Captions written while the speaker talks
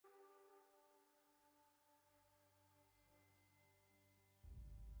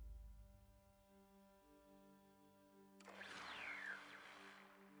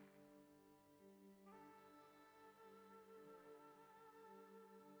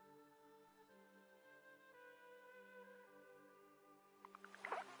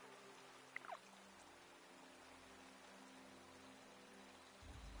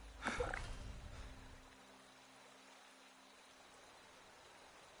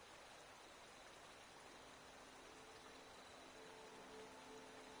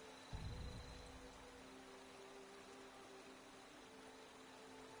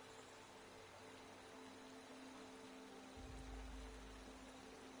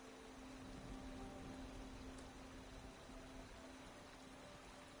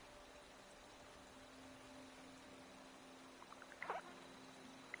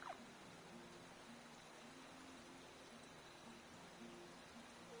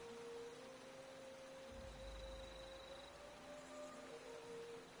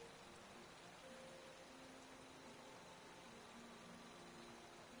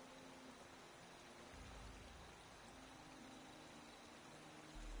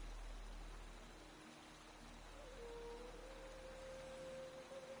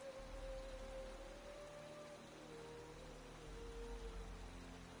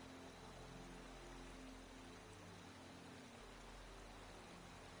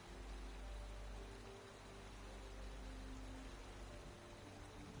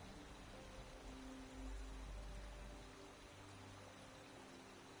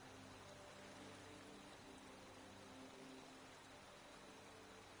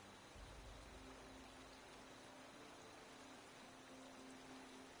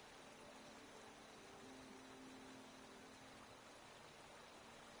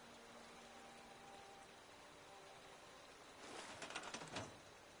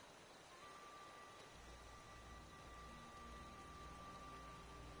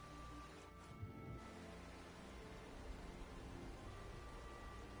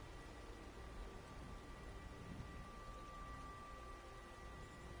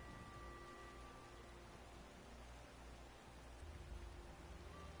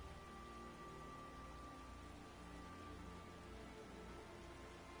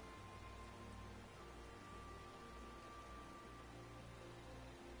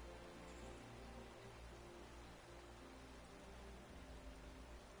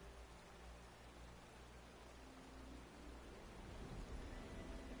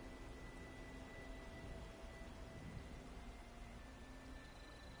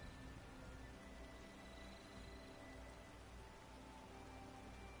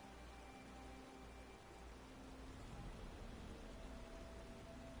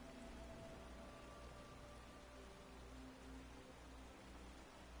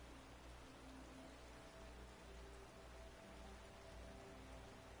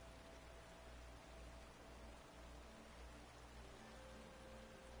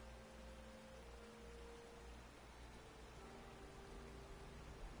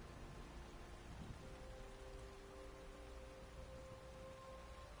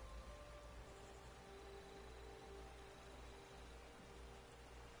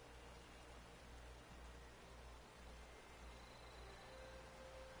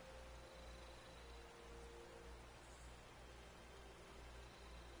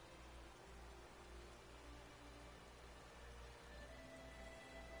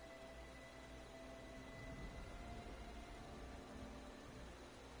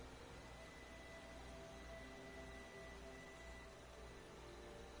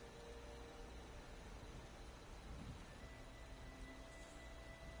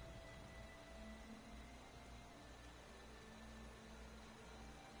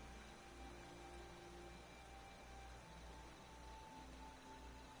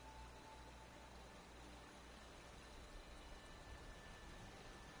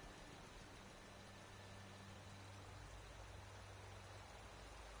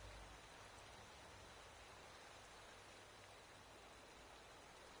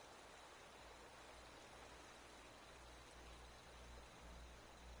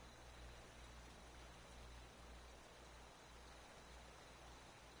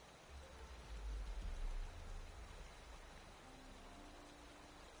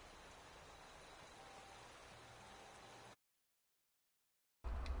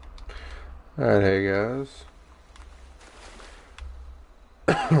Alright, hey guys.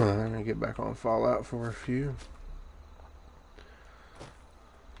 I'm gonna get back on Fallout for a few.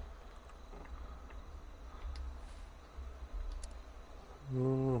 I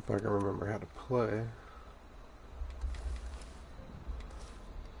don't know if I can remember how to play.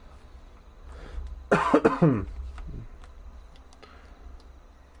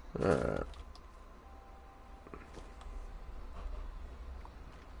 Alright.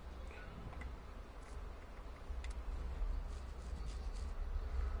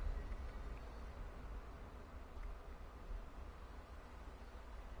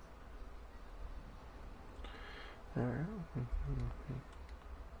 Alright.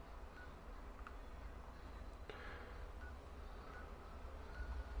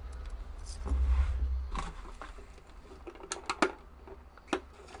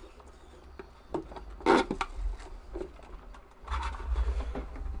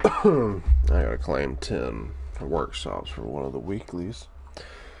 I gotta claim 10 workshops for one of the weeklies.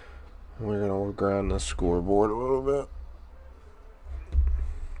 We're gonna grind the scoreboard a little bit.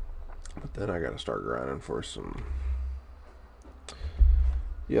 But then I gotta start grinding for some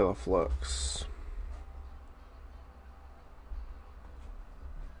yellow flux.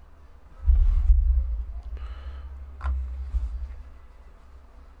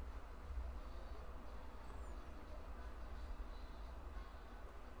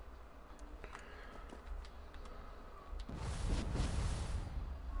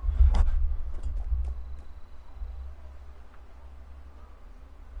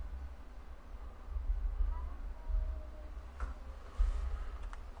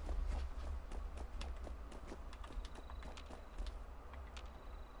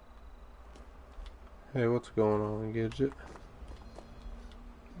 Hey, what's going on, Gidget?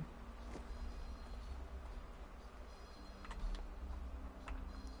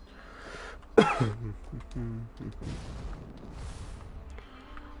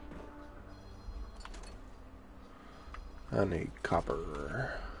 I need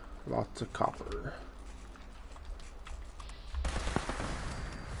copper. Lots of copper.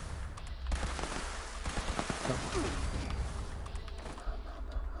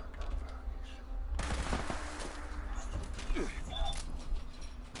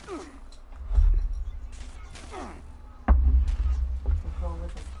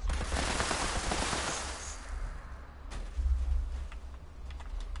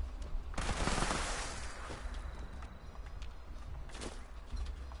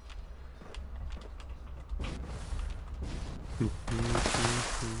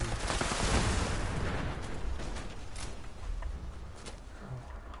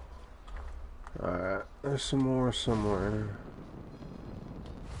 Alright, there's some more somewhere.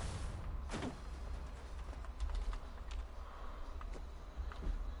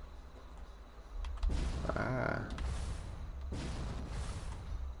 Ah.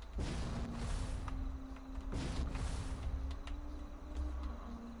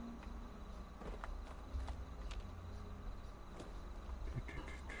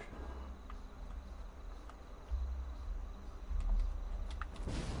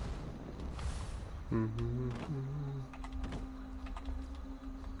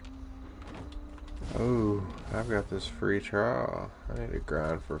 Oh, I've got this free trial. I need to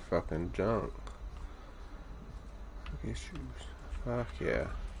grind for fucking junk. Issues. Fuck yeah.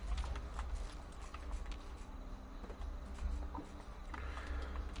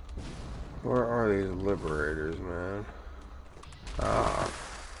 Where are these liberators, man? Ah. Is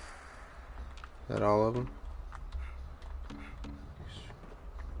that all of them?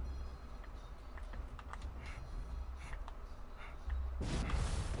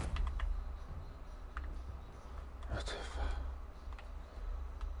 What the fuck?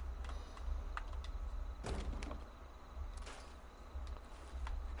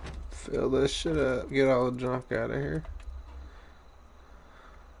 Fill this shit up. Get all the junk out of here.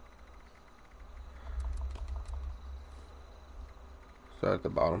 Start at the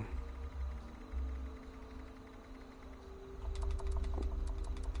bottom.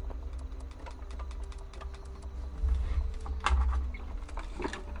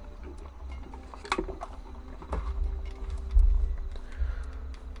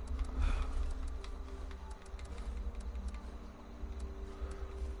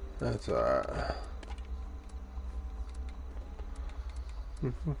 That's alright.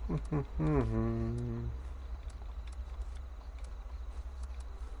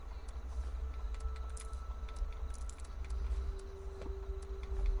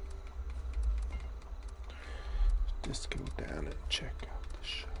 Just go down and check out the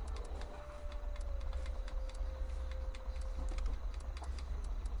show.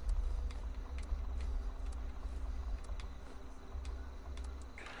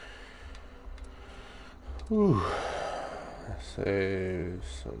 Whew. Save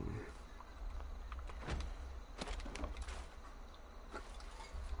some.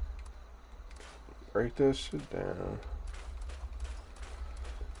 Break this shit down.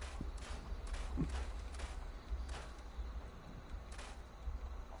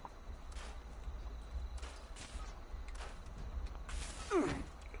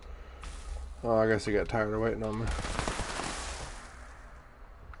 Oh, I guess he got tired of waiting on me.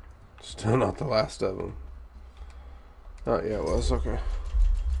 Still not the last of them. Oh, yeah, it was. Okay.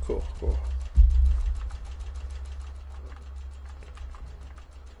 Cool, cool.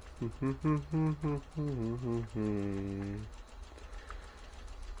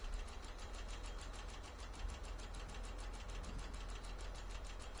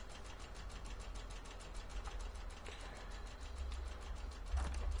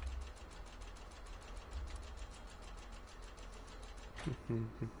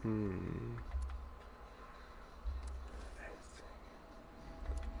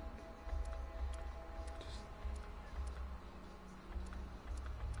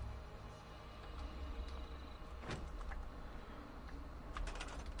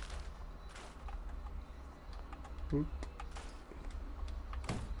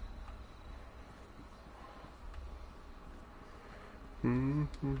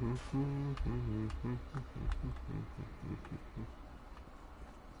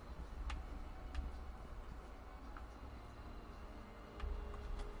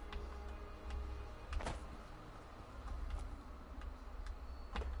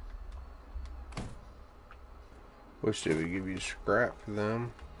 Wish they would give you scrap for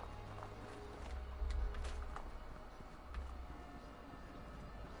them.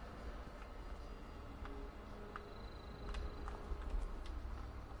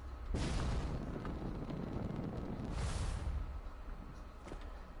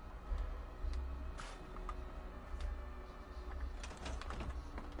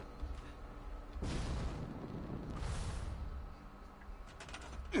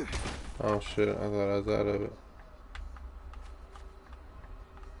 Oh shit, I thought I was out of it.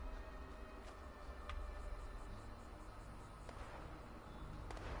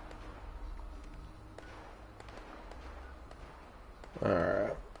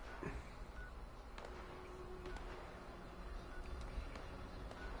 Alright.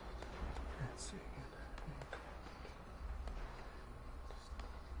 Let's see.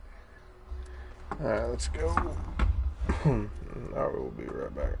 Alright, let's go. Alright, we'll be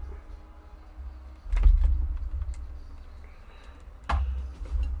right back.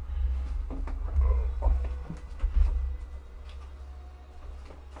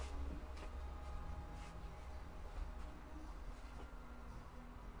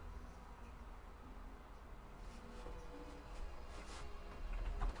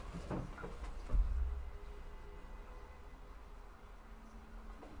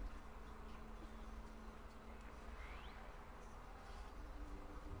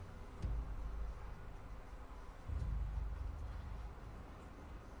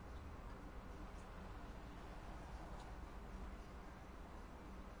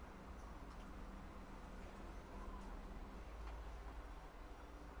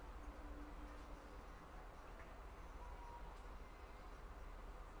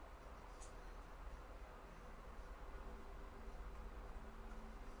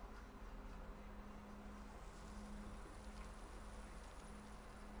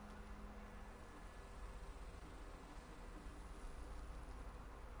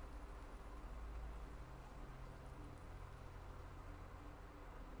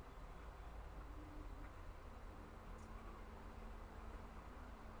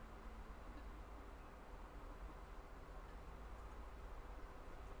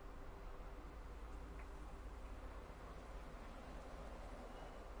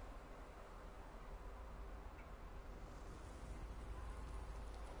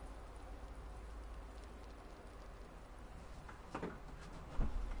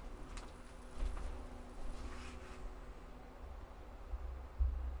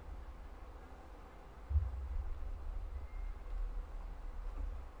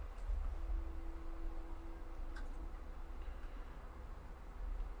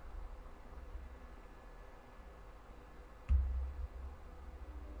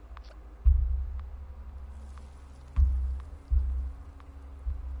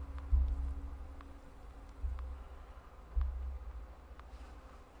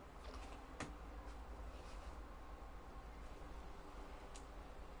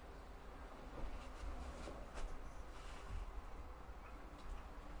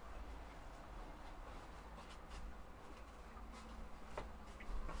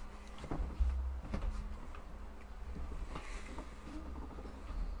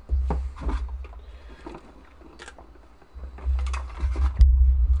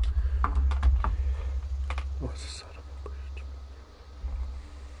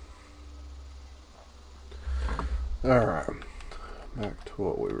 Alright, back to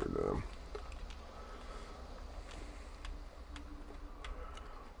what we were doing.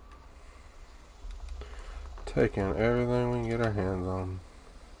 Taking everything we can get our hands on.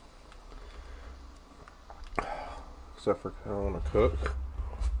 Except for I don't want to cook.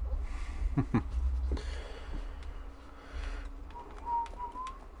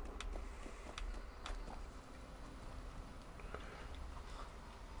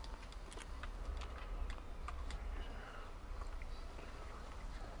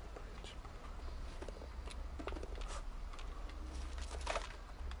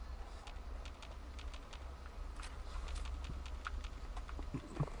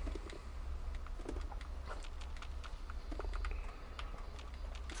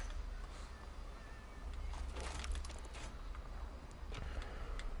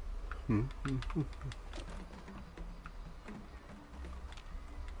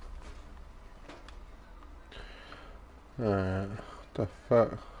 Alright, what the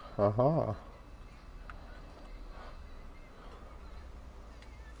fuck? Aha.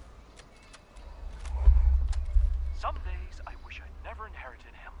 Some days I wish I'd never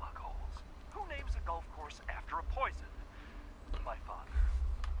inherited Hemlock Holes. Who names a golf course after a poison? My father.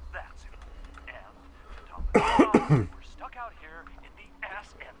 That's who. And Tom and we're stuck out here in the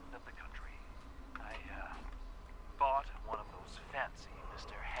ass end of the country. I bought one of those fancy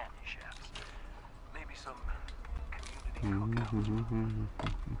Mr. Handy chefs. Maybe some community cookouts.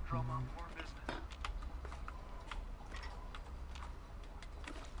 Drum up more business.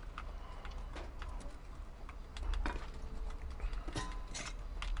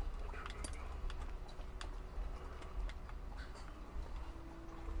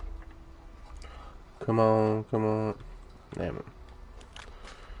 Come on, come on. Damn it.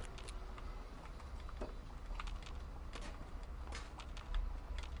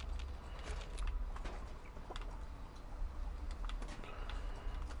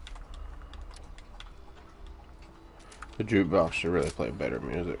 The jukebox should really play better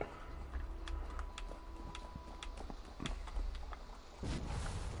music.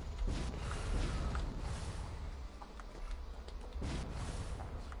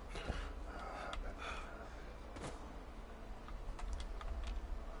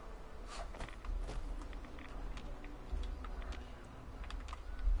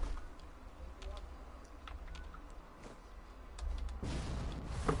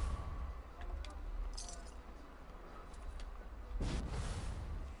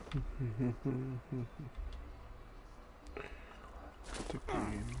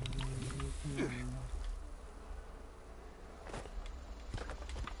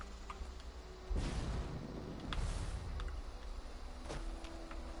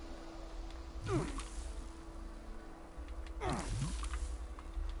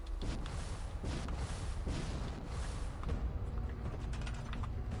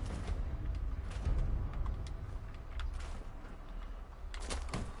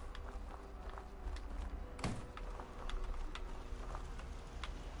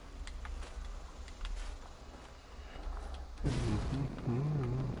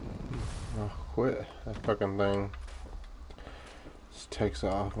 Oh, quit. That fucking thing just takes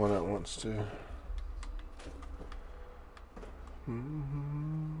off when it wants to.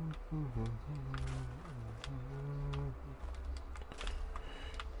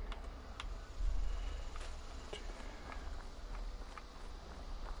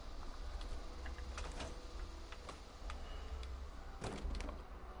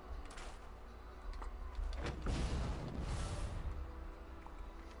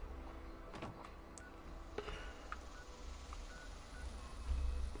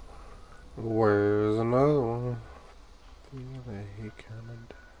 Where's another one? Feel the heat coming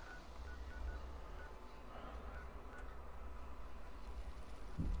down.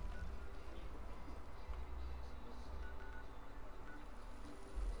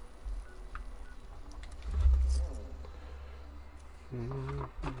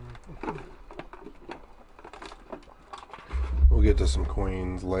 We'll get to some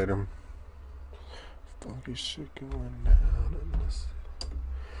queens later. Funky shit going down in this.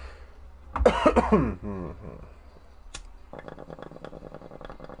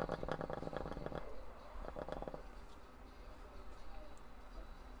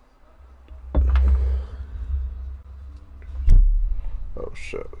 Oh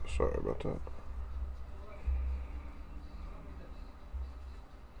shit, sorry about that.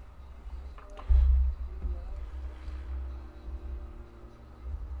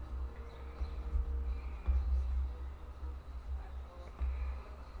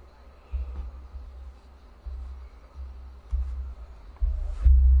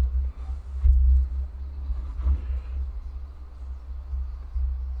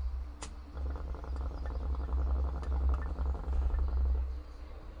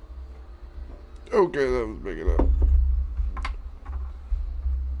 Okay, that was big enough.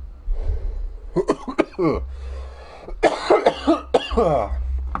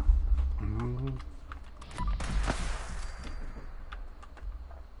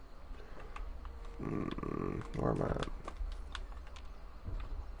 Where am I at?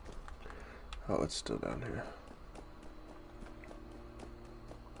 Oh, it's still down here.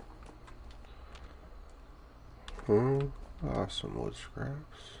 Some wood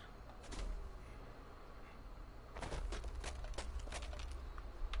scraps.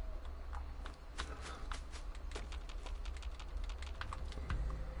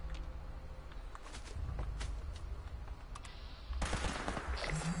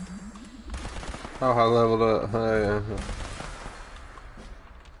 Oh, I leveled up. Hey,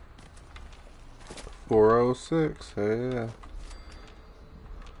 406. Hey, yeah.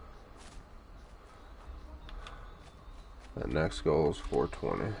 That next goal is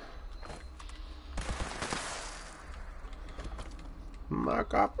 420. My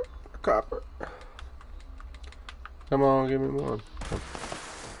copper. Copper. Come on, give me one.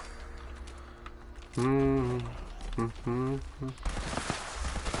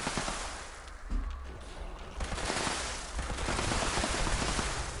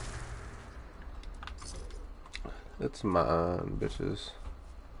 It's mine, bitches.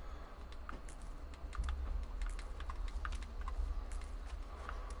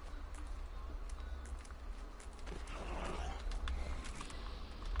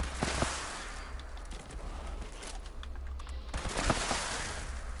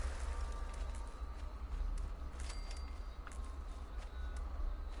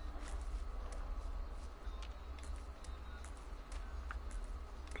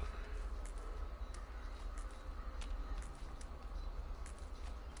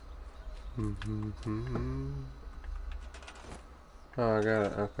 Oh, I got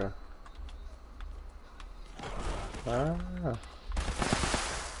it. Okay. Ah.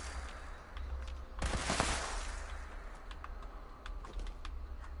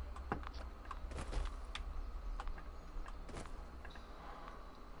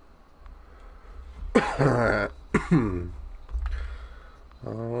 Alright.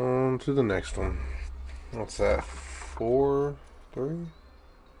 On to the next one. What's that? 4, 3?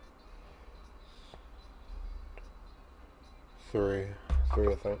 3. 3,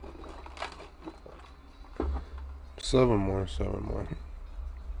 I think. 7 more, 7 more.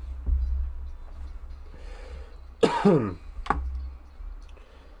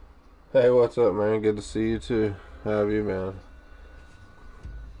 Hey, what's up, man? Good to see you too. How have you been?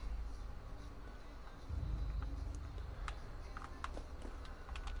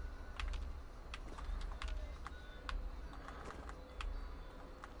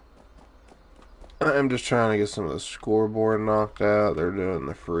 I'm just trying to get some of the scoreboard knocked out. They're doing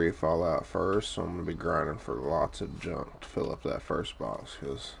the free Fallout first, so I'm going to be grinding for lots of junk to fill up that first box,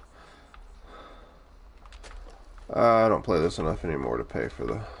 because I don't play this enough anymore to pay for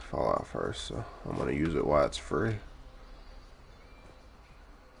the Fallout first, so I'm going to use it while it's free.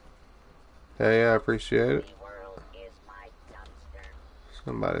 Hey, I appreciate it.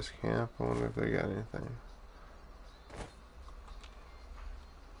 Somebody's camp. I wonder if they got anything.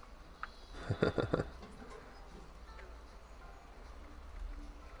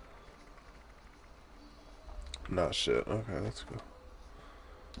 Not shit. Okay, let's go.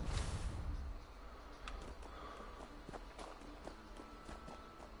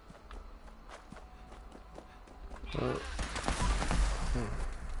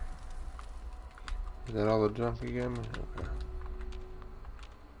 Is that all the junk you gave me? Okay.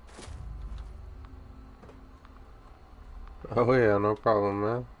 Oh yeah, no problem,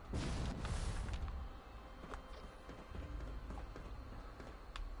 man.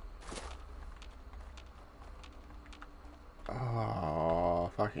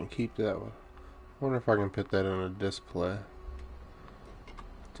 Oh, if I can keep that one. I wonder if I can put that in a display.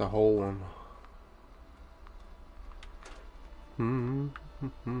 It's a whole one.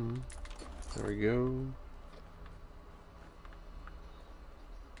 There we go.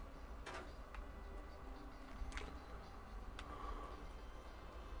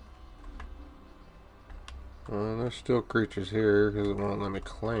 There's still creatures here because it won't let me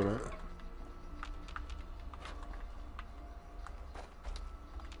claim it.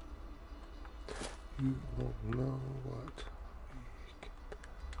 You don't know what.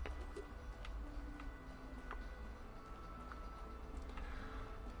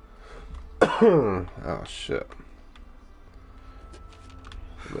 Oh shit.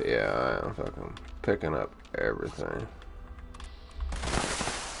 But yeah, I am fucking picking up everything.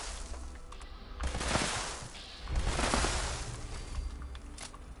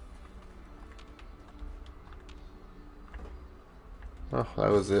 Oh,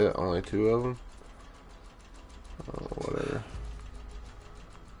 that was it. Only two of them. Oh, whatever.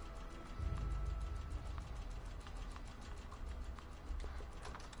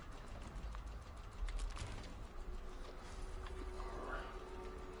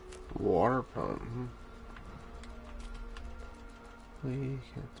 Water pump. We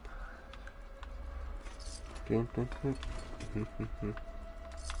can.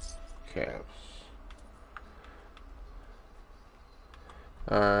 Caps.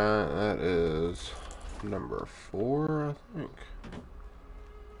 Alright, that is number 4, I think.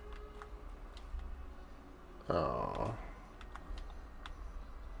 Oh.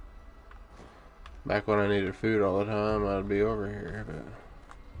 Back when I needed food all the time, I'd be over here,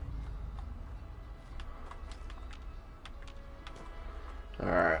 but.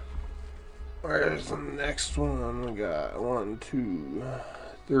 Alright. Where's the next one? We got 1, 2,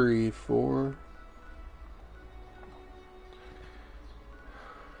 3, 4.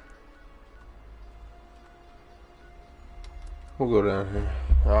 We'll go down here.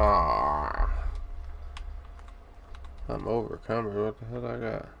 Ah. I'm overcumbered. What the hell I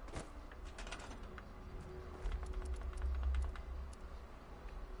got?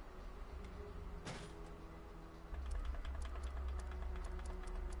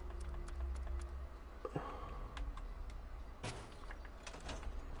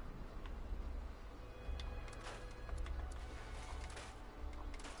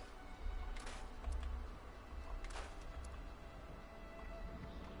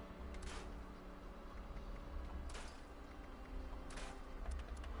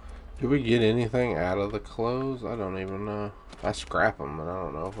 Do we get anything out of the clothes? I don't even know. I scrap them, but I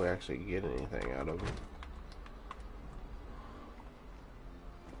don't know if we actually get anything out of them.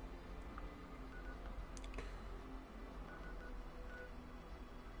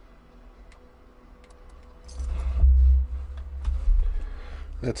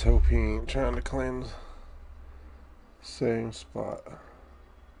 Let's hope he ain't trying to claim the same spot.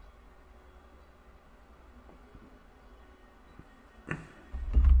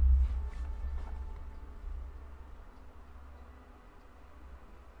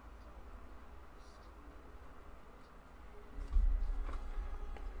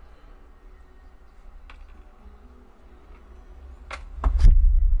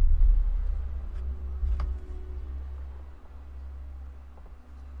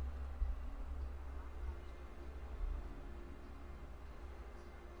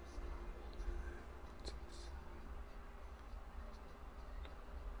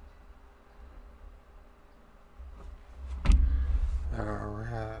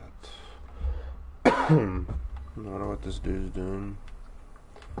 Alright. I don't know what this dude's doing.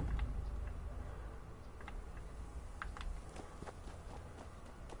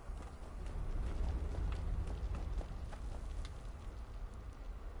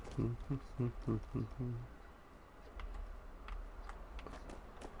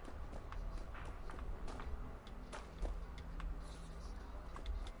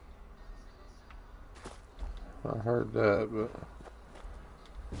 I heard that, but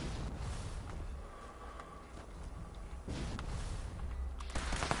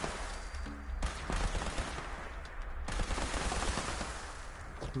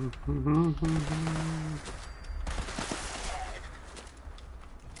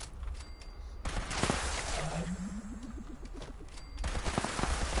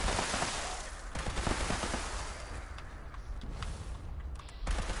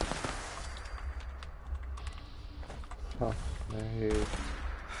oh, hey.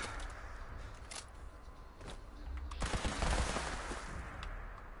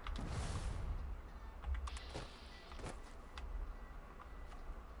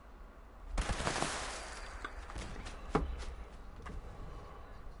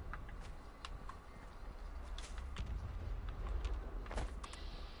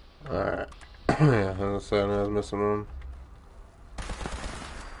 Alright. Yeah, I was saying I was missing one.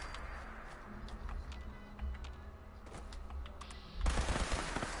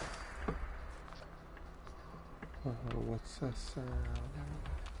 What's that sound?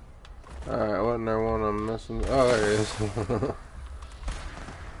 Alright, wasn't there one I'm missing? Oh, there it is.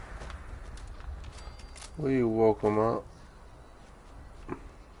 We woke him up.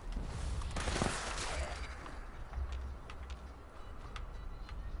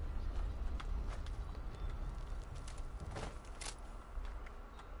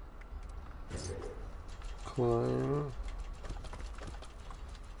 Climb.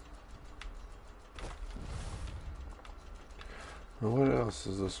 What else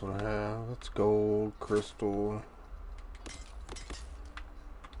does this one have? It's gold, crystal.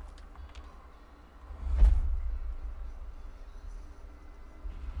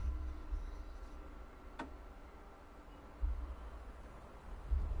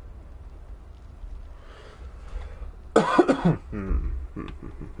 Let's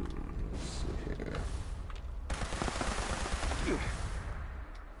see here.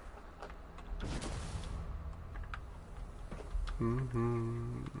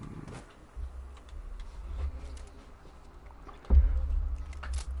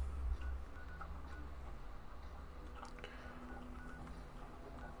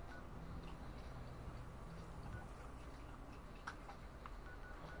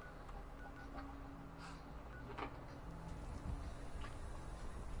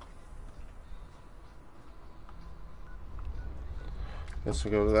 Guess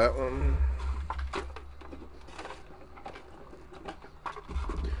we'll go to that one.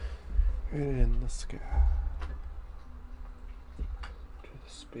 Right in the sky. To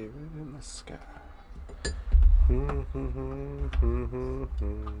the spirit in the sky.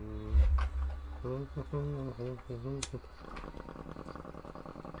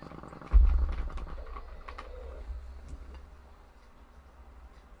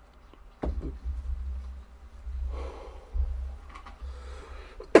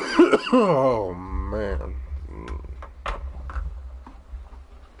 Oh man.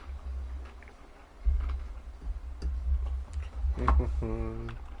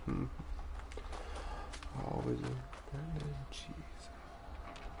 Always a cheese.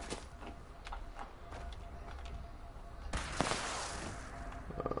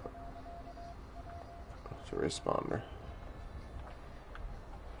 It's a responder.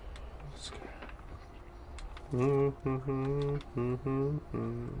 Let's go.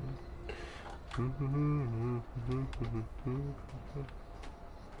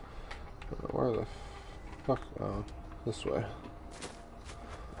 Where the fuck? Oh, this way.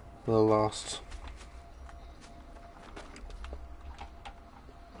 A little lost.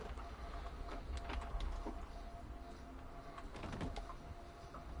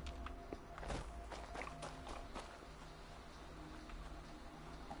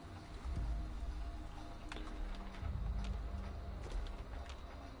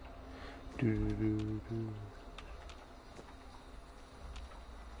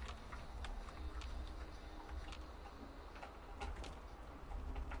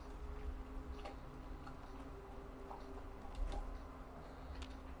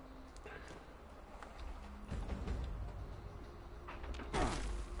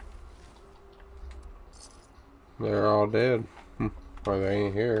 They're all dead. Or they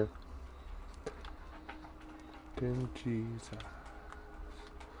ain't here. Damn Jesus.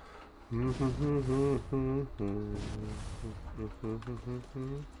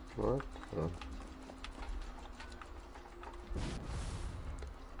 What? Oh.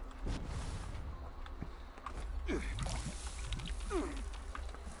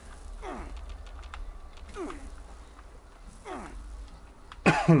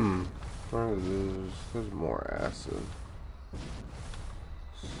 What is this? There's more acid.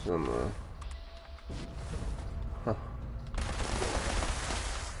 Some, huh.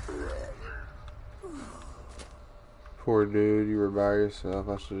 Poor dude, you were by yourself.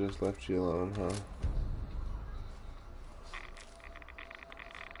 I should have just left you alone, huh?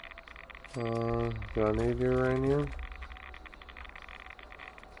 Do I need uranium?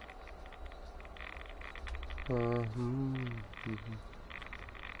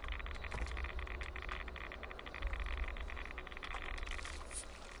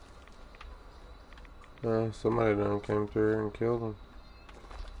 Somebody done came through here and killed him.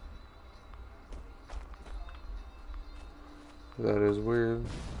 That is weird.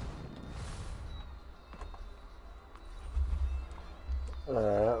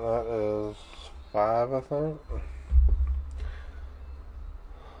 Alright, that is 5, I think.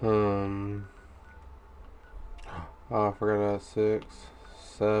 Oh, I forgot that. 6,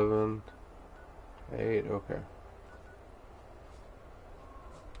 7, 8, okay.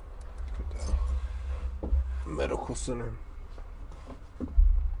 Medical center.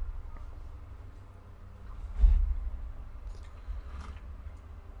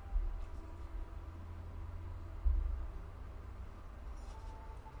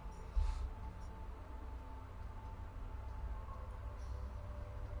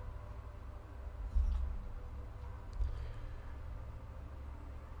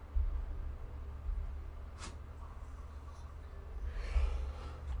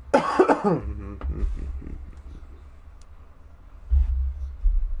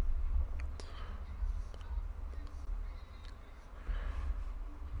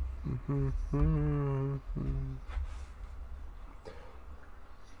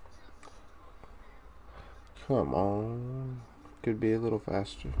 Come on. Could be a little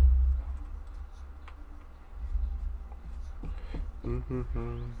faster.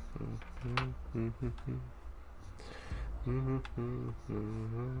 Okay.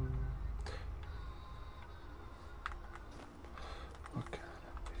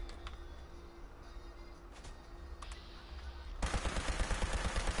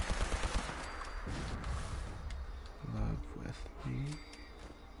 Love with me.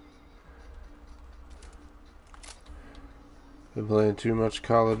 Been playing too much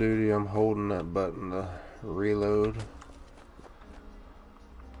Call of Duty. I'm holding that button to reload.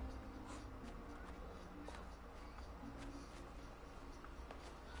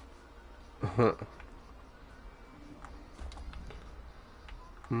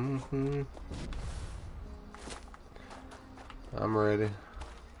 I'm ready.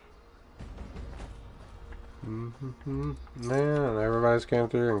 Man, everybody's came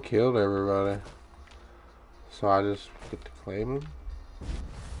through and killed everybody. So I just get to claim them.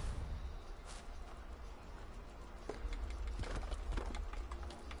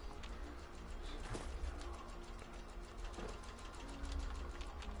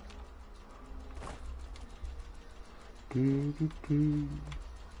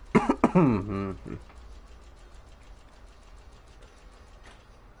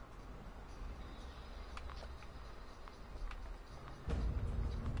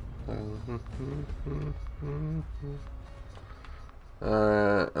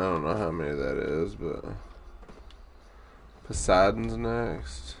 Alright, I don't know how many that is, but Poseidon's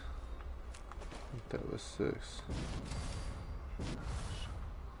next. I think that was 6.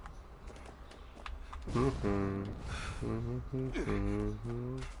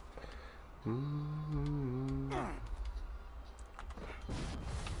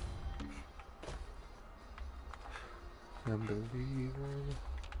 Unbeliever.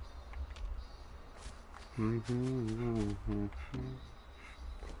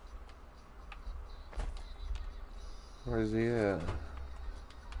 Where's he at?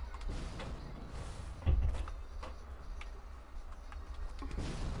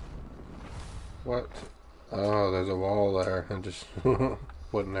 What? Oh, there's a wall there. I just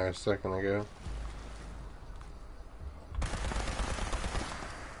wasn't there a second ago.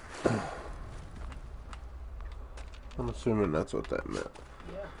 I'm assuming that's what that meant.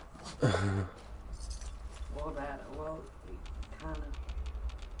 Yeah. Well, kind of.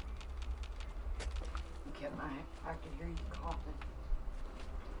 I could hear you coughing.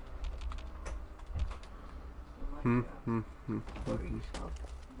 What are you smoking?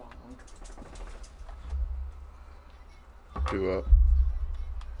 Bong. 2 up.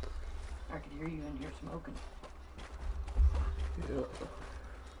 I could hear you in here smoking. Yeah.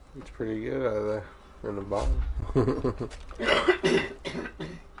 It's pretty good out of there. In the bottom.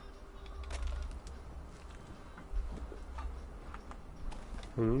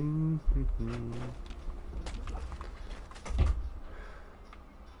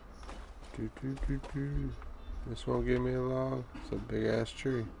 This won't give me a log. It's a big ass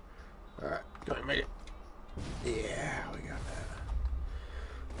tree. Alright, go ahead and make it. Yeah, we got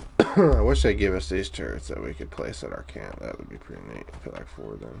that. I wish they'd give us these turrets that we could place at our camp. That would be pretty neat. I feel like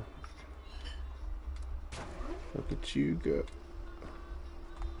 4 of them. Look at you go.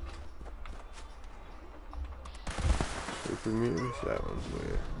 Super mutants, that one's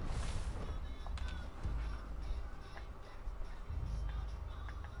weird.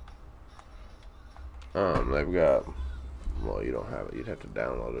 They've got, well, you don't have it, you'd have to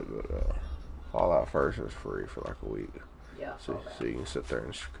download it, but Fallout First is free for like a week. Yeah. So you can sit there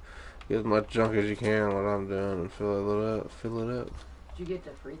and get as much junk as you can, what I'm doing, and fill it up. Did you get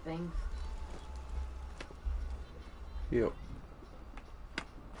the free things? Yep.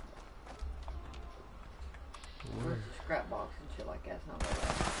 Where's the scrap box and shit like that? It's not like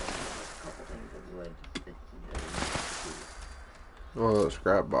that. There's a couple things of wood that Well, the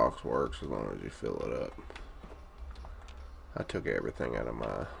scrap box works as long as you fill it up. I took everything out of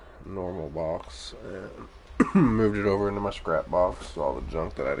my normal box and moved it over into my scrap box. All the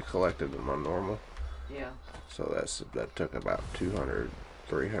junk that I had collected in my normal. Yeah. So that took about 200,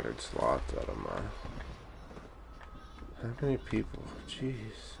 300 slots out of my. How many people?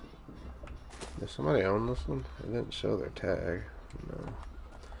 Jeez. Does somebody own this one? They didn't show their tag. No.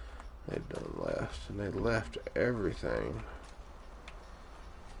 They done left. And they left everything.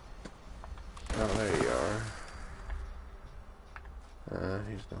 Oh, there you are.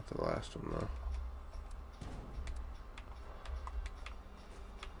 He's not the last one though.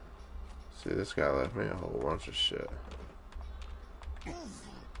 See, this guy left me a whole bunch of shit. I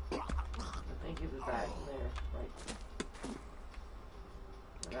think it was back there, right?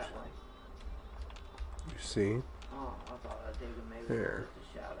 That way. You see? Oh, I thought I did maybe Here.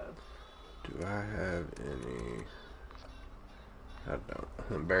 the shadow. Do I have any? I don't.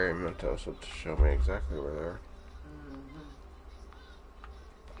 And Barry Mentos will show me exactly where they are.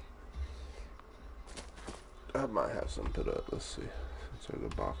 I might have some put up. Let's see. Since there's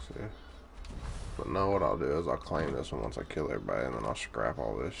a box there. But no, what I'll do is I'll claim this one once I kill everybody, and then I'll scrap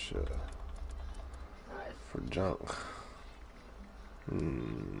all this shit Nice. for junk.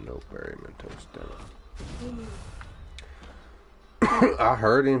 Nope, Barry Mentos, damn it. I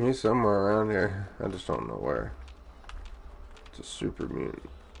heard him. He's somewhere around here. I just don't know where. It's a super mutant.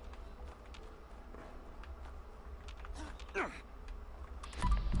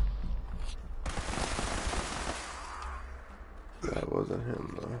 That wasn't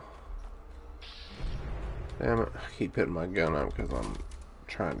him though. Damn it, I keep hitting my gun up because I'm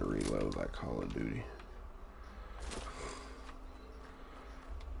trying to reload like Call of Duty.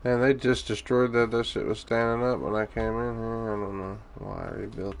 And they just destroyed that. That shit was standing up when I came in here. I don't know why I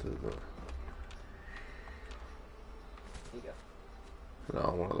rebuilt it, but... Here you go.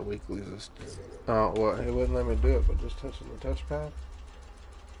 No, one of the weeklies is... Oh, well, it wouldn't let me do it, but just touching the touchpad.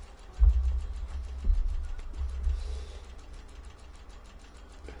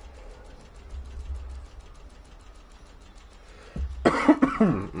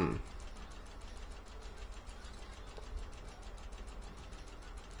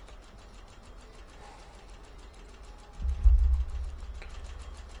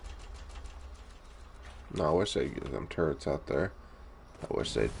 No, I wish they'd get them turrets out there. I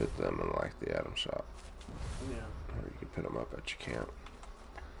wish they'd put them in like the Atom shop. Yeah. Or you could put them up at your camp.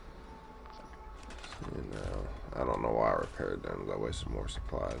 You know, I don't know why I repaired them. I wasted more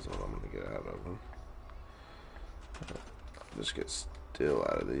supplies than what I'm going to get out of them. I'll just get steel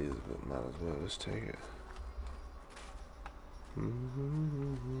out of these, but might as well just take it.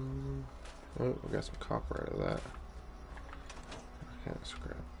 Oh, we got some copper out of that. I can't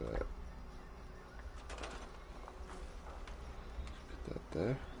scrap that. Put that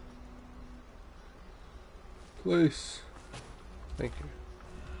there. Place. Thank you.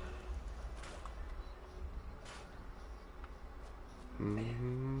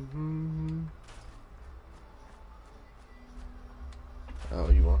 Oh,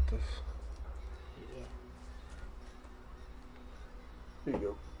 you want this? Yeah. Here you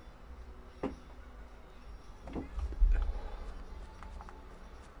go.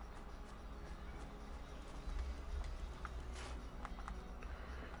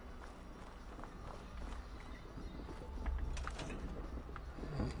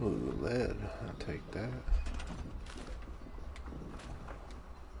 Ooh, lead. I'll take that.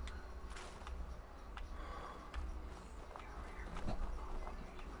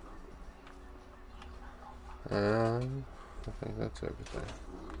 I think that's everything.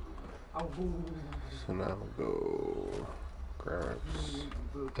 So now we'll go grab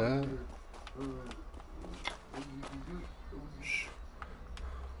that.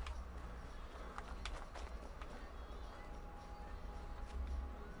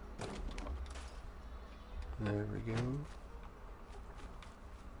 There we go.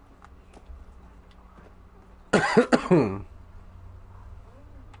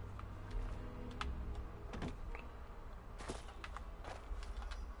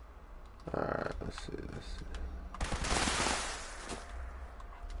 Alright, let's see. Is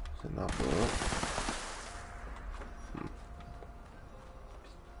it not blow up?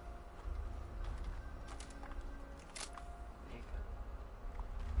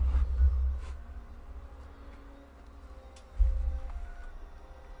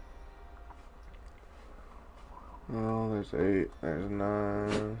 Oh, there's 8, there's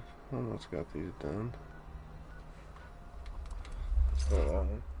 9. Almost got these done.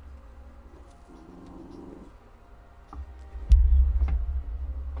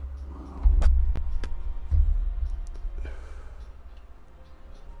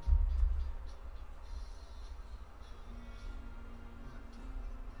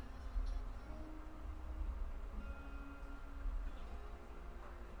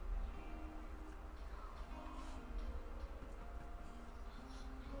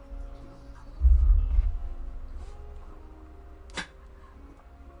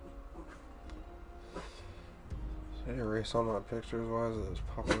 Did I erase all my pictures? Why is it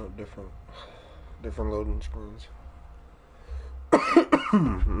popping up different loading screens?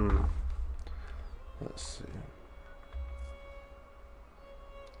 Let's see.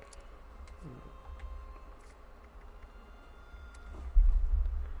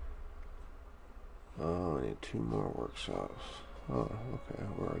 Oh, I need 2 more workshops. Oh, okay,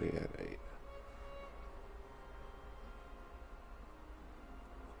 we're already at 8.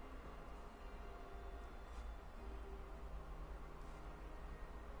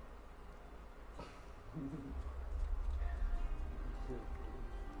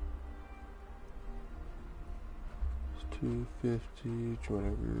 It's 250, join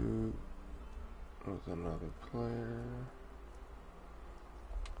a group. with another player.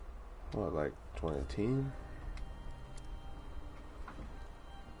 What, like 20 team?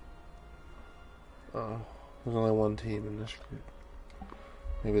 Oh, there's only one team in this group.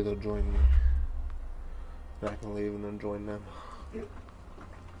 Maybe they'll join me. I can leave and then join them. Yep.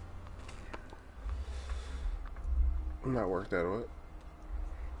 Not work that way.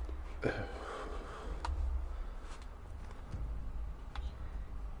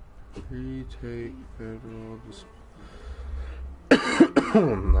 Retake federal.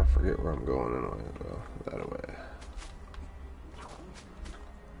 I forget where I'm going anyway, though. That way.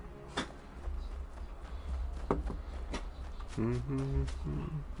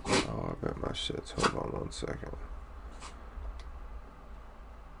 Oh, I bet my shit's. Hold on 1 second.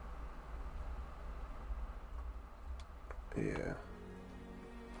 Yeah.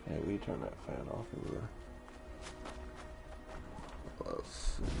 Hey, we turn that fan off over there.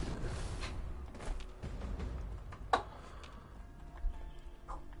 Let's see.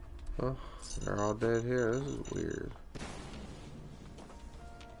 Oh, they're all dead here. This is weird.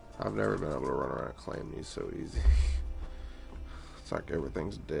 I've never been able to run around and claim these so easy. It's like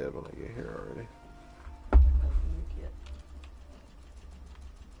everything's dead when I get here already.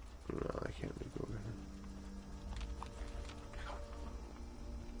 No, I can't do over here.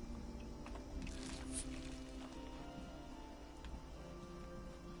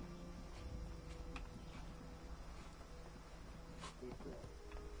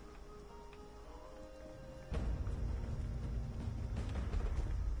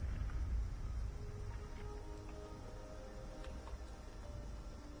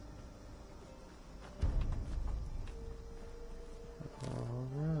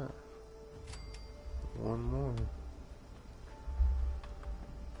 Alright. One more.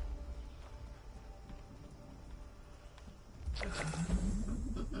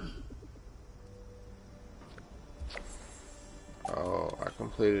 Oh, I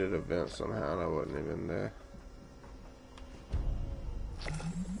completed an event somehow and I wasn't even there.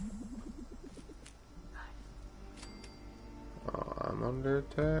 Oh, I'm under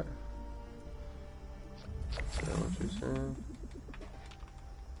attack? Is that what you're saying?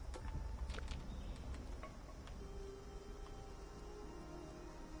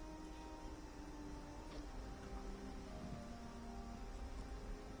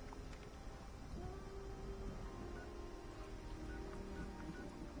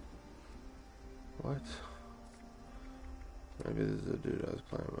 What? Maybe this is the dude I was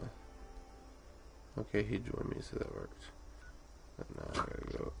playing with. Okay, he joined me, so that worked. But now I gotta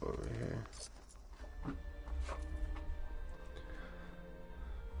go over here.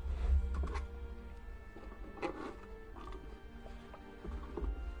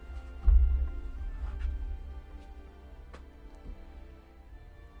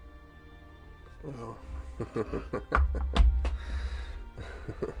 Oh.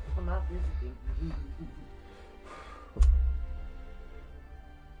 I'm not visiting.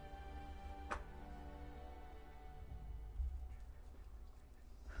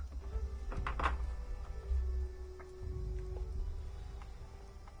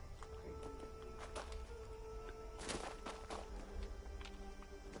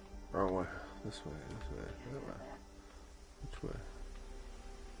 Wrong way. This way, this way, that way. Which way?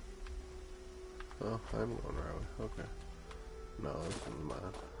 Oh, I'm going the right way. Okay. No, this is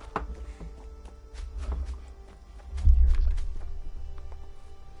mine.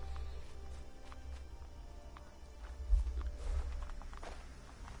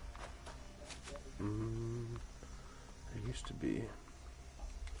 There used to be.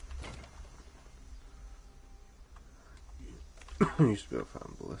 I used to be able to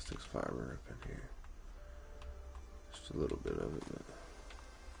find ballistics fiber up in here. Just a little bit of it,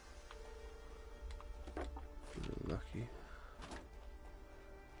 but really lucky.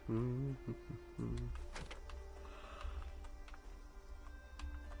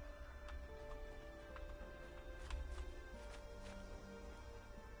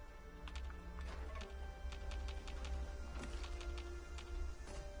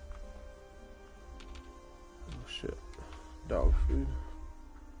 Oh shit. Dog food.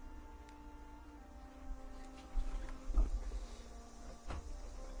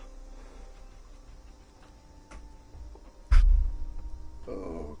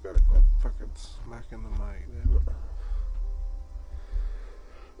 Oh, gotta quit fucking smacking the mic there.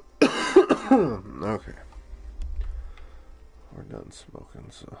 Okay. We're done smoking,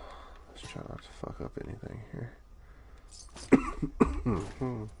 so let's try not to fuck up anything here.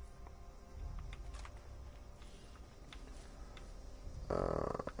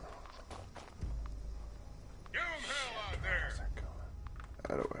 Where's that going?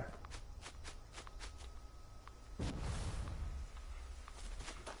 That way.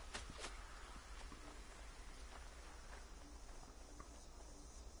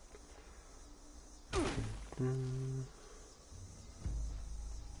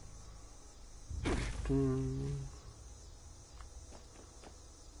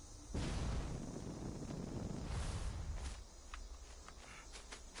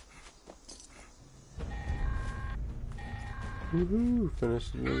 Woohoo!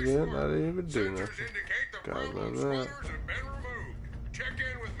 Finished it again. I didn't even do nothing. God love that. Check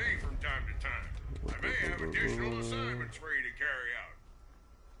in with me from time to time. I may have additional assignments for you to carry out.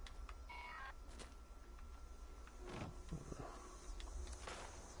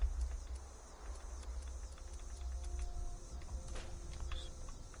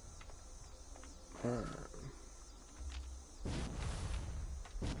 Alright.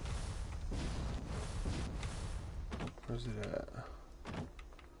 Where's it at?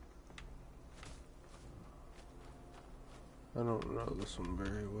 I don't know this one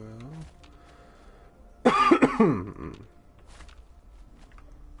very well.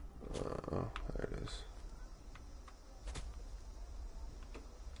 Oh, there it is.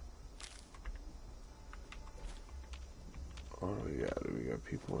 What do we got? Do we got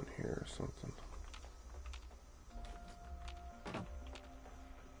people in here or something?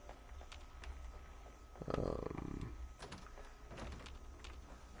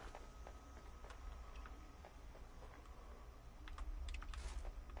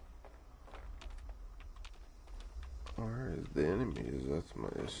 Where is the enemies? That's my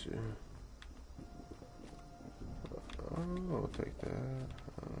issue. Oh, I'll take that.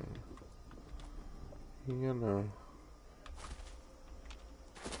 You know.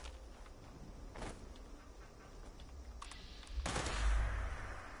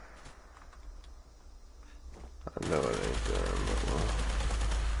 I know it ain't them, but well.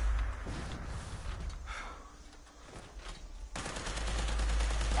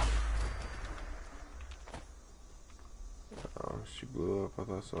 Oh, she blew up. I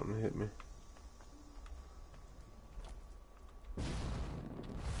thought something hit me.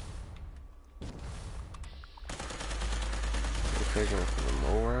 They're taking it from the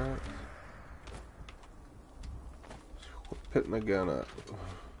mole rats. Putting the gun up.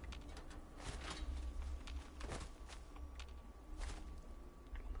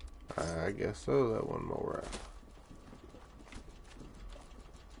 I guess so, that one mole rat.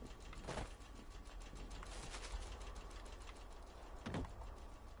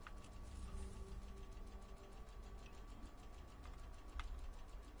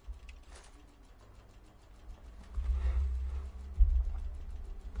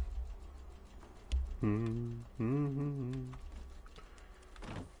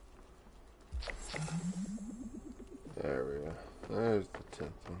 There we go. There's the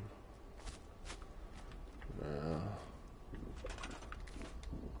 10th one. Now,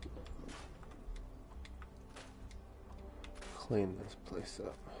 clean this place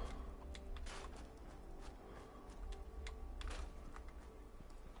up.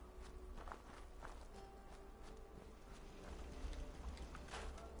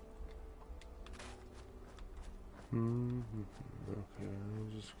 Okay,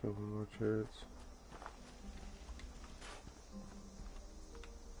 just a couple more turrets.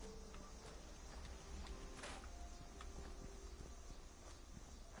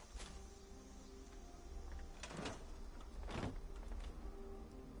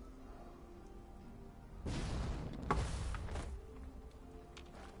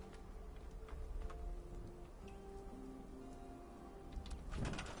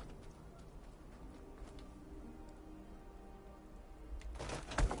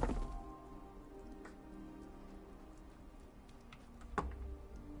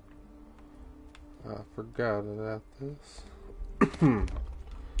 I forgot about this.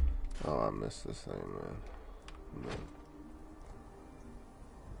 Oh, I missed this thing, man.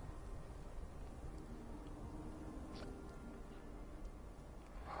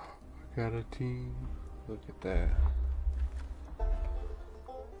 I got a team. Look at that.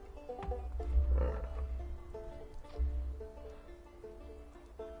 Alright.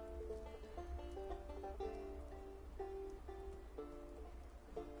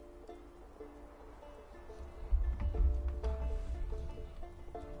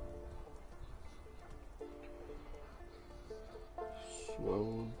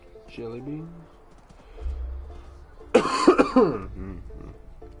 Swole jelly bean.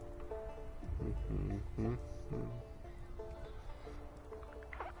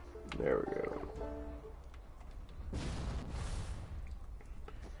 There we go.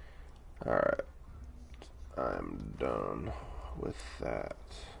 Alright. I'm done with that.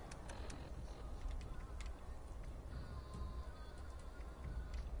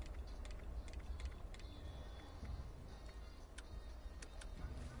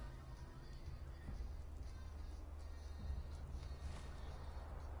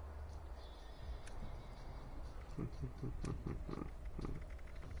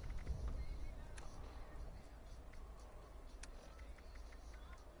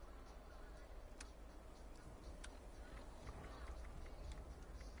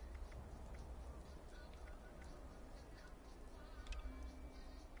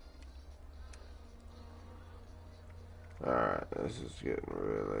 Alright, this is getting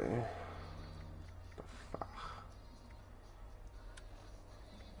really... the fuck?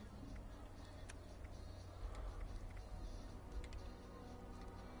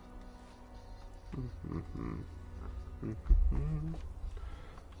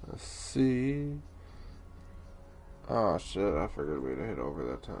 Let's see. Oh shit, I figured we'd hit over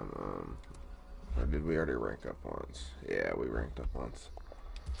that time. Or did we already rank up once? Yeah, we ranked up once.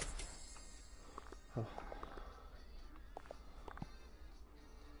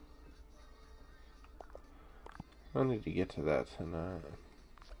 I need to get to that tonight.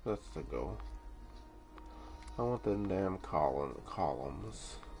 That's the goal. I want them damn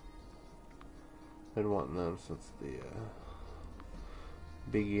columns. Been wanting them since the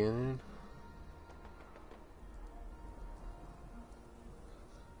beginning.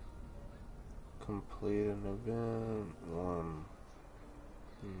 Complete an event. One.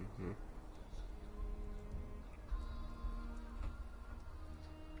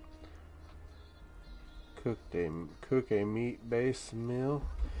 Cook a meat-based meal.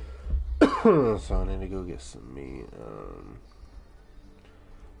 So I need to go get some meat.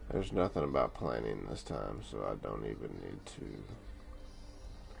 There's nothing about planning this time, so I don't even need to.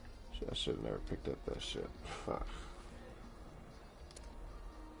 I should have never picked up that shit. Fuck.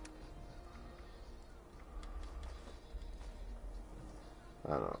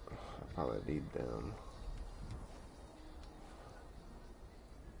 I probably need them.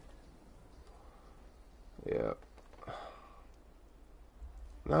 Yep.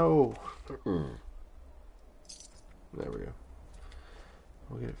 No. There we go.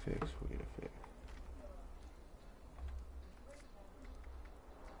 We'll get it fixed.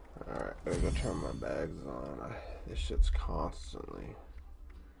 Alright, gotta go turn my bags on. This shit's constantly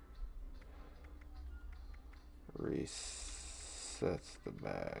resets the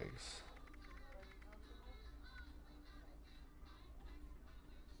bags.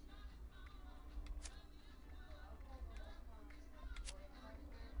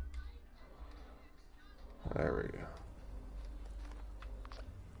 There we go.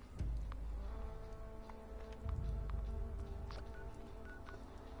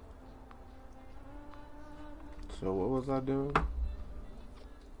 So what was I doing?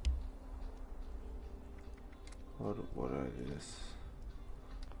 What did I do this?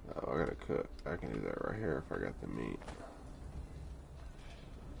 Oh, I gotta cook. I can do that right here if I got the meat.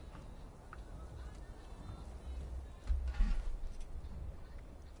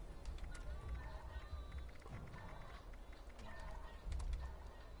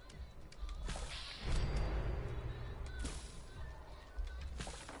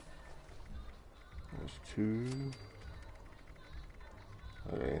 There's 2.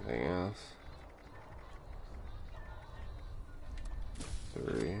 Anything else?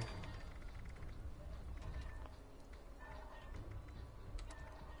 3.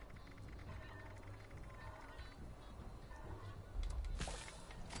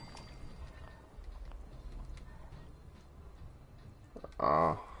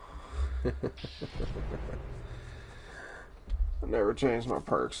 Oh. I never changed my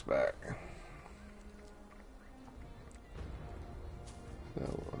perks back.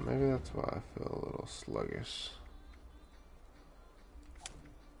 So maybe that's why I feel a little sluggish.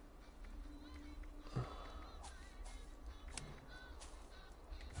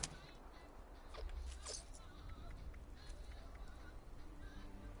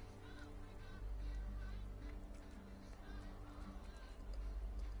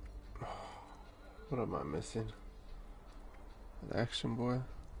 What am I missing? An action boy?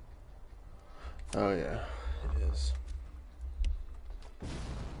 Oh yeah, it is.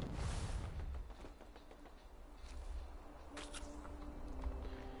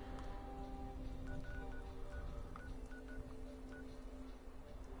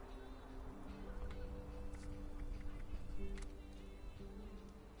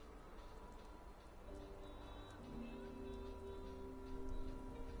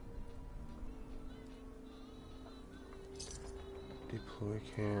 Deploy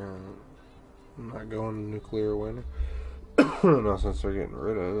can. I'm not going to nuclear winter. Not since they're getting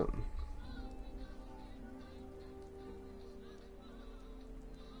rid of it.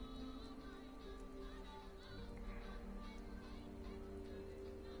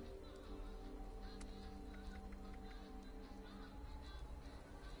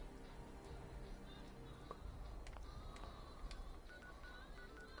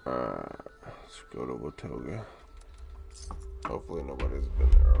 Let's go to Watoga. Hopefully nobody's been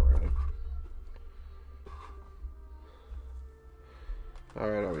there already.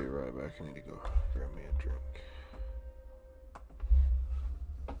 Alright, I'll be right back. I need to go grab me a drink.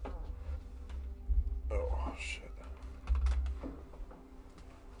 Oh, shit.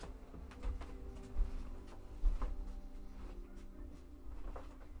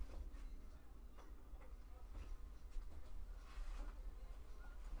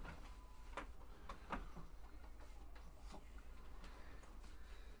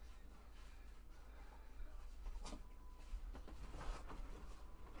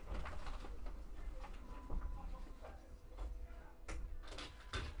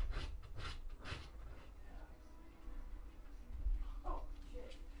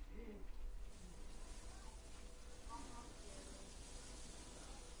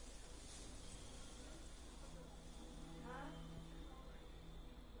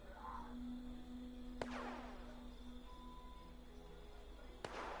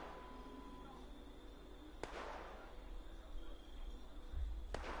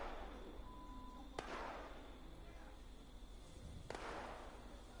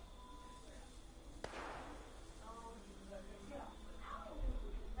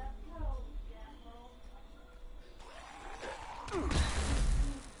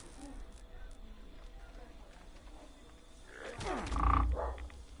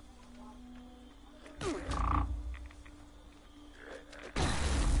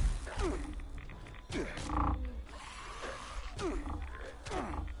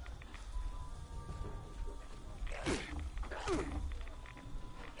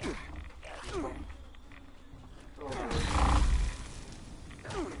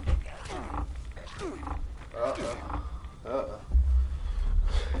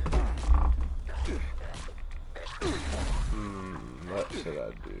 What should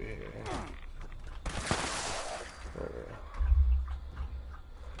I do here?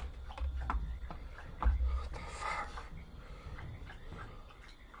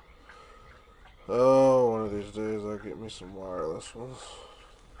 Oh, one of these days I'll get me some wireless ones.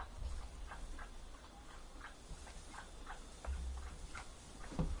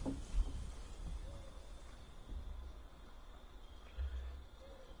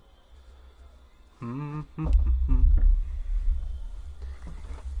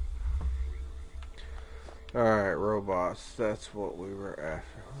 Alright, robots. That's what we were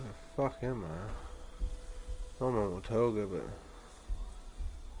after. Where the fuck am I? I'm on Watoga, but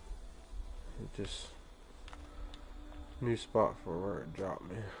it just new spot for where it dropped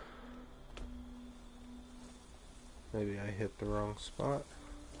me. Maybe I hit the wrong spot.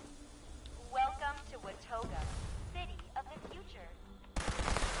 Welcome to Watoga, city of the future.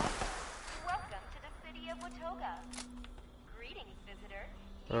 Welcome to the city of Watoga. Greetings, visitor.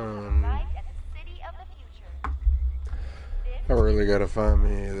 You have arrived at the city of the future. I really gotta find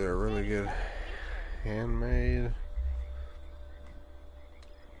me either a really good handmade,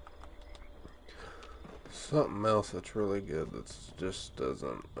 something else that's really good that just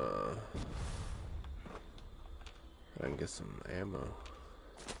doesn't I can get some ammo.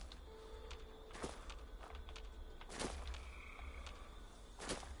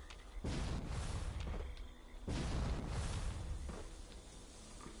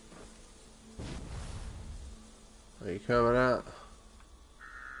 Are you coming out?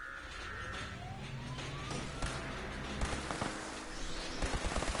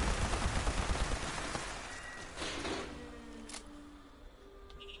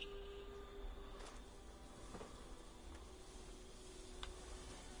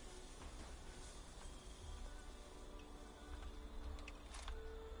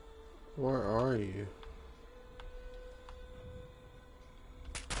 Where are you?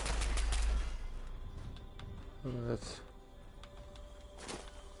 Oh, that's...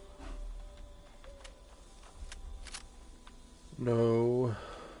 No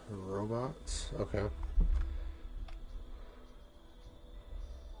robots? Okay.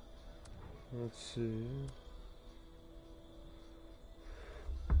 Let's see.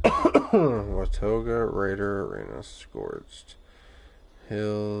 Watoga Raider Arena Scorched.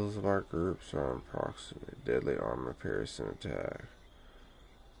 Hills of our groups are on proximity. Deadly armor piercing attack.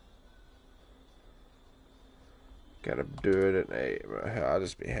 Gotta do it at 8, but I'll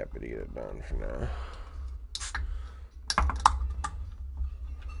just be happy to get it done for now.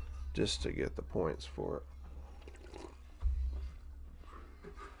 Just to get the points for it.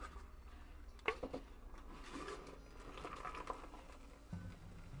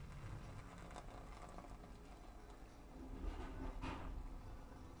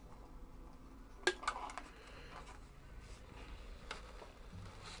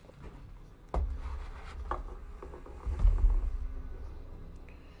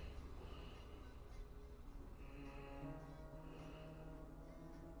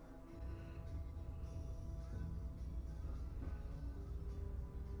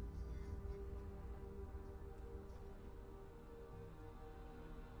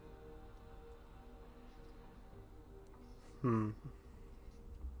 Come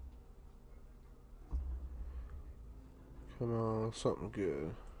on, something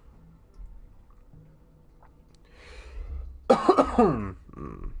good.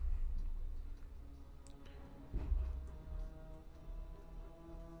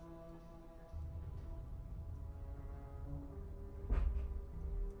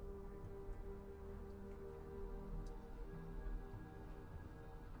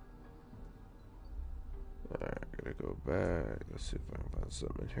 Alright, I gotta go back. Let's see if I can find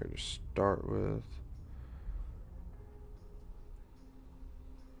something in here to start with.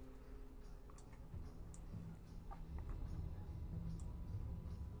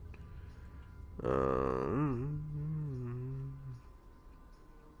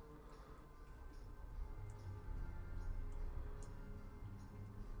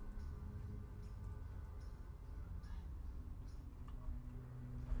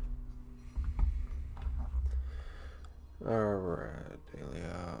 Alright, daily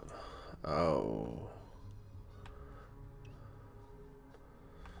out. Oh.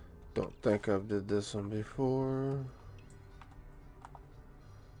 Don't think I've did this one before.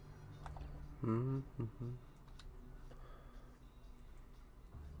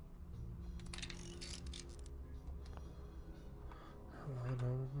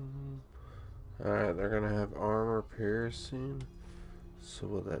 Alright, they're gonna have armor piercing. So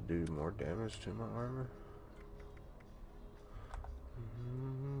will that do more damage to my armor?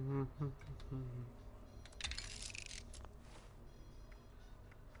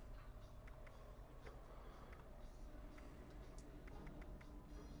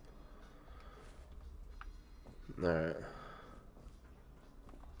 Alright.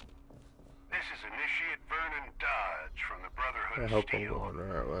 This is Initiate Vernon Dodge from the Brotherhood I of hope I'm Steel. going the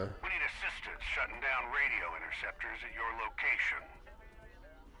right way. We need assistance shutting down radio interceptors at your location.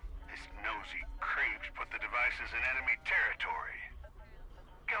 This nosy creeps put the devices in enemy territory.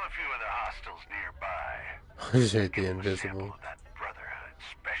 Kill a few of the hostiles nearby. Is it the Give 'em a sample invisible? of that Brotherhood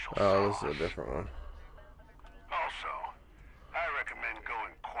special Oh, this sauce. is a different one. Also, I recommend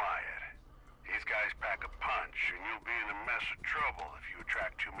going quiet. These guys pack a punch, and you'll be in a mess of trouble if you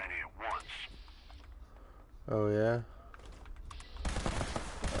attract too many at once. Oh, yeah?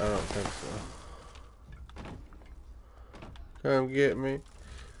 I don't think so. Come get me.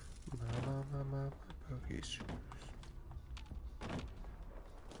 My pokey shoes.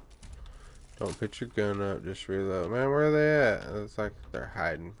 Don't put your gun up, just reload. Man, where are they at? It's like they're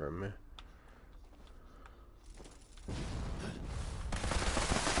hiding from me.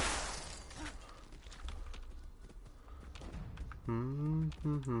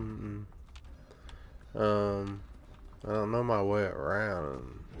 I don't know my way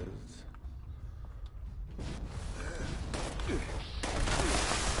around.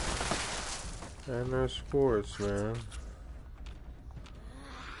 And there's sports, man.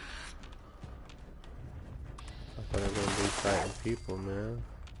 I thought I was gonna be fighting people, man.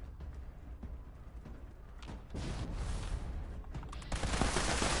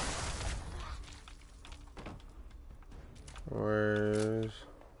 Where's...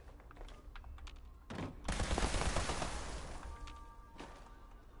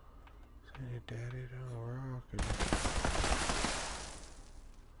 Say, Daddy, don't rock it.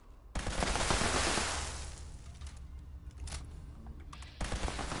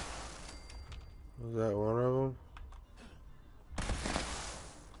 Was that one of them?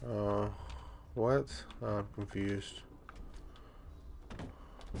 What? I'm confused.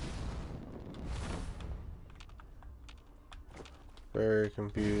 Very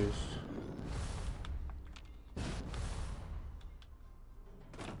confused.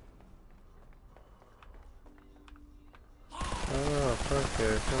 Oh, fuck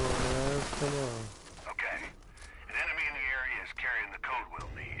it. Come on, guys. Come on. Okay. An enemy in the area is carrying the code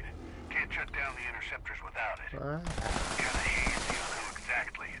we'll need. Can't shut down the interceptors without it. What? Kinda hazy on who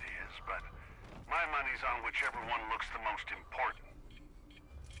exactly it is, but my money's on whichever one looks the most important.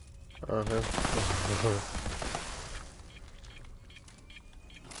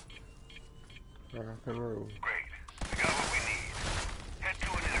 Rock and roll. Great. We got what we need. Head to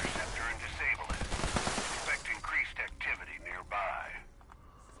an interceptor and disable it. Expect increased activity nearby.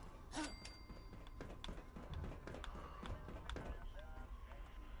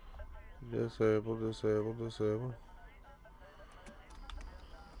 Disable, disable, disable.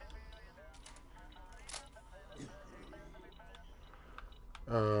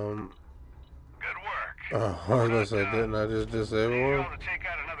 Good work. Oh, I was gonna say, didn't I just I disable need him? y'all to take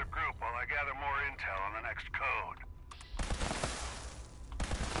out another group while I gather more intel on the next code.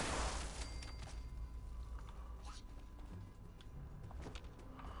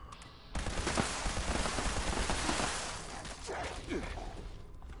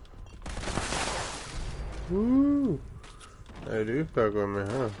 Woo! They do fuck with me,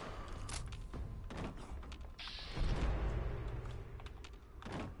 huh?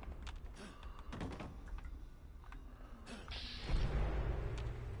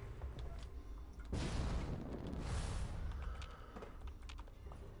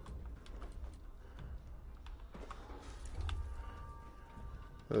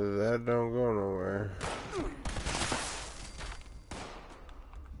 That don't go nowhere.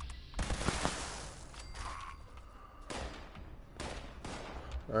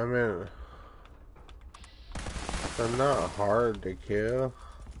 I mean, they're not hard to kill.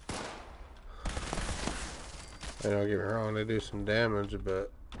 And don't get me wrong, they do some damage, but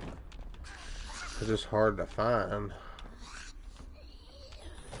it's just hard to find.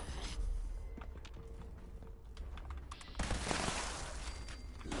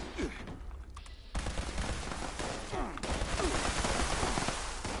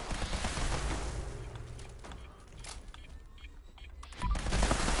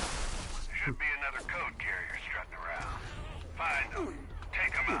 Should be another code carrier strutting around. Find them.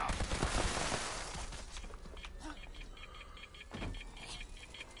 Take them out.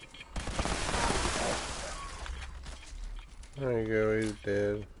 There you go, he's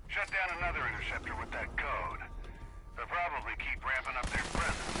dead. Shut down another interceptor with that code. They'll probably keep ramping up their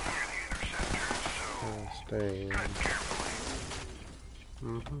presence near the interceptor, so Stay. tread carefully.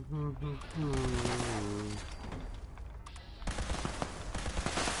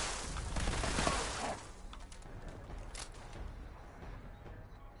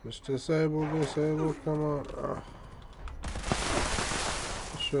 Just disable, come on. Oh.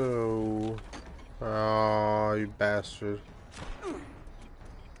 So, oh, you bastard.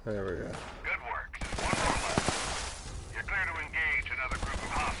 There we go. Good work. Just one more left. You're clear to engage another group of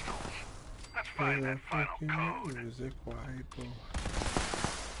hostiles. Let's find that final code. Music wipe.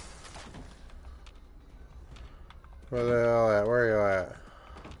 Where the hell at? Where you at?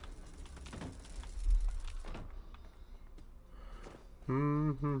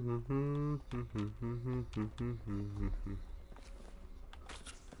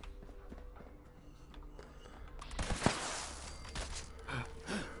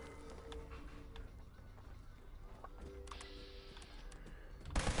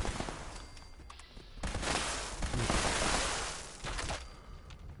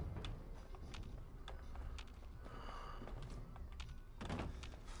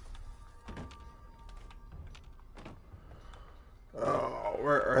 Oh,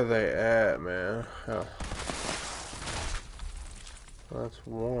 where are they at, man? Oh. That's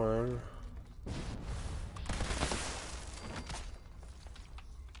one.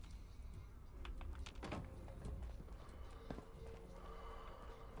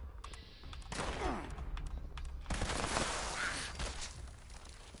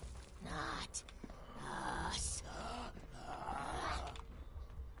 Not us.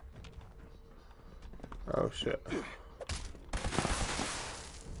 Oh shit.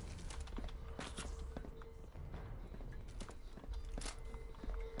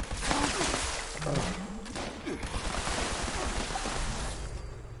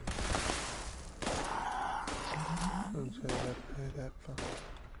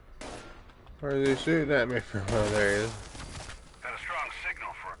 Where is he shooting at me from? Oh, there he is. Got a strong signal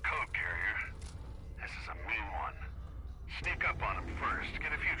for a code carrier. This is a mean one. Sneak up on them first.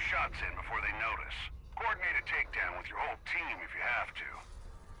 Get a few shots in before they notice. Coordinate a takedown with your whole team if you have to.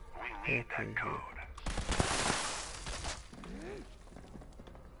 We need that code.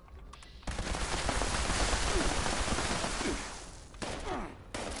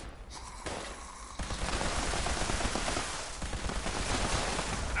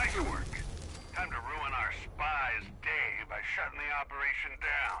 Nice work. Time to ruin our spy's day by shutting the operation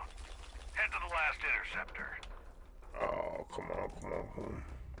down. Head to the last interceptor. Oh, come on, come on, come on.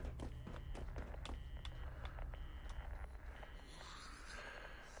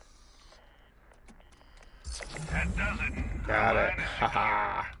 That does it. Got Our it. line is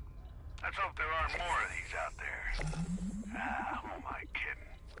Haha. secure. Let's hope there aren't more of these out there. Ah, who am I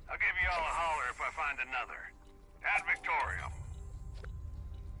kidding? I'll give you all a holler if I find another. Ad Victorium.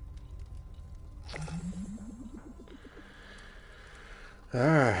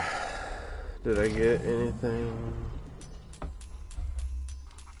 Alright. Did I get anything?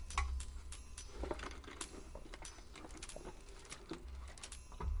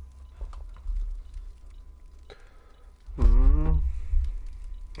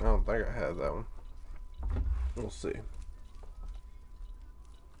 I don't think I had that one. We'll see.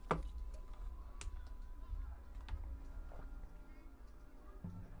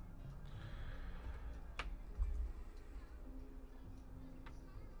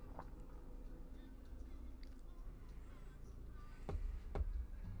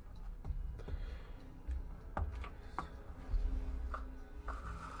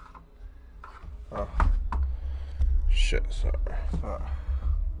 shit, sorry.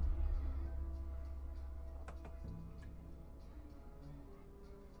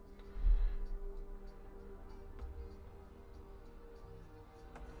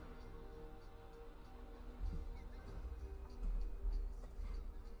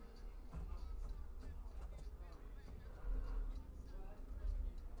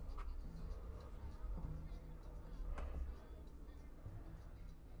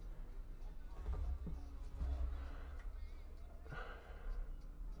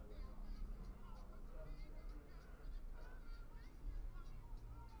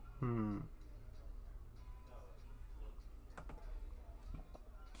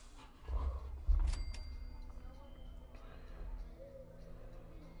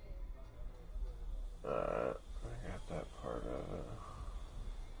 I got that part of it.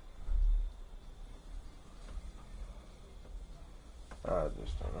 I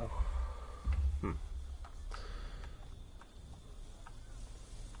just don't know.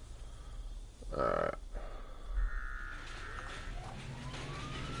 Alright.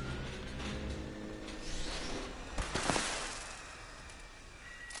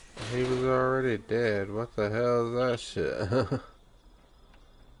 He was already dead. What the hell is that shit?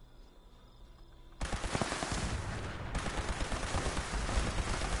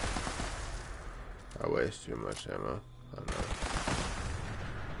 I waste too much ammo. I know.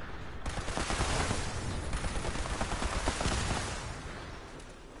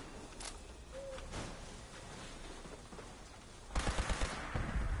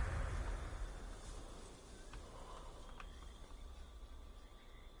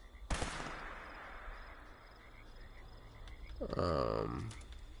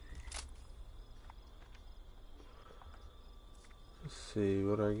 Let's see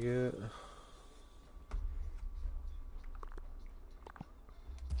what I get.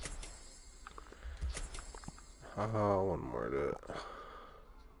 One more to it.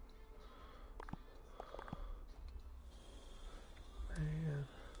 Man.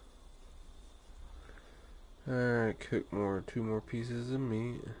 Alright, cook two more pieces of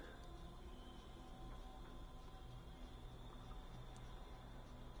meat.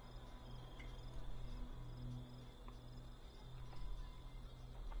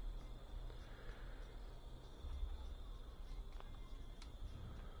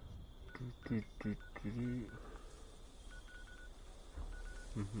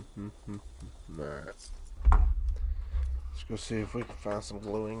 Alright. Let's go see if we can find some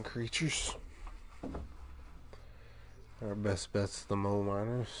glowing creatures. Our best bet's the mole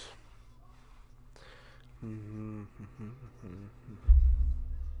miners.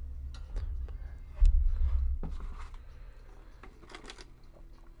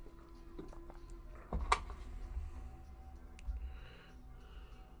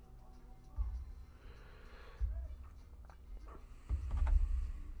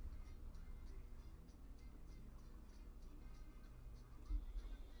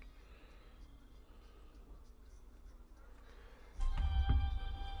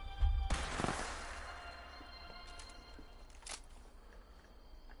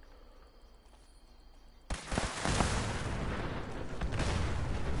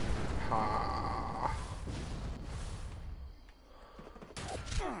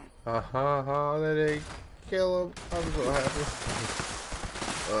 They didn't kill him. I'm so happy.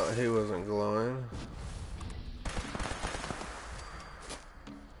 He wasn't glowing.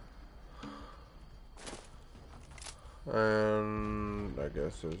 And I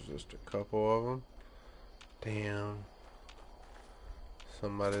guess there's just a couple of them. Damn.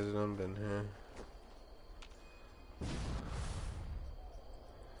 Somebody's done been here.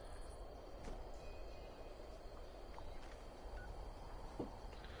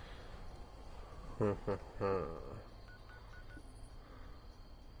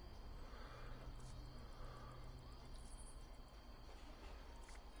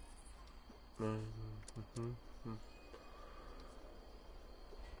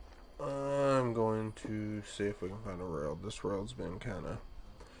 I'm going to see if we can find a rail. This rail's been kind of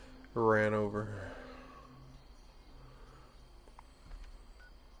ran over.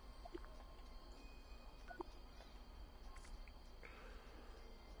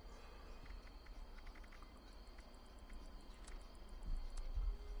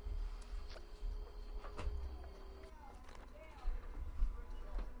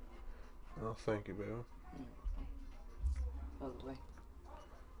 Oh, thank you, baby. Other way.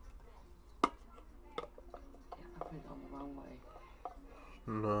 I put it on the wrong way.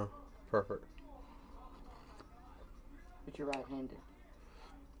 No, perfect. But you're right-handed.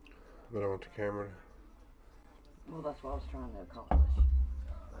 But I want the camera. Well, that's what I was trying to accomplish.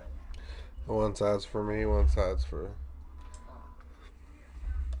 One side's for me, one side's for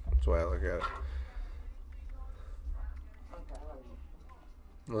That's the way I look at it. Okay, I love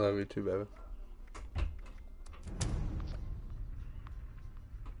you. I love you too, baby.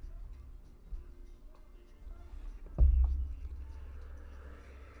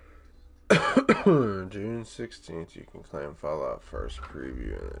 June 16th, you can claim Fallout first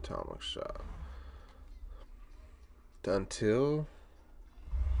preview in the Atomic Shop. Until...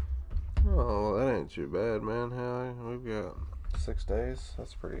 Oh, that ain't too bad, man. Hell, we've got 6 days.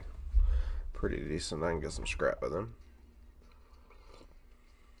 That's pretty decent. I can get some scrap of them.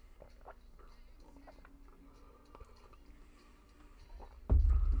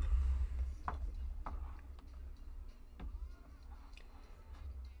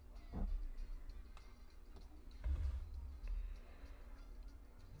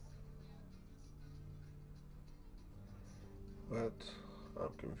 What? I'm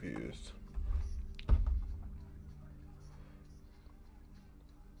confused.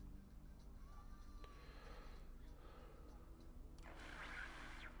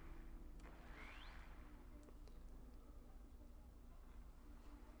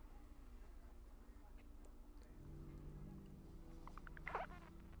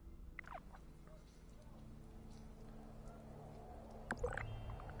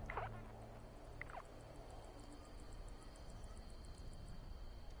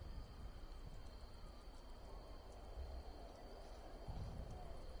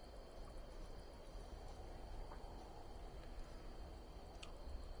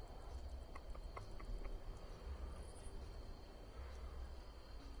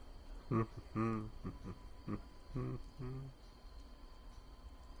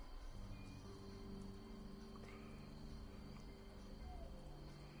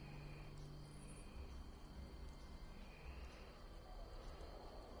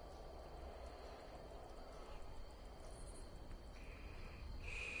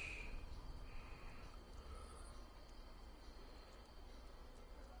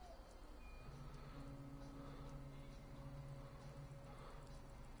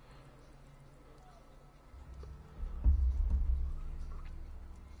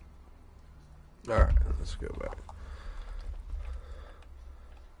 Alright, let's go back.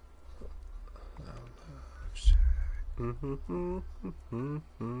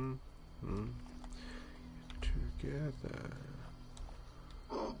 Together.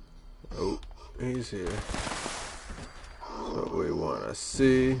 Oh, he's here. That's what we want to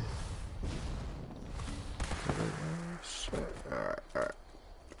see. Alright.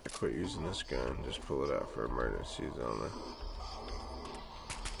 I quit using this gun. Just pull it out for emergencies only.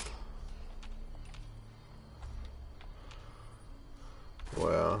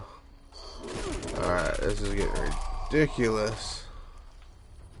 Well, alright, this is getting ridiculous.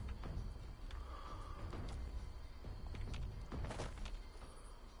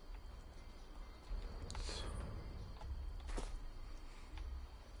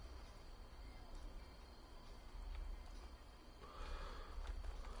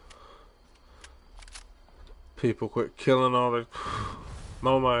 People quit killing all the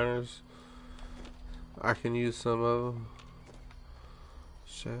mole miners. I can use some of them.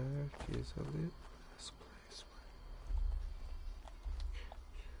 Shack is a lit place.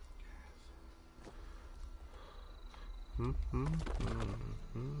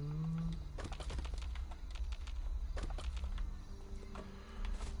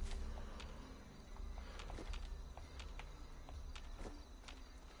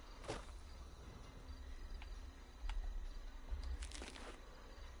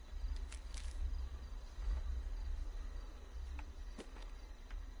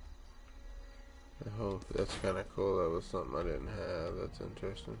 Oh, that's kind of cool. That was something I didn't have. That's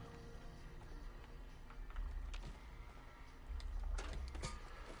interesting.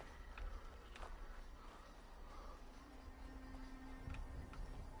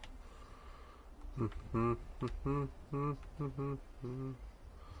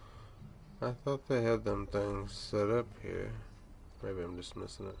 I thought they had them things set up here. Maybe I'm just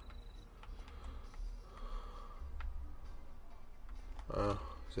missing it. Oh,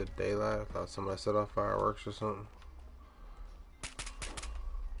 is it daylight? I thought somebody set off fireworks or something.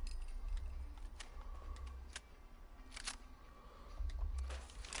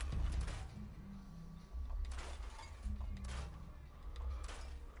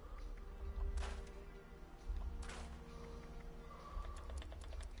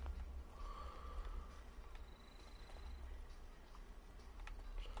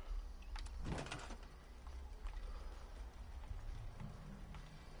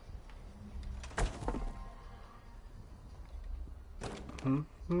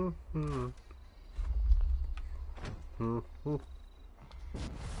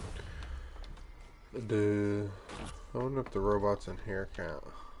 Do I wonder if the robots in here count?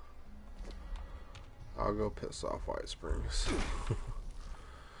 I'll go piss off White Springs.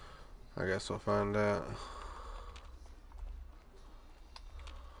 I guess we'll find out.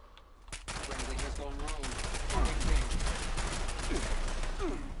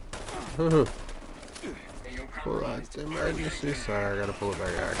 Pull out the emergency. Sorry, I gotta pull it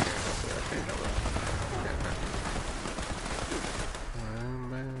back out. I can't help it. I can't help it.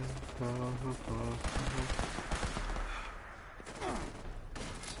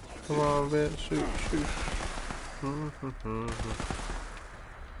 Come on, bitch. Shoot, shoot.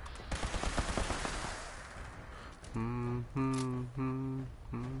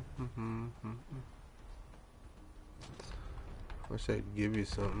 Wish I'd give you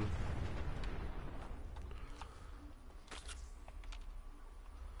something.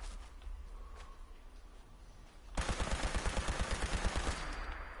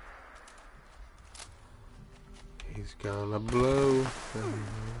 He's gonna blow.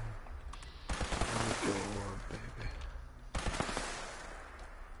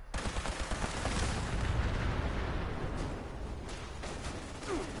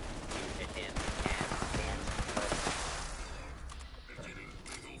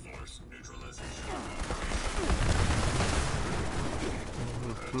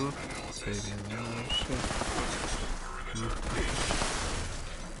 Baby.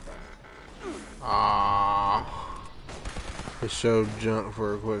 It showed junk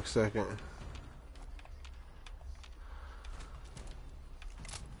for a quick second.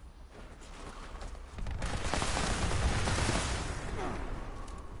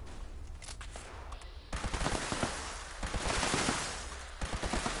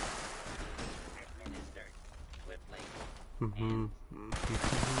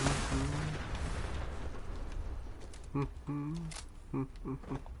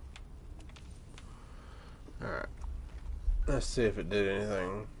 Alright. Let's see if it did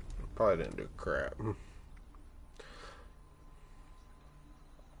anything. Probably didn't do crap.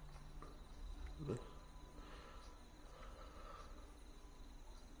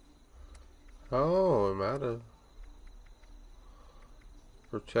 Oh, it might have.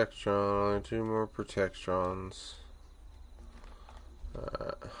 Protectron, only 2 more Protectrons.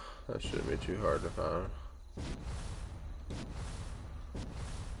 That shouldn't be too hard to find.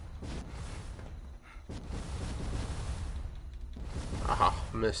 Aha,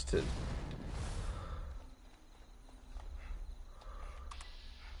 missed it.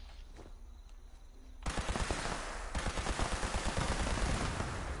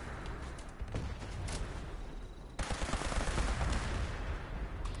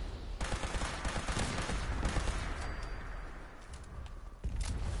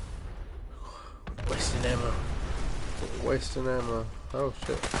 Wasting ammo. Wasting ammo. Oh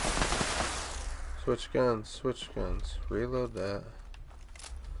shit. Switch guns, switch guns. Reload that.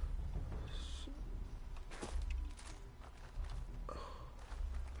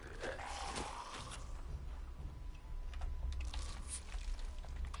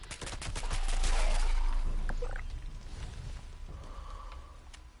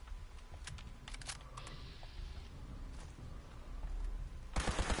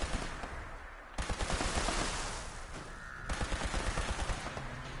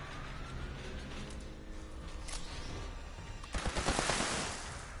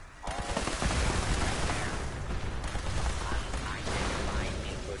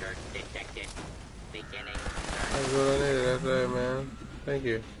 That's what I needed. That's right, man. Thank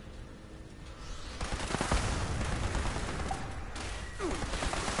you.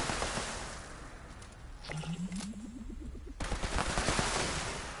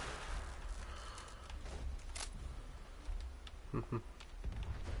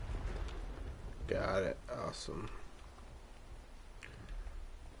 Got it. Awesome.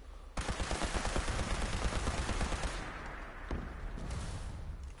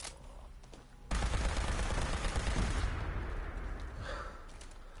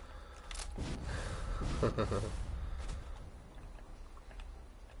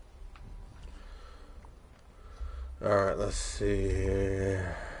 Alright, let's see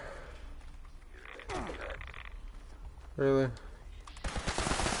here. Really?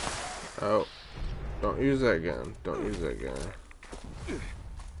 Oh. Don't use that gun. Don't use that gun.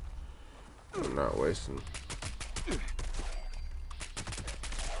 I'm not wasting.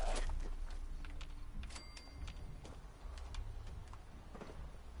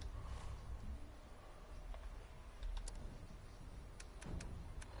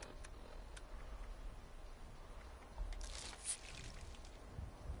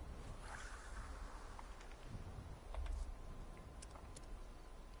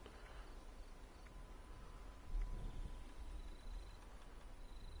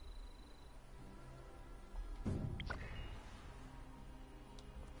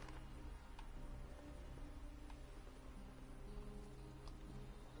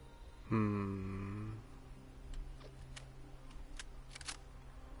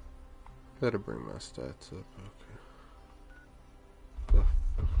 Better bring my stats up. Okay. The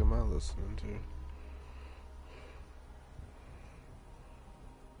fuck am I listening to?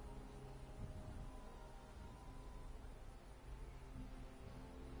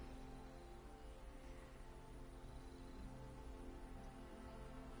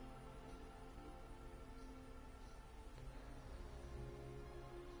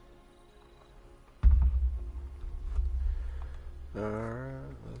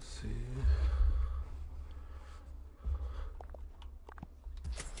 Alright, let's see.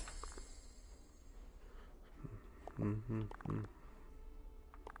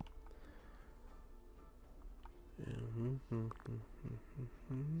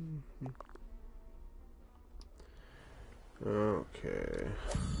 Okay.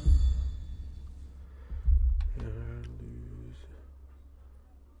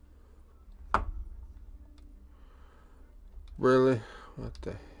 Really? What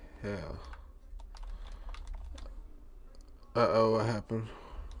the hell? Uh-oh, what happened?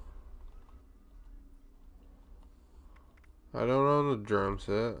 I don't own the drum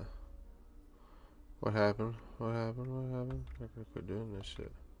set. What happened? What happened? What happened? I gotta quit doing this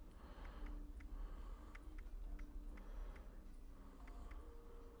shit.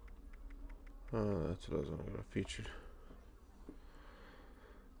 Oh, that's what I was gonna featured.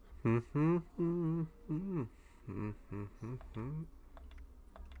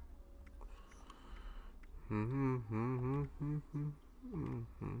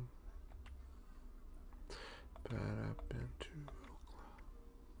 But I've been to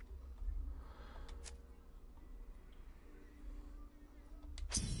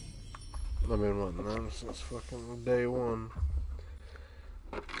I've been wanting them since fucking day one.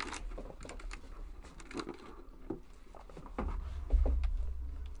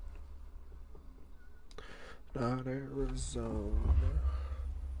 Not Arizona.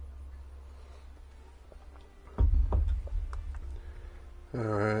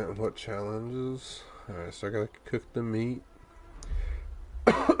 Alright, what challenges? Alright, so I gotta cook the meat.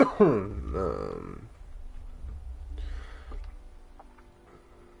 What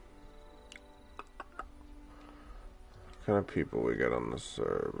kind of people we got on the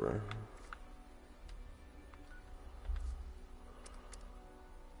server?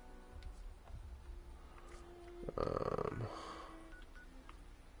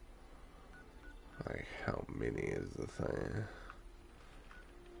 Like, how many is the thing?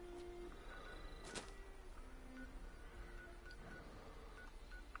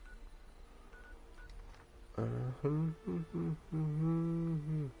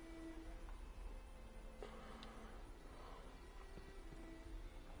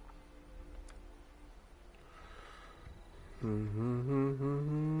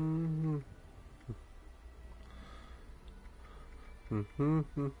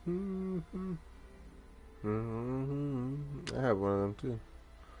 I have one of them too.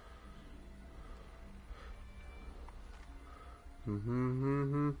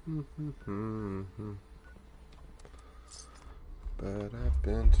 But I've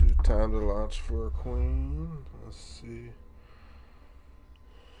been to time to launch for a queen. Let's see.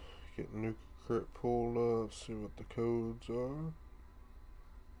 Get new crit pulled up, see what the codes are.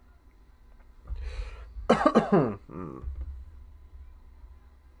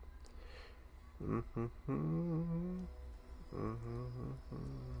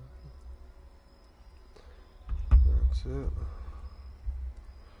 That's it.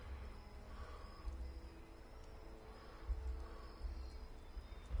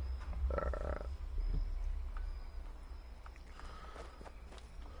 Alright.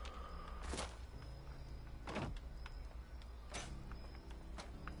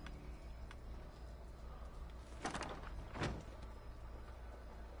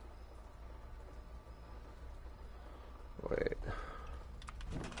 Wait.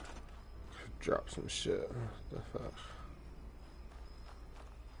 Drop some shit. What the fuck?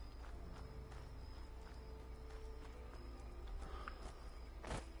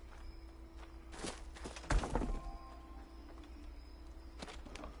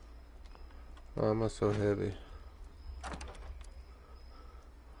 Why am I so heavy?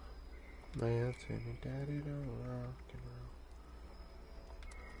 Man, tell me daddy don't rock and roll.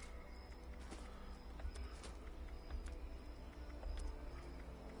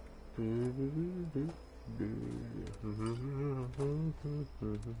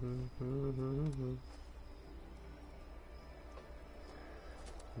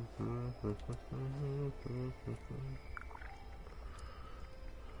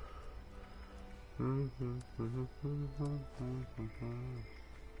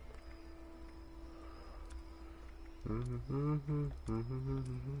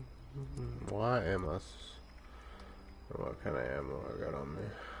 Why am I? What kind of ammo I got on me?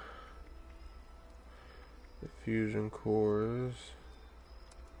 The fusion cores.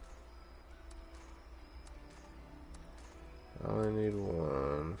 I only need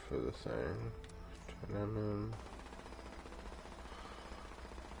one for the thing. Turn them in.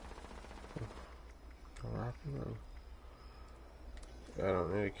 Rock and roll. I don't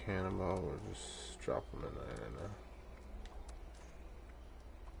need a cannonball, we'll just drop them in there now.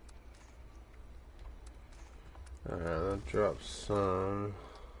 Alright, that drops some.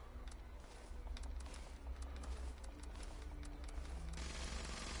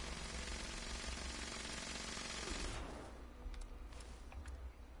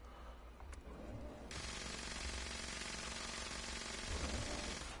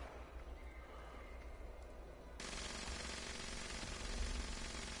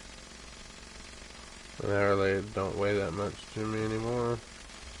 They really don't weigh that much to me anymore.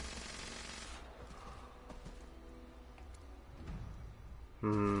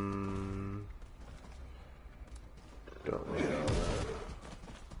 Don't need all that.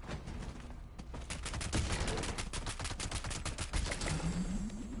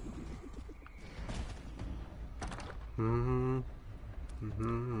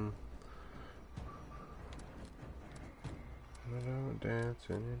 I don't dance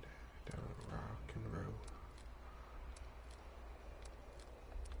any day, don't rock and roll.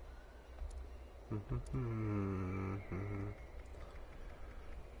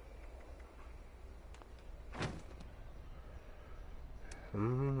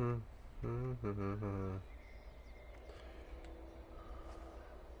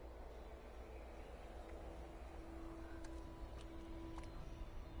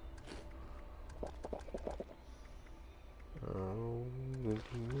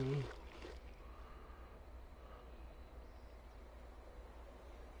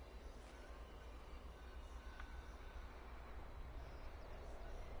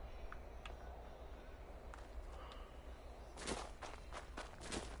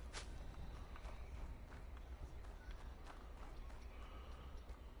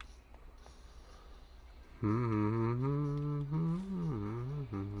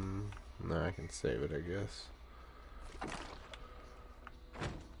 Now I can save it, I guess.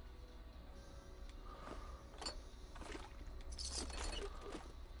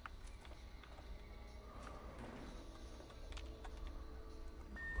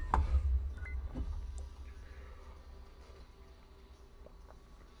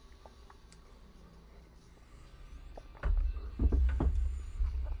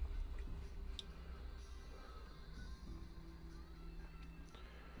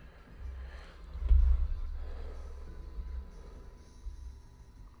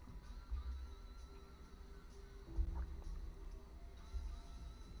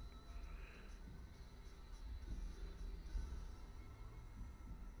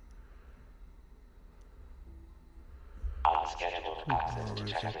 Unscheduled access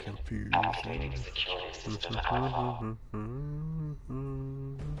detected. Activating security system alpha.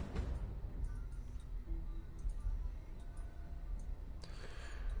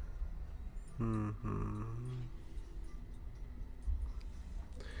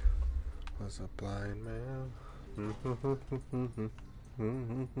 Was a blind man.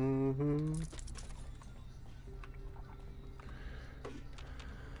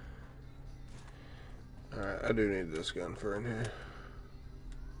 Alright, I do need this gun for in here.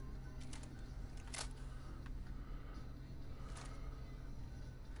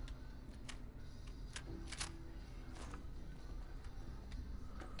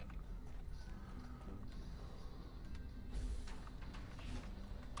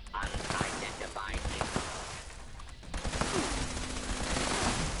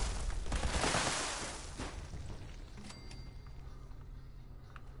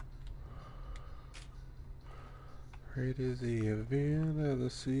 Great is the event of the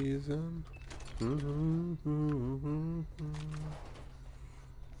season.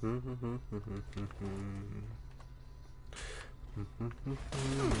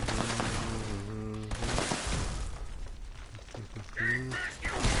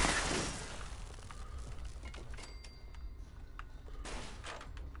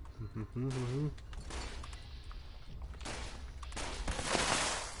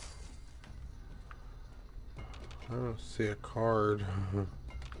 I don't see a card.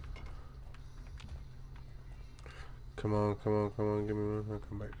 Come on, come on, come on, give me one. I'll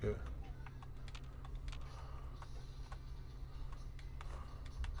come back to it.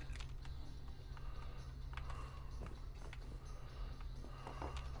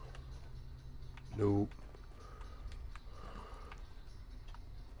 Nope.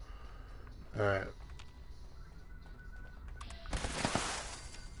 Alright.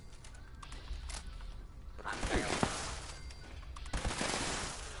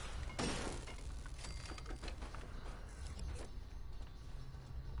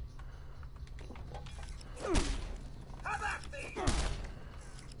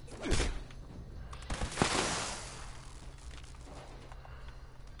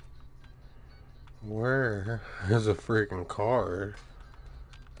 Where is a freaking card?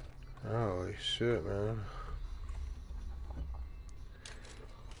 Holy shit, man.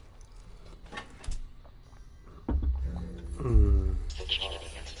 Security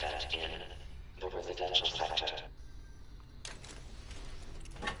incident in the residential sector.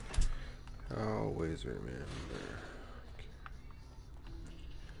 Always remember.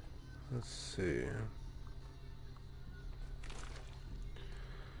 Let's see.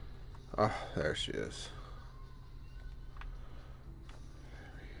 Ah, there she is.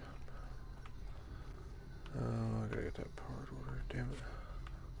 Oh, I gotta get that part order, damn it.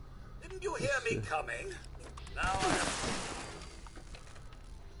 Didn't you hear me coming? Now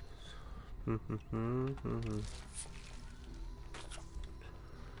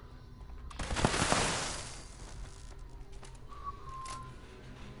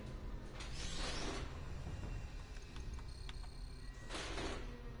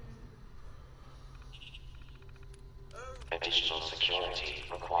Additional security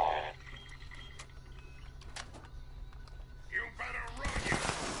required. You better run, you.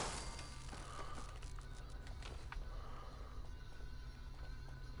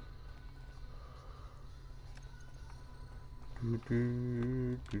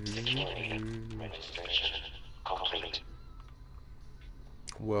 Security registration complete.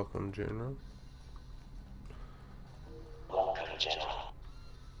 Welcome, General. Welcome, General.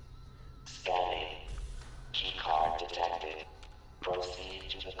 Scanning. Keycard detected. Proceed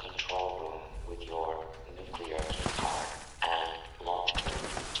to the control room with your nuclear keycard and launch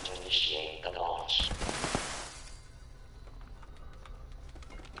code to initiate the launch.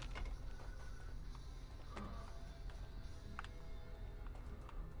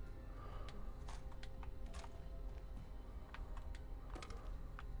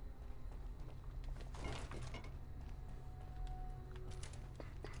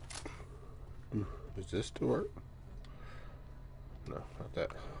 Does this still work? No, not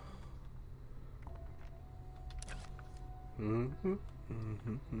that.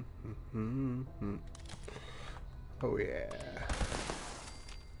 Oh yeah.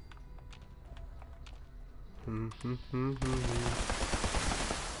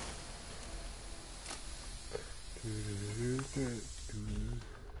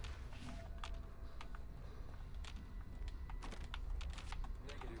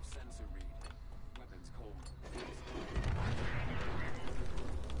 Negative sensor read. Weapons cold.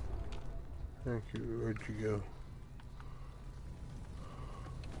 Thank you. Where'd you go?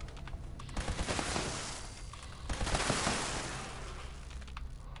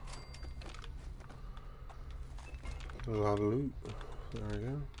 A lot of loot. There we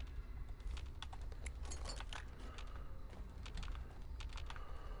go.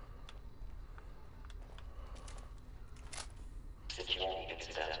 Security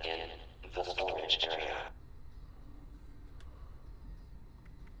incident in the storage area.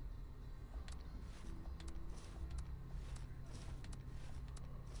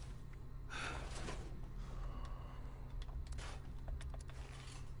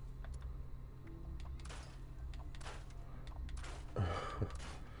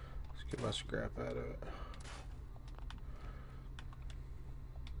 Let's get my scrap out of it.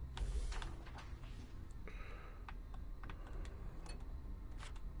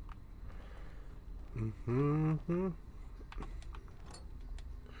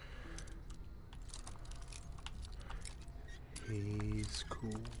 He's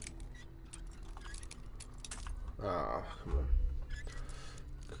cool. Ah, come on.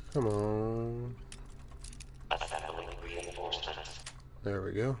 Come on. Assembling reinforcements. There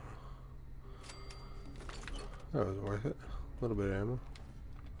we go. That was worth it. A little bit of ammo.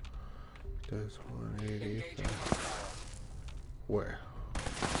 Does 180. Where?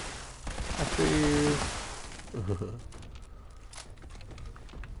 I see you.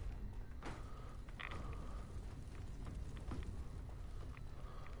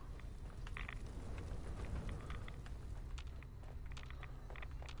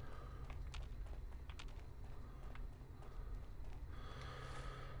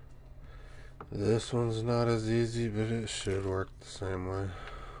 This one's not as easy, but it should work the same way.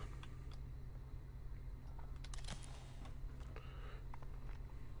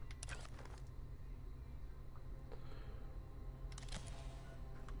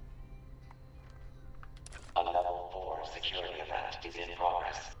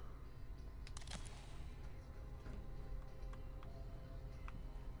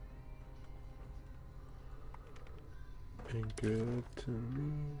 good to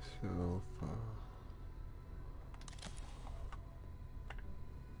me so far.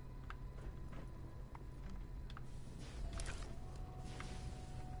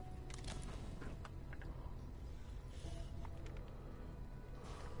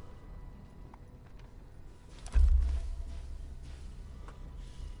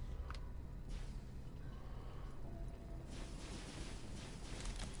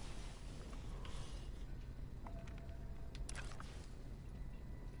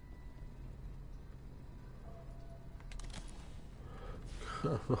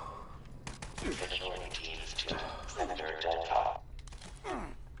 Security teams to Senator Delta.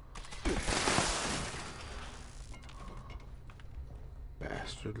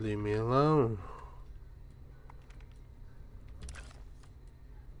 Bastard, leave me alone.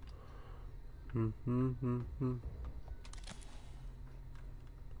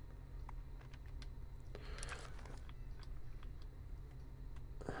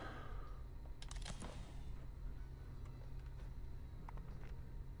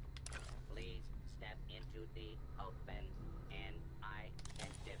 Please step into the open and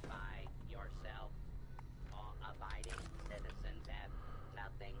identify yourself. All abiding citizens have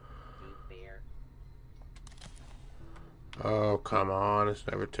nothing to fear. Oh, come on. It's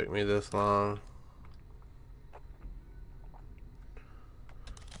never took me this long.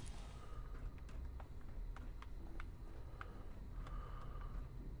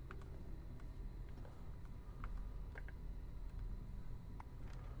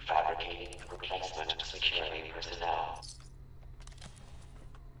 Fabricating replacement security personnel.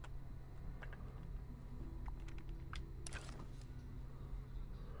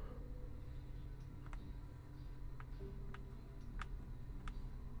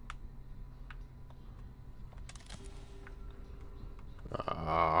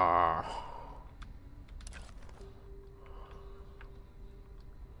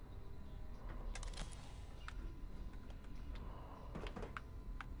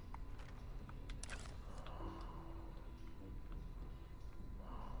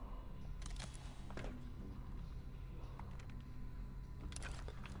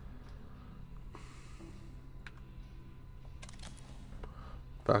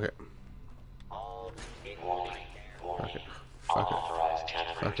 Fuck it. All warning. Fuck it. Unauthorized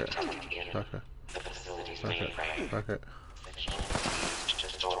tampering Fuck it. detected in Fuck it. the facility's Fuck it. mainframe. Fuck it. Security teams to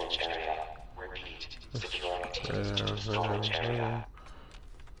storage area. Repeat. Security teams to storage area.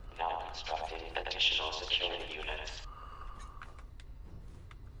 Now constructing additional security units.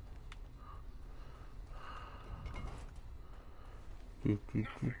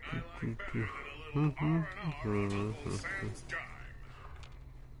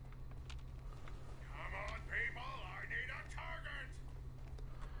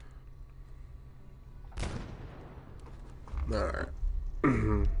 Alright.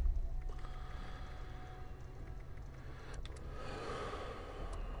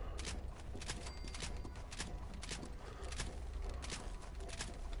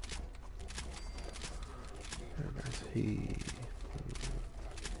 That's he.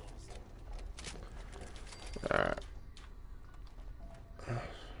 Alright.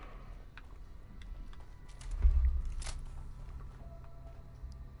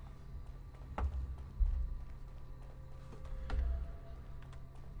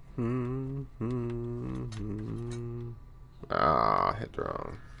 Ah, hit the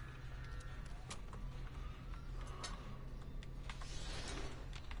wrong.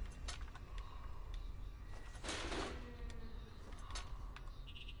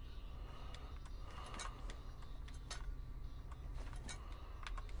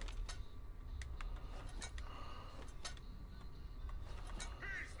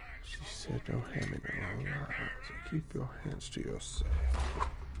 She said don't hand me the wrong line, so keep your hands to yourself.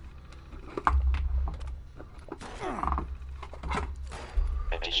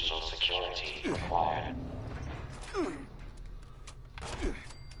 Additional security required.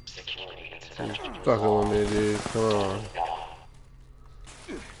 Security incident. Fucking with me, dude. Come on.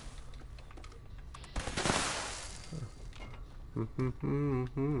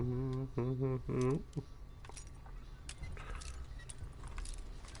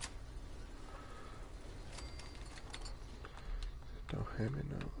 Don't hand me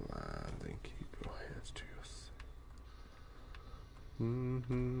no line, then keep your hands to yourself.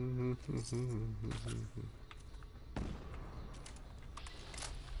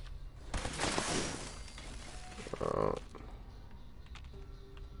 Oh.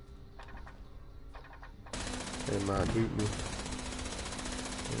 They might boot me.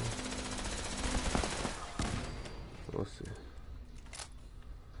 We'll see.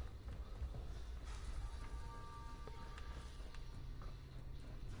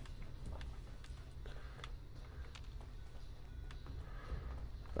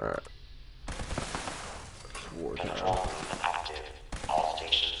 Alright. War time. Control room active. All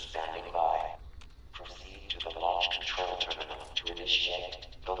stations standing by. Proceed to the launch control terminal to initiate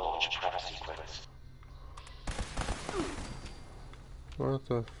the launch prep sequence. What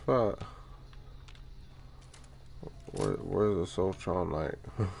the fuck? Where's the Soltron light?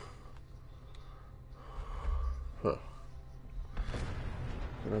 Huh.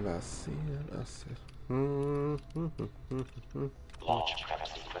 What did I see it? I said, Launch prep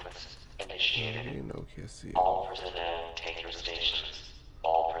sequence initiated. you know, can't see it. All personnel take your stations.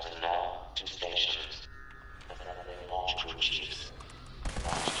 All personnel to stations. Assembly launch crew chiefs.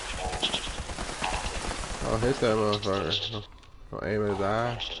 Launch control chief active. Oh, hit that motherfucker. I'll aim at his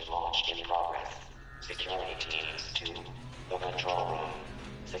eye. Mission launch in progress. Security teams to the control room.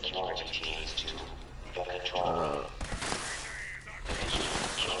 Security teams to the control room. Division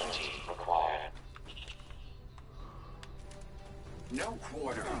security required. No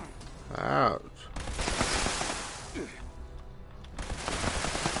quarter. Ouch.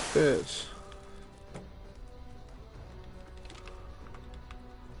 Bitch.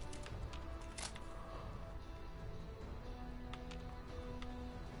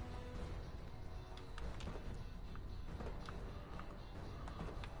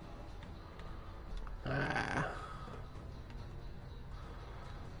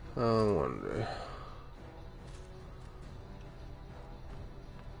 I wonder.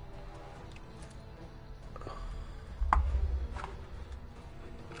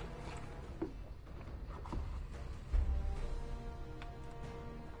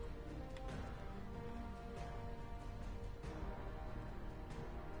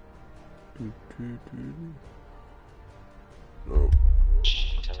 Nope.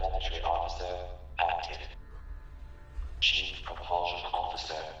 Chief Telemetry Officer active. Chief Propulsion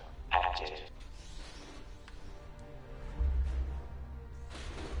Officer active.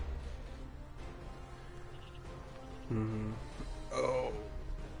 Oh.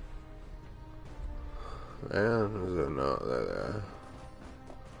 Man, is it not that?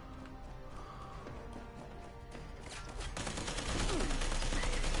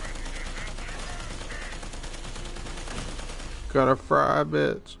 Gonna fry,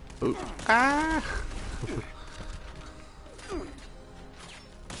 bitch. Ooh. Ah!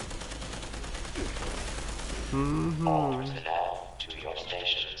 All personnel to your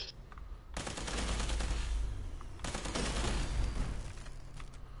stations.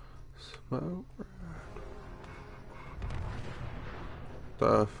 Smoke.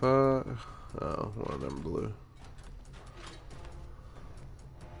 The fuck? Oh, one of them blue.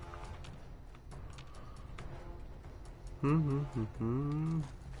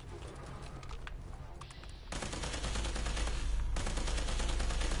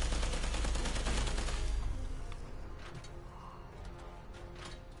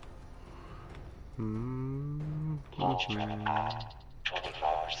 Launch prep at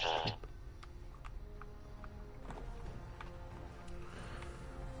 25%.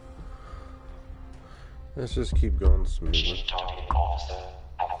 Let's just keep going smoothly. Chief Targeting Officer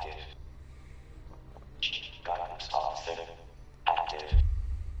active. Chief Guidance Officer active.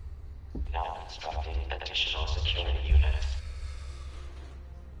 Now constructing additional security units.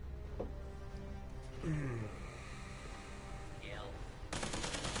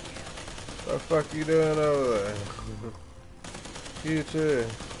 What the fuck you doing over there? You too.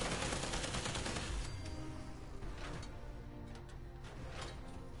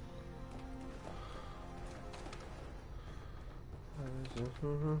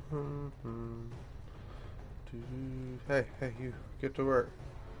 Hey, you get to work.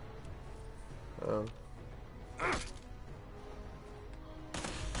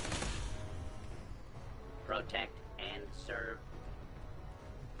 Protect and serve.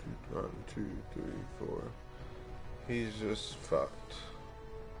 1, 2, 3, 4. He's just fucked.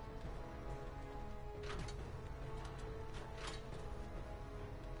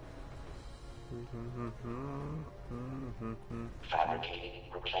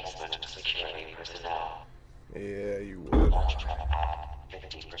 Fabricating replacement security personnel. Yeah, you would. Launch prep at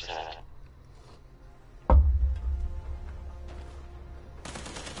 50%.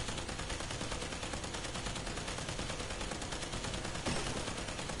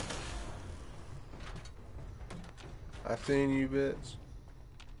 I seen you, bitch.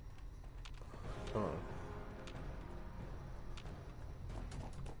 Come on.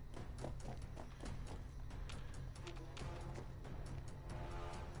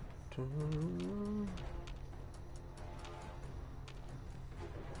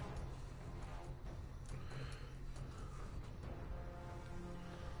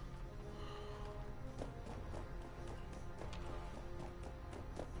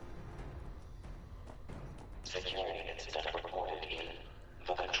 Security incident reported in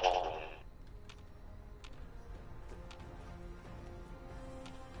the control room.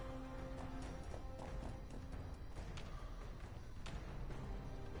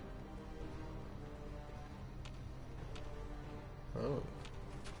 Oh.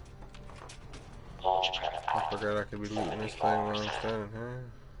 Launch prep I forgot I could be looting this thing while I'm standing here.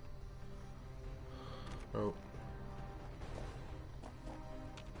 Oh.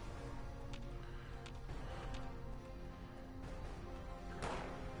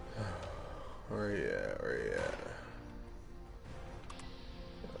 Where you at? Where you at?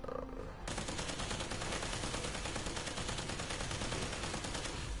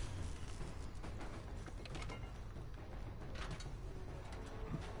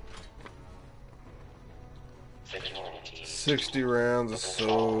 60 rounds is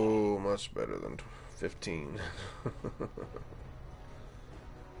so much better than 15.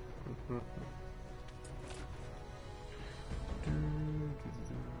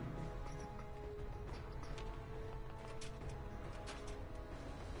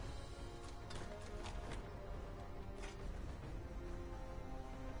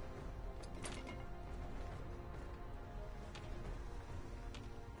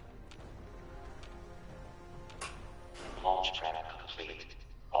 Launch prep complete.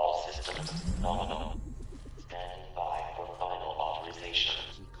 All systems nominal. Standing by for final authorization.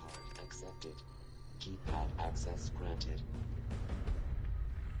 Keycard accepted. Keypad access granted.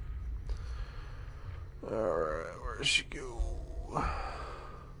 Alright, where'd she go?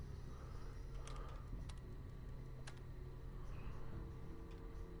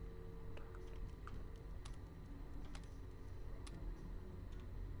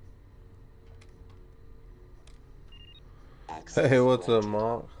 Hey, what's up,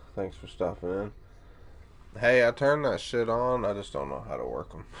 Monk? Thanks for stopping in. Hey, I turned that shit on. I just don't know how to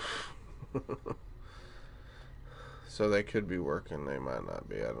work them. So they could be working. They might not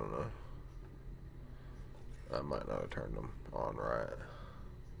be. I don't know. I might not have turned them on right.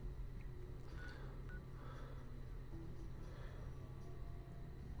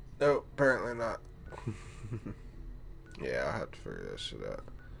 Nope, apparently not. Yeah, I'll have to figure that shit out.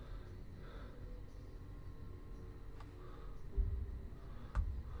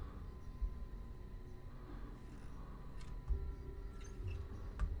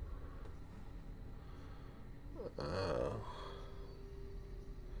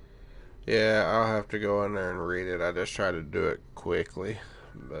 Yeah, I'll have to go in there and read it. I just try to do it quickly,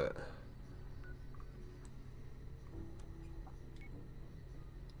 but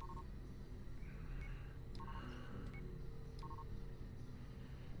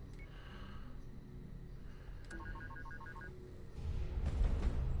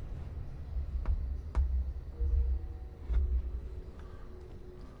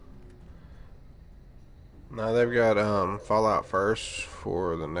now they've got Fallout First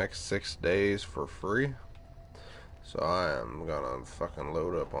for the next 6 days for free. So I am gonna fucking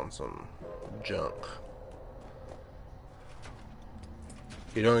load up on some junk.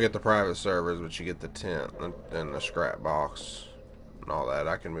 You don't get the private servers, but you get the tent and the scrap box and all that.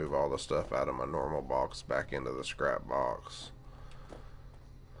 I can move all the stuff out of my normal box back into the scrap box.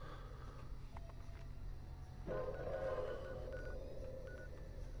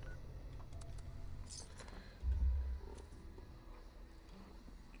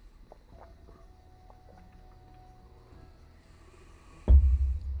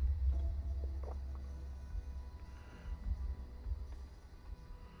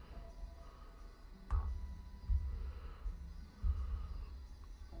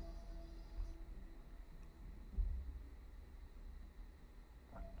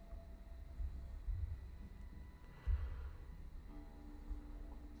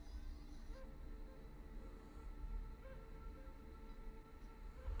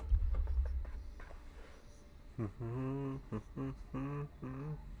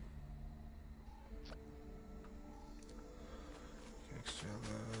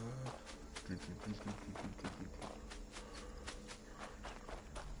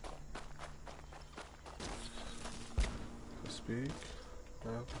 Speak.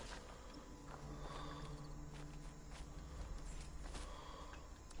 Out.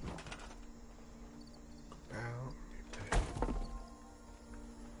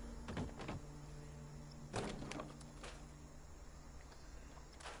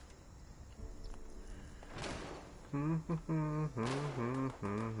 Right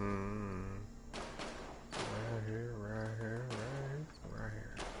here, right here, right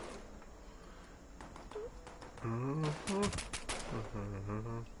here.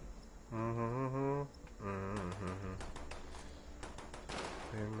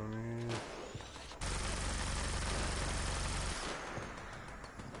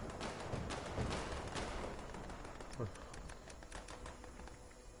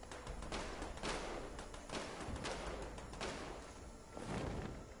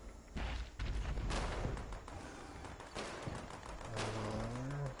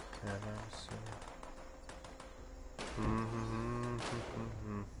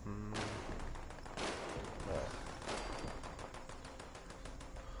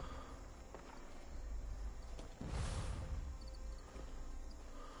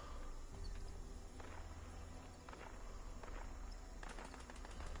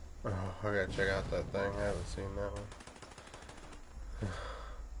 Oh, I gotta check out that thing. I haven't seen that one.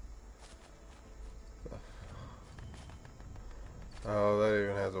 Oh, that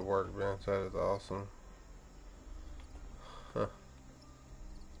even has a workbench. That is awesome. Huh.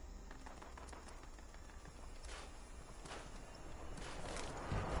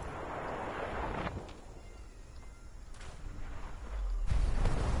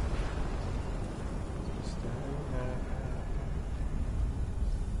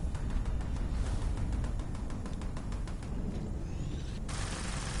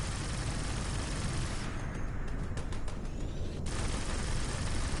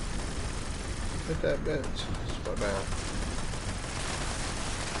 Hit that bitch. Slow down.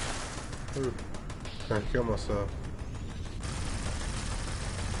 Ooh. Trying to kill myself.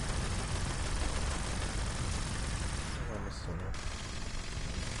 I'm a sinner.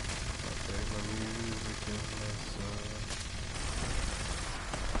 I take my music and my son.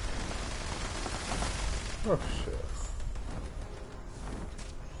 Oh shit.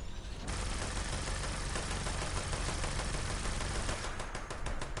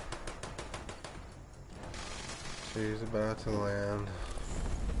 She's about to land.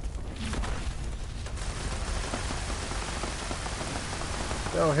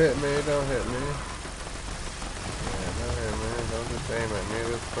 Don't hit me, don't hit me. Yeah, don't hit me, don't just aim at me,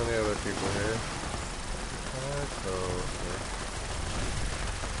 there's plenty of other people here. That's over.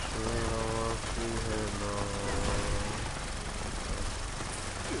 Sure don't want to hit no one.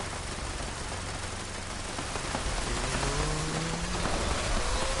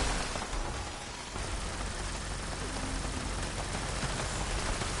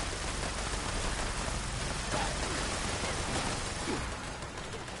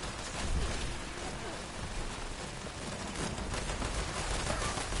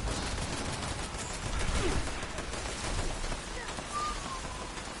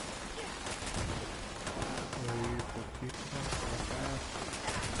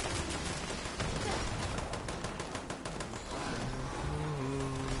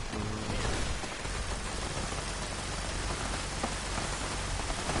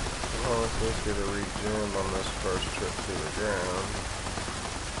 Let's get a regen on this first trip to the ground.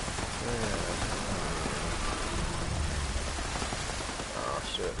 Yeah. Oh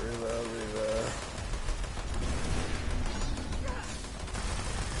shit, reload, reload.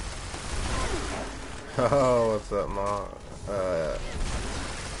 Oh, what's up, Ma? Oh yeah,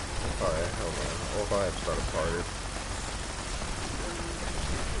 hold on. What if I have to start a party?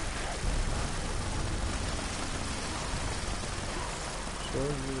 Show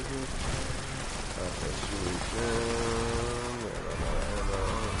you good time. Okay, sweet.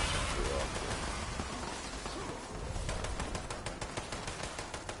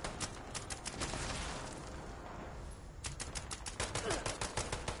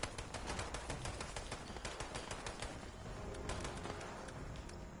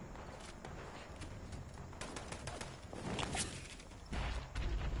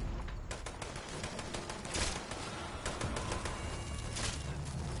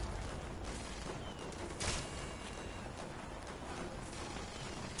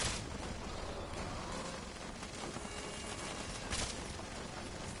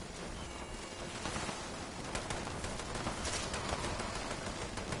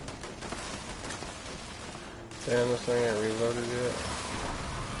 Damn, this thing ain't reloaded yet.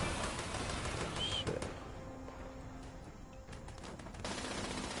 Shit.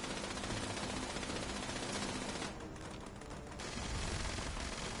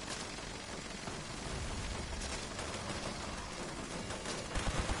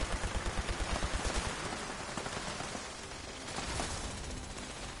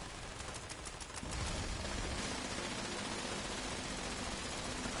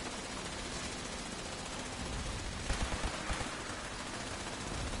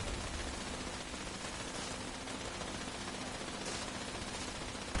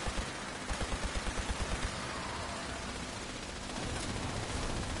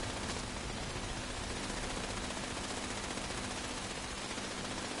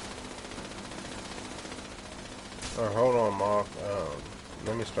 Or hold on, Mock.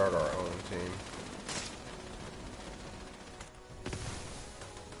 Let me start our own team.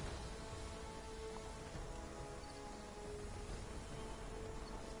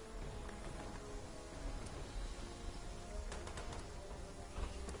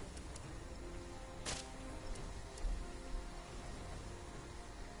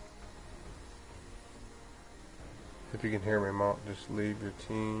 If you can hear me, Mock, just leave your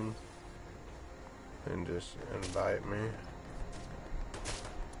team and just invite me.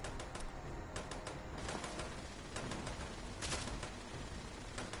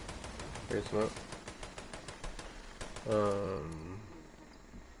 Here's smoke.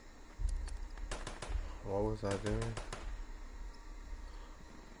 What was I doing?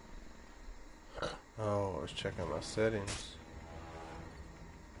 Oh, I was checking my settings.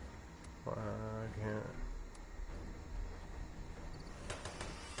 Why I can't.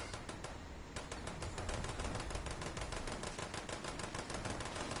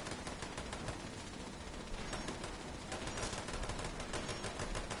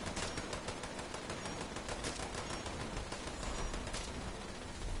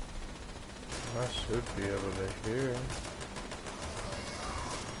 I should be able to hear.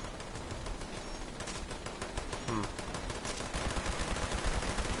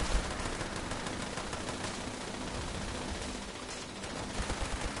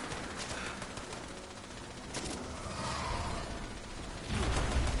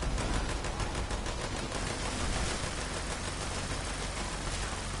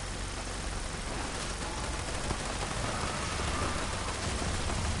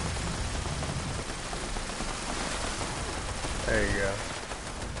 There you go.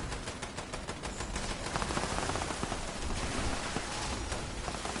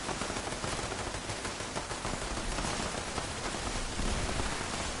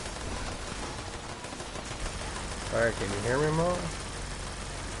 Alright, can you hear me more?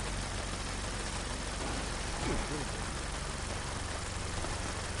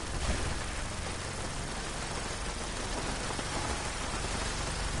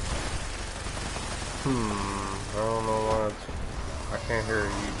 I don't know why it's... I can't hear you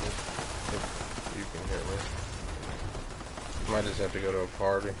if you can hear me. Might just have to go to a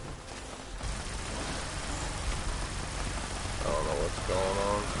party. I don't know what's going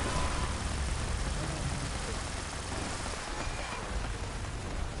on.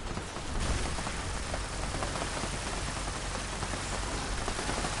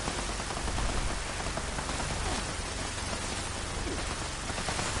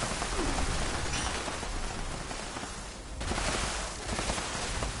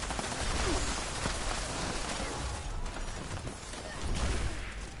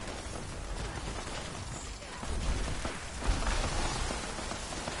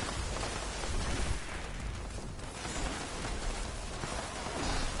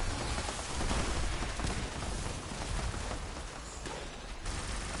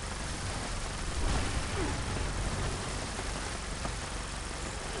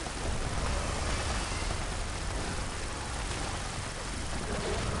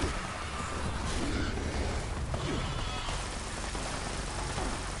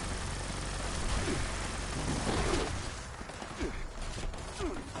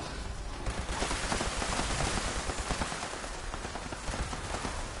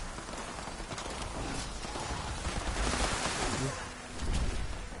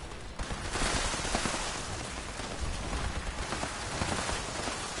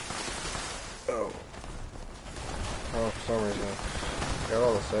 Oh, for some reason, got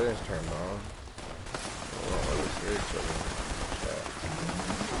all the settings turned on. I don't know what hear each other.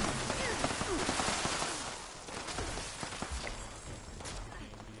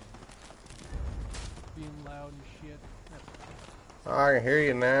 Being loud and shit. Oh, I can hear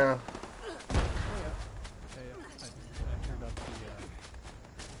you now. Oh, yeah. I turned up the,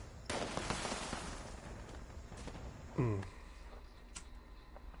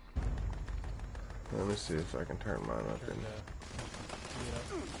 Let me see if I can turn mine up in there.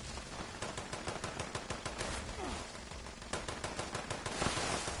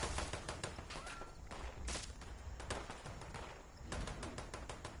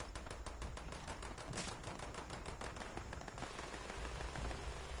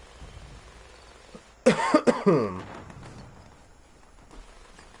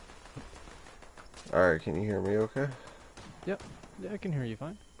 Alright, can you hear me okay? Yep. Yeah, I can hear you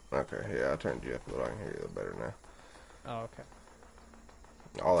fine. Okay, yeah, I turned you up, but I can hear you better now. Oh, okay.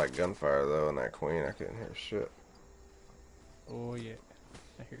 All that gunfire, though, and that queen, I couldn't hear shit. Oh, yeah.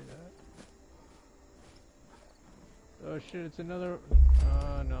 I hear that. Oh, shit, it's another...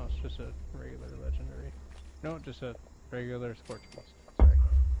 no, it's just a regular legendary. No, just a regular Scorch Beast. Sorry.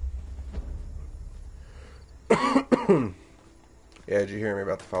 Yeah, did you hear me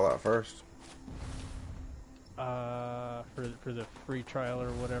about the Fallout first? For the free trial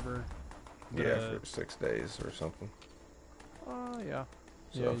or whatever. Yeah, for 6 days or something. Yeah.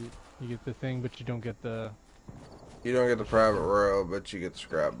 So, yeah, you get the thing, but you don't get the... You don't get the private row, but you get the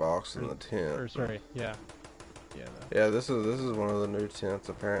scrap box and the tent. Or sorry, yeah. Yeah, yeah, this is one of the new tents,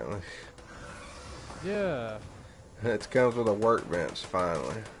 apparently. Yeah. It comes with a workbench,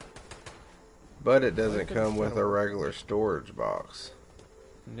 finally. But it doesn't come with a regular storage box.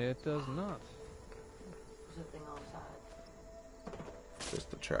 It does not. What's that thing on the side? Just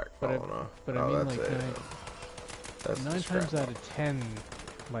the track But falling off. But I Oh, mean, that's like, it. That's the 9 strap times out off. of 10,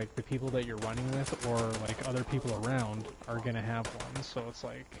 like, the people that you're running with, or, like, other people around, are gonna have one, so it's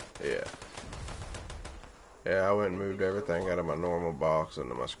like... Yeah. Yeah, I went and moved everything out of my normal box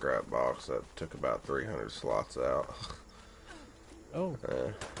into my scrap box. That took about 300 slots out. Oh,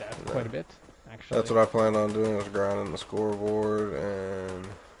 Yeah. that's quite a bit, actually. That's what I plan on doing, is grinding the scoreboard and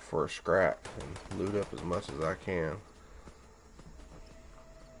for scrap and loot up as much as I can.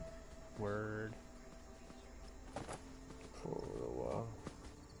 Word. For a little while.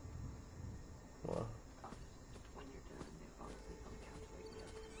 Well, When you're done, you'll fall asleep on the couch waking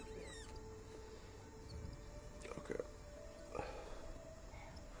up. okay.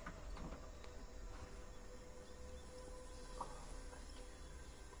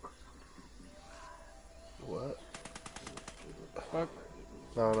 What? Fuck.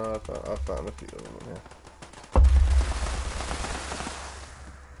 No, I found a few of them in here.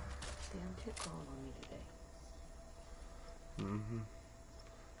 Damn tip calling on me today. Mm-hmm.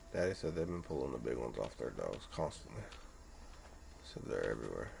 Daddy said they've been pulling the big ones off their dogs constantly. Said they're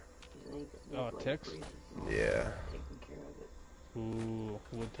everywhere. Oh, ticks? Yeah. Taking care of it. Ooh,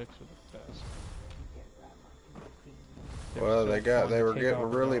 wood ticks are the best. Well, They're so fun they to were take getting off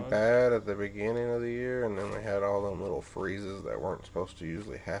a really dog. bad at the beginning of the year, and then we had all them little freezes that weren't supposed to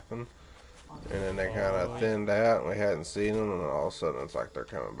usually happen. And then they kind of thinned out, and we hadn't seen them, and then all of a sudden it's like they're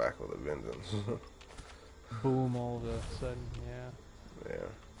coming back with a vengeance. Boom, all of a sudden, yeah. Yeah.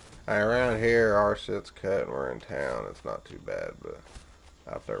 Around here, our shit's cut, and we're in town. It's not too bad, but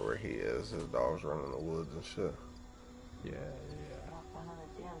out there where he is, his dog's running in the woods and shit. Yeah. Walk behind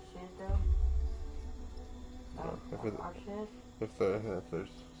that damn shed though. Our shed? If there's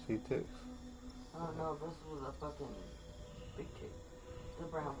sea ticks. Oh no, this was a fucking big tick. The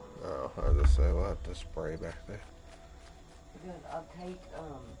brown one. Oh, I was just say we'll have to spray back there. Because I'll take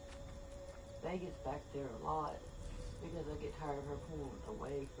Vegas back there a lot because I get tired of her pulling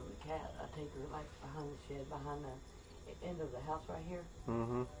away from the cat. I take her like behind the shed, behind the end of the house right here,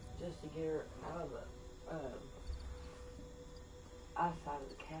 just to get her out of the eyesight of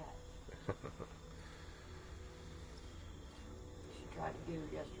the cat. She tried to get her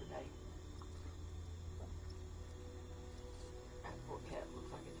yesterday. That poor cat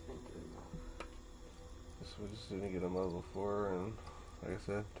looks like it's been through enough. So we just need to get a muzzle for her, and like I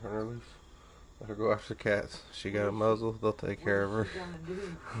said, turn her loose. Let her go after cats. She got a muzzle, they'll take care of her.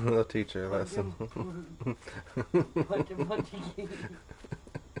 They'll teach her a lesson.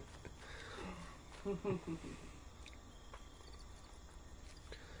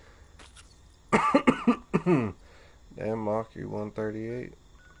 Damn, Mock, you 138.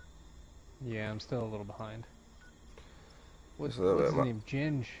 Yeah, I'm still a little behind. What's So his name?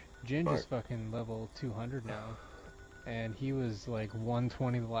 Ginge. Ginge is fucking level 200 now. And he was like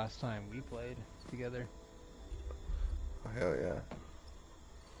 120 the last time we played together. Oh, hell yeah.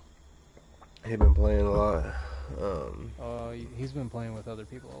 He's been playing a lot. He's been playing with other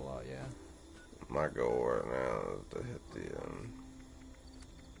people a lot, yeah. My goal right now is to hit the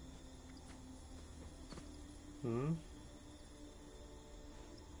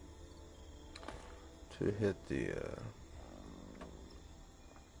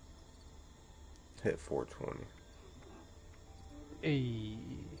hit 420. Hey,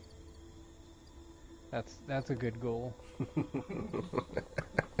 that's a good goal.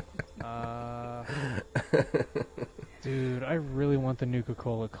 Dude, I really want the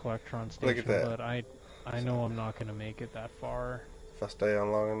Nuka-Cola Collectron station, Look at that. but I know I'm not gonna make it that far. If I stay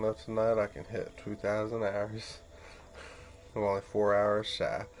on long enough tonight, I can hit 2,000 hours. I'm only 4 hours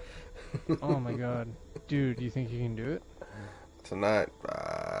shy. Oh my god. Dude, do you think you can do it? Tonight,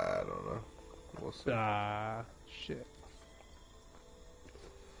 I don't know. We'll see. Shit.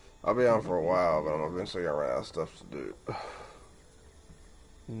 I'll be on for a while, but I'm eventually gonna run out of stuff to do.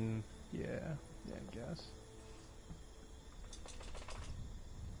 Yeah, I guess.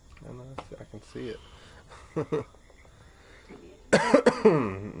 I know, I can see it.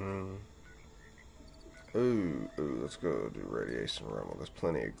 Ooh, let's go do Radiation Rumble. There's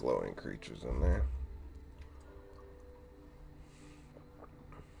plenty of glowing creatures in there.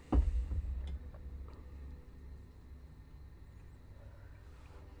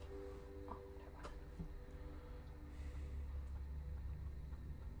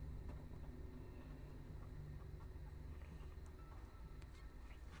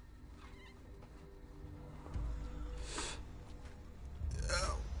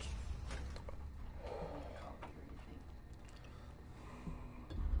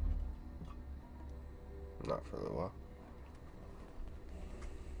 Not for a little while.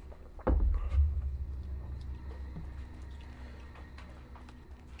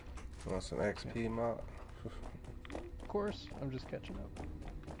 What's an XP mod? Of course, I'm just catching up.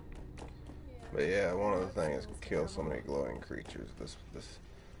 But yeah, one of the things kill so many glowing creatures. This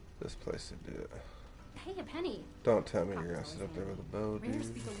place to do it. Hey, a penny. Don't tell me you're gonna sit up there with a bow, Rangers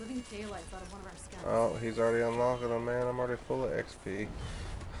dude. beat the living daylights out of one of our scouts. Oh, he's already unlocking them, man. I'm already full of XP.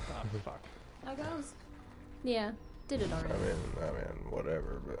 Oh, fuck. How goes? Yeah, did it already. I mean,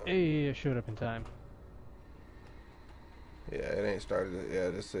 whatever, but... Hey, I showed up in time. Yeah, it ain't started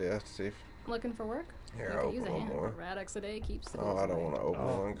yet. Just see, see if... Looking for work? Here, I'll open one more. Radix a day keeps the Oh, I don't want to open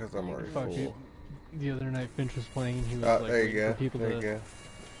one because I'm already Fuck full. it. The other night Finch was playing and he was like there you waiting go. for people there to... you go.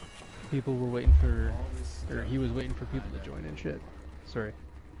 People were waiting for... Or he was waiting for people to join and shit. Sorry.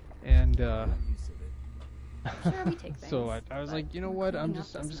 And, Sure, we take things, so I was like, you know what, I'm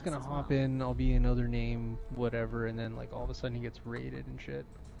just gonna hop in, I'll be another name, whatever, and then like all of a sudden he gets raided and shit.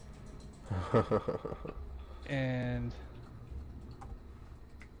 And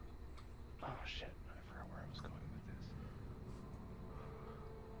oh shit, I forgot where I was going with this.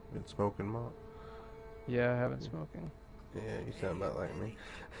 Been smoking, Mop? Yeah, I have been smoking. Yeah, you sound about like me.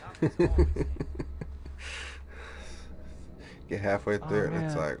 Get halfway through and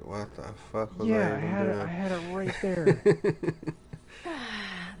it's like, what the fuck was I even doing? I had it right there.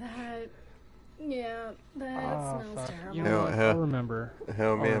 that smells terrible. You know what, I remember.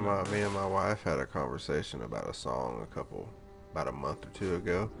 Hell, me and my wife had a conversation about a song about a month or two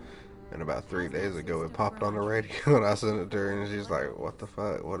ago, and about 3 days ago it popped on the radio and I sent it to her and she's like, what the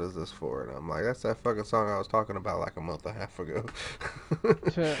fuck, what is this for? And I'm like, that's that fucking song I was talking about like a month and a half ago.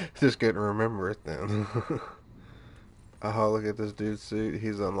 Just couldn't remember it then. Oh, look at this dude's suit.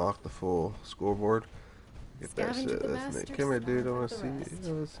 He's unlocked the full scoreboard. Get that shit. That's neat. Come here, dude. I want to see you. I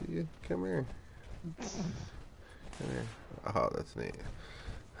want to see you. Come here. Come here. Oh, that's neat.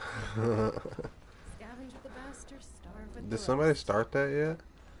 Did somebody start that yet?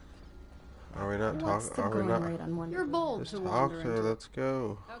 Are we not talking? Are we not? You're bold Just to talk wander to her. into. Let's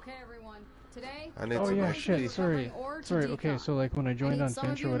go. Okay, everyone. Today, I need oh some yeah, XP. shit, sorry. Okay, so like when I joined on some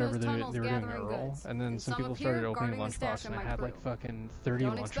of Finch you or in whatever, those they were tunnels doing a gathering roll, goods, and then and some some people up here started opening guarding the stash lunchboxes, of and I my had like crew. fucking 30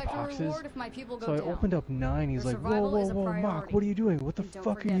 Don't expect a lunchboxes. reward if my people go So I down. opened up 9, he's Your like, whoa, survival whoa, is a whoa, Mock, priority. what are you doing? What the And don't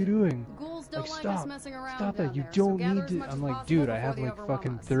fuck are forget you it. doing? Ghouls don't Like, like stop. us messing around Stop down that, you there, so don't gather need as to. much I'm as like, possible dude, I before have they like overwhelm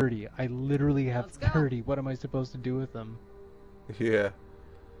fucking us. 30. I literally have Let's go. 30. What am I supposed to do with them? Yeah.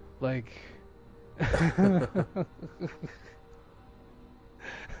 Like...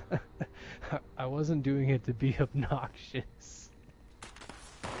 I wasn't doing it to be obnoxious.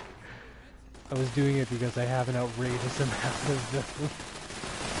 I was doing it because I have an outrageous amount of them.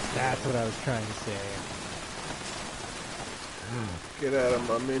 That's what I was trying to say. Get out of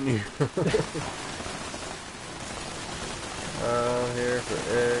my menu. I'm here for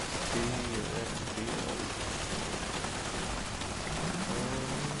XP and XP.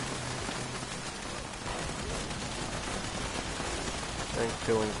 And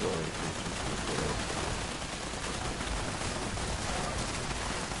killing glowing creatures.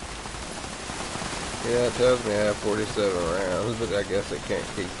 Yeah, it tells me I have 47 rounds, but I guess it can't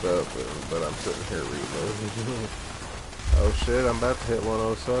keep up, but I'm sitting here reloading. Oh shit, I'm about to hit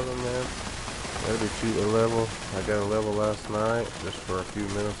 107, man. Gotta be shooting a level. I got a level last night, just for a few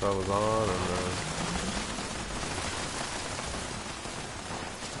minutes I was on, and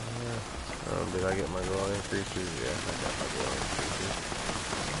did I get my glowing creatures? Yeah, I got my glowing creatures.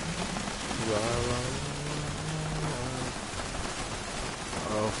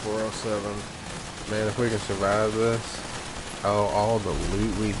 Oh, 407. Man, if we can survive this, all the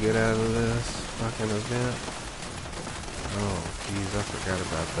loot we get out of this fucking event. Oh, jeez, I forgot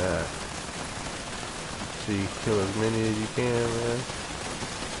about that. So you kill as many as you can, man.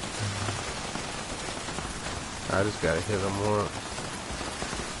 I just gotta hit them once.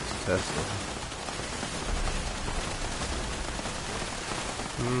 Just test them.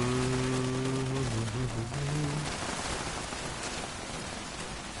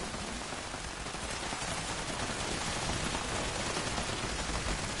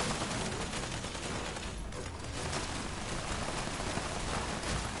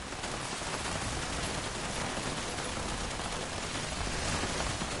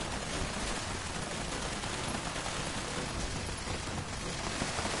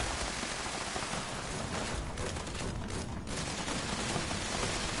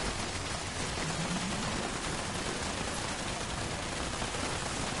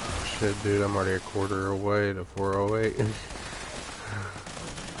 Shit, dude, I'm already a quarter away to 408.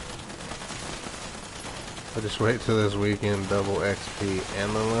 I just wait till this weekend, double XP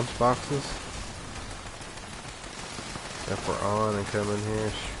and the lunch boxes. If we're on and come in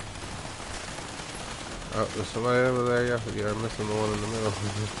here. Oh, there's somebody over there. You're missing the one in the middle.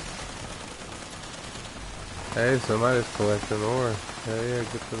 Hey, somebody's collecting ore. Hell yeah,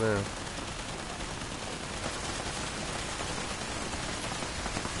 good for them.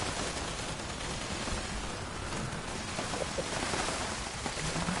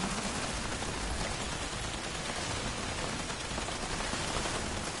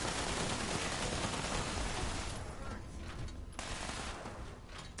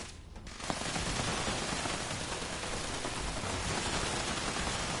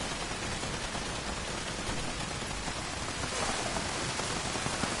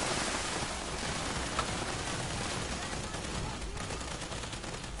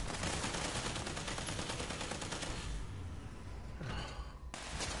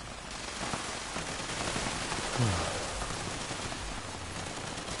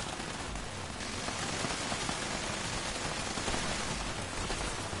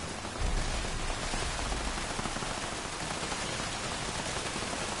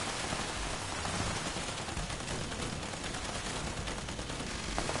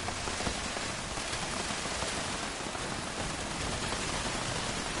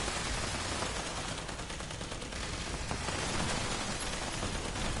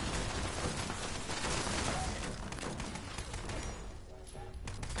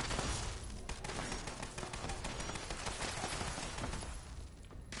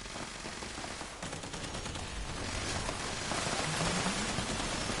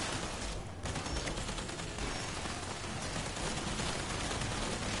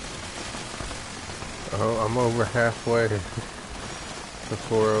 Oh, I'm over halfway to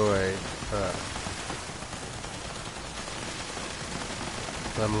 408.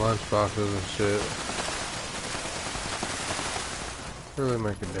 Them lunchboxes and shit really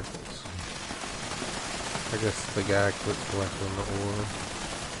make a difference. I guess the guy quit collecting the ore.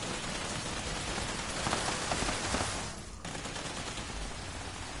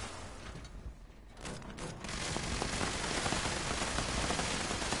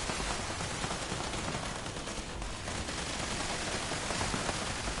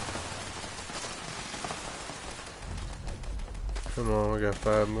 Come on, we got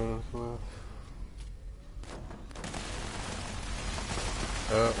 5 minutes left.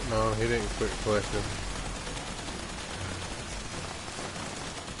 Oh, no, he didn't quit collecting.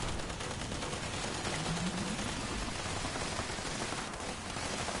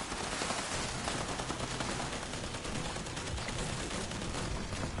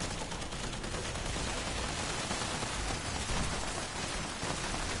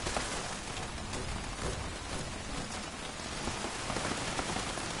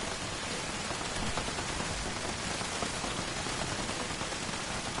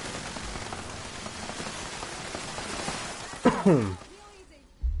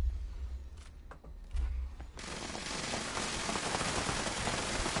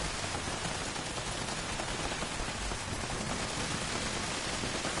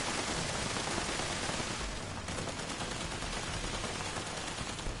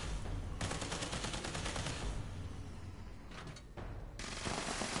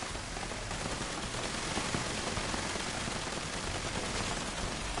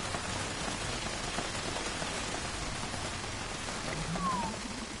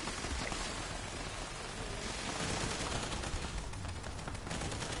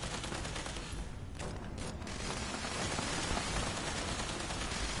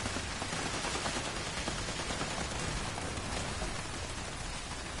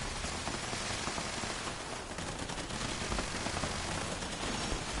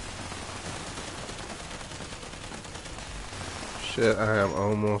 Shit, I am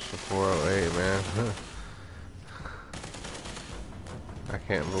almost to 408, man. I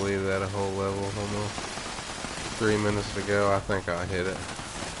can't believe that a whole level almost. 3 minutes to go, I think I'll hit it.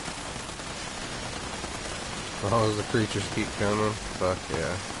 As long as the creatures keep coming, fuck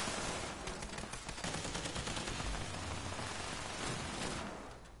yeah.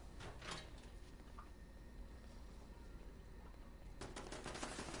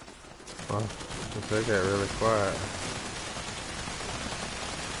 Well, they got really quiet.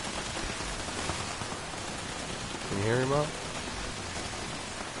 Can you hear him up?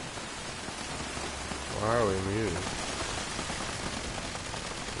 Why are we muted?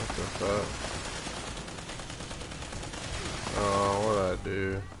 What the fuck? Oh, what'd I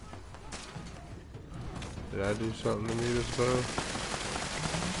do? Did I do something to mute us both?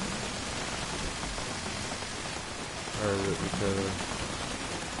 Or is it because...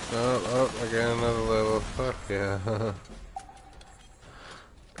 Oh, I got another level. Fuck yeah.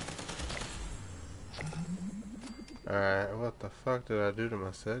 Alright, what the fuck did I do to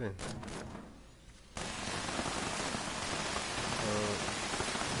my settings?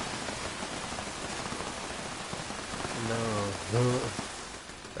 No.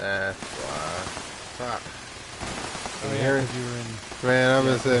 That's why. Fuck. Oh yeah, 'cause you were in... Man, I've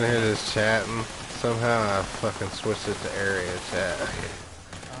been sitting here just chatting. Somehow I fucking switched it to area chat.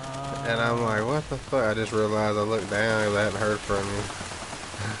 And I'm like, what the fuck? I just realized I looked down and I hadn't heard from you.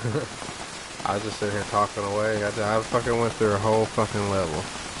 I was just sitting here talking away. I fucking went through a whole fucking level.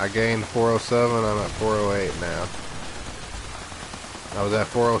 I gained 407, I'm at 408 now. I was at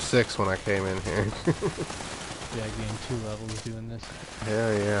 406 when I came in here. Yeah, I gained 2 levels doing this.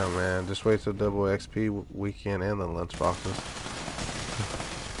 Hell yeah, man. Just wait till double XP weekend and the lunch boxes.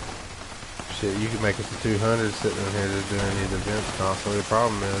 Shit, you can make it to 200 sitting in here just doing these events constantly. The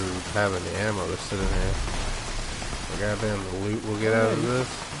problem is having the ammo to sit in here. The goddamn loot we'll get out of this.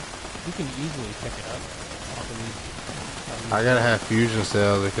 You can easily pick it up off of these. I gotta have fusion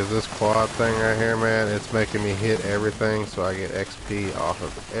cells because this quad thing right here, man, it's making me hit everything so I get XP off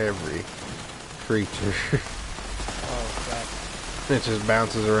of every creature. Oh, crap. It just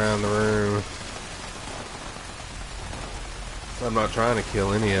bounces around the room. I'm not trying to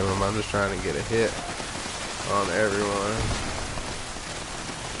kill any of them, I'm just trying to get a hit on everyone.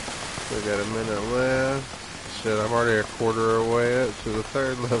 We got a minute left. Shit, I'm already a quarter away up to the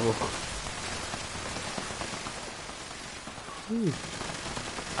 3rd level.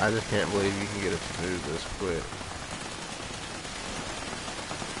 I just can't believe you can get it to move this quick.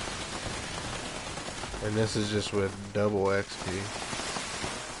 And this is just with double XP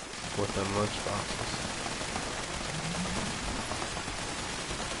with them lunch boxes.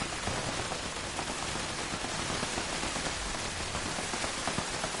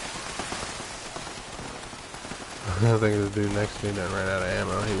 I think the dude next to me done ran out of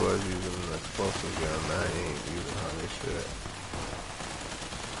ammo. He was using an explosive gun. Now he ain't using honey shit.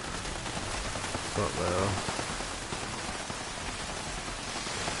 Something else.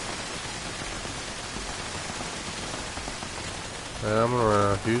 I'm gonna run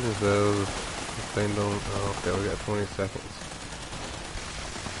out of fusion cells if they don't. Oh, okay, we got 20 seconds.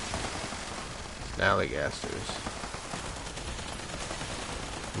 Alley-gasters.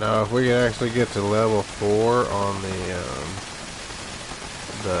 Now, if we could actually get to level 4 on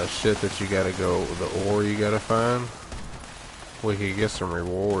the shit that you gotta go, the ore you gotta find, we could get some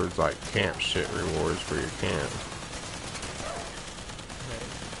rewards, like camp shit rewards for your camp.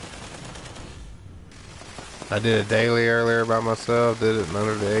 I did a daily earlier by myself, did it in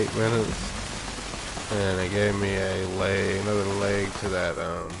under the 8 minutes, and it gave me a leg, another leg to that,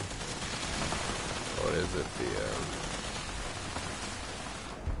 what is it,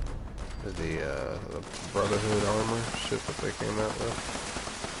 the Brotherhood armor shit that they came out with.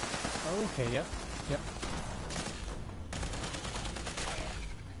 Oh, okay, yep, yep.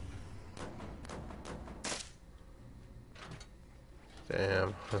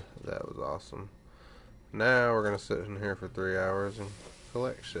 Damn, that was awesome. Now we're gonna sit in here for 3 hours and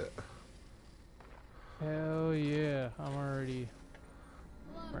collect shit. Hell yeah, I'm already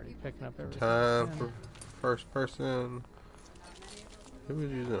picking up everything. Time for first person. Who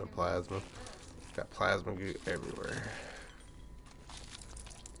was using a plasma? Got plasma goo everywhere.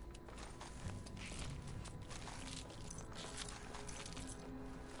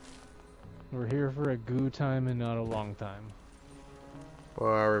 We're here for a goo time and not a long time.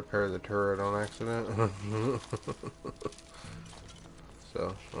 Well, I repaired the turret on accident.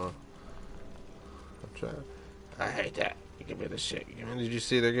 So, well, I'm trying. I hate that. You give me the shit. Did you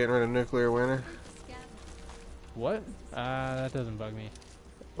see they're getting rid of nuclear winter? What? That doesn't bug me.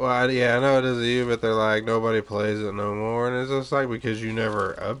 Well, yeah, I know it doesn't you, but they're like, nobody plays it no more. And it's just like, because you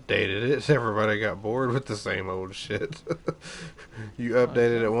never updated it, everybody got bored with the same old shit. You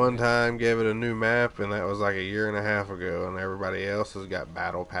updated it one time, gave it a new map, and that was like 1.5 years ago. And everybody else has got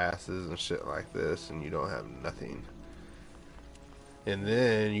battle passes and shit like this, and you don't have nothing. And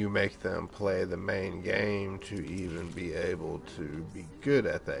then you make them play the main game to even be able to be good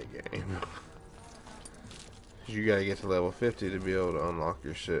at that game. You gotta get to level 50 to be able to unlock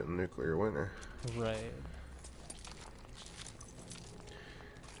your shit in Nuclear Winter. Right.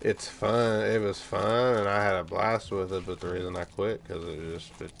 It's fun. It was fun, and I had a blast with it. But the reason I quit, because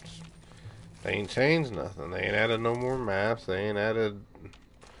they ain't changed nothing. They ain't added no more maps. They ain't added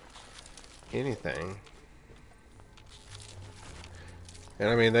anything. And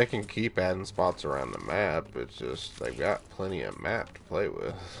I mean, they can keep adding spots around the map. It's just they've got plenty of map to play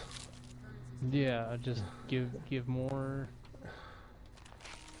with. Yeah, just give more.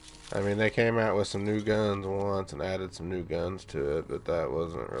 I mean, they came out with some new guns once and added some new guns to it, but that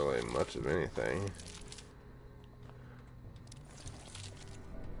wasn't really much of anything.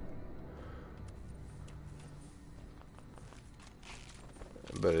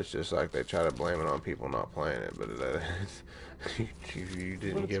 But it's just like they try to blame it on people not playing it, but you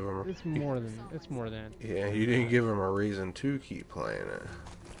didn't give them. It's more than. Yeah, you didn't give them a reason to keep playing it.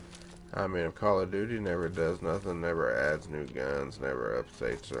 I mean, if Call of Duty never does nothing, never adds new guns, never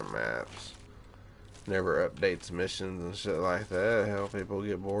updates their maps, never updates missions and shit like that, hell, people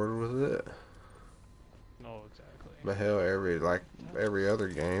get bored with it. No, exactly. But hell, every other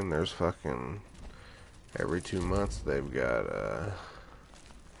game, there's fucking every 2 months they've got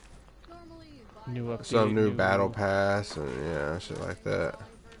new update, some new battle pass and yeah, shit like that.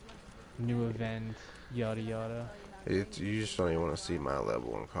 New event, yada yada. You just don't even want to see my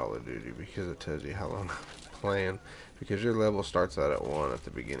level in Call of Duty because it tells you how long I've been playing. Because your level starts out at 1 at the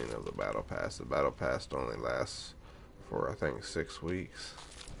beginning of the battle pass. The battle pass only lasts for I think 6 weeks.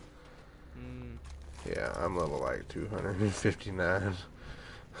 Yeah, I'm level like 259.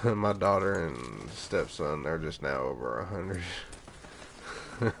 My daughter and stepson, they're just now over 100.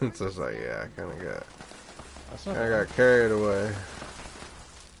 It's just like, yeah, I kind of got carried away.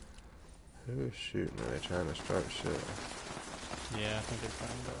 Who's shooting? Are they trying to start shit? Yeah, I think they're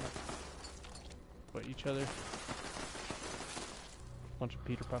trying to fight each other. Bunch of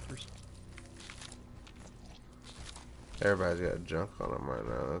Peter Puffers. Everybody's got junk on them right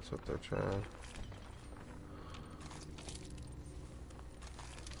now. That's what they're trying.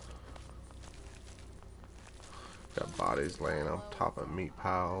 Got bodies laying on top of meat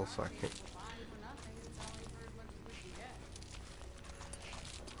piles. I can't.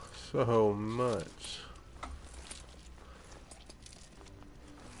 So much.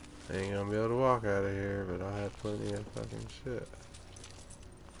 I ain't gonna be able to walk out of here, but I have plenty of fucking shit.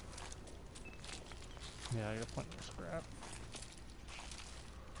 Yeah, I got plenty of scrap.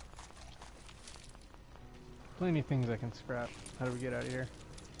 Plenty of things I can scrap. How do we get out of here?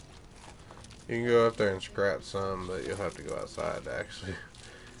 You can go up there and scrap some, but you'll have to go outside to actually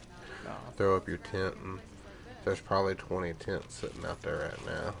throw up your tent. And there's probably 20 tents sitting out there right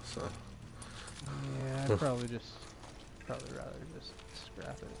now, so. Yeah, I'd probably rather just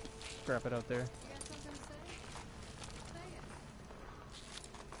scrap it out there.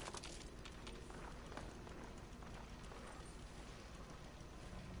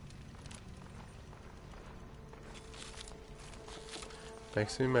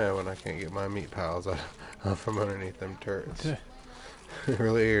 Makes me mad when I can't get my meat piles out from underneath them turrets. It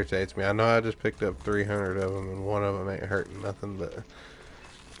really irritates me. I know I just picked up 300 of them and one of them ain't hurting nothing, but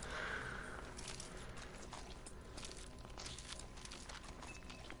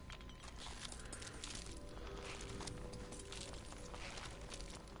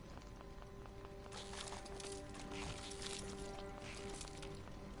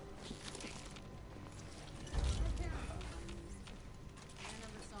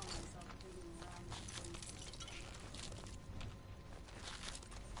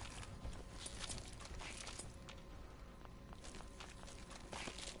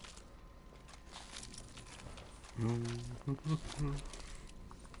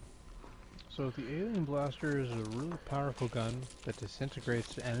So the alien blaster is a really powerful gun that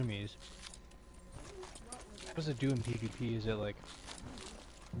disintegrates enemies. What does it do in PvP? Is it like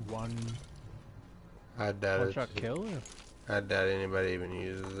one shot kill? Or? I doubt anybody even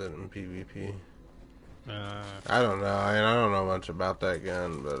uses it in PvP. I don't know. I don't know much about that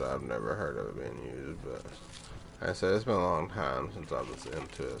gun, but I've never heard of it being used. But like I said, it's been a long time since I was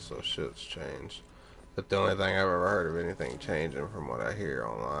into it, so shit's changed. But the only thing I've ever heard of anything changing from what I hear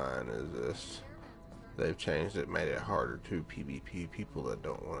online is this. They've changed it, made it harder to PvP people that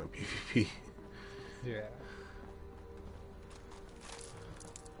don't want to PvP. Yeah.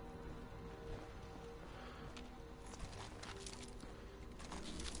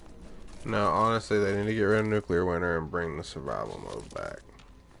 No, honestly, they need to get rid of Nuclear Winter and bring the survival mode back.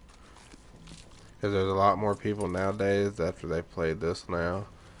 Because there's a lot more people nowadays, after they played this now,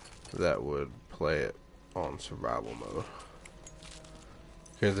 that would play it on survival mode.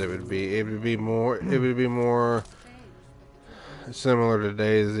 Because it would be more similar to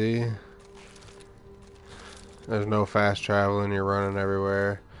DayZ. There's no fast traveling, you're running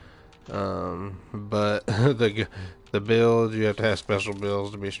everywhere. But the builds, you have to have special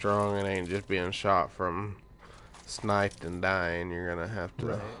builds to be strong. It ain't just being shot from sniped and dying. You're gonna have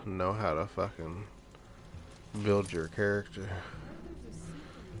to know how to fucking build your character.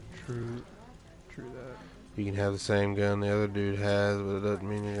 True that. You can have the same gun the other dude has, but it doesn't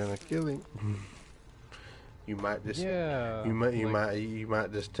mean you're gonna kill him. You might just you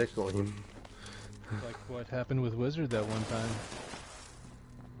might just tickle him. Like what happened with Wizard that one time.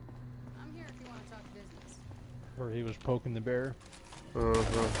 I'm here if you want to talk business. Where he was poking the bear.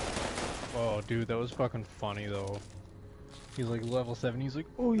 Oh, dude, that was fucking funny though. He's like level 7. He's like,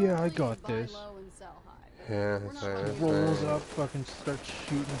 oh yeah, I got Buy this. low and sell high. Yeah, We're it's not like letting that you Rolls thing. up, fucking starts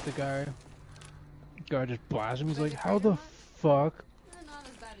shooting at the guy. Guy just blasts him. He's like, how the fuck? They're not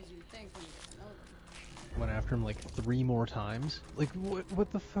as bad as you think when you get to know them. Went after him like 3 more times. Like,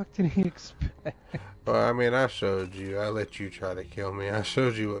 what the fuck did he expect? Well, I mean, I showed you. I let you try to kill me. I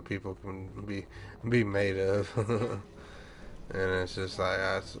showed you what people can be made of. And it's just like,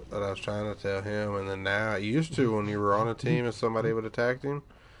 that's what I was trying to tell him. And then now, I used to, when you were on a team and somebody would attack him,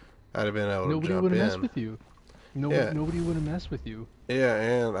 I'd have been able to Nobody jump would in. have messed with you. Yeah. Nobody would have messed with you. Yeah,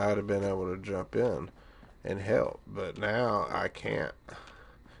 and I'd have been able to jump in and help. But now, I can't.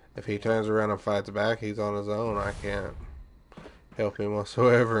 If he turns around and fights back, he's on his own. I can't help him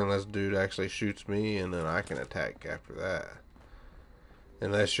whatsoever unless dude actually shoots me, and then I can attack after that.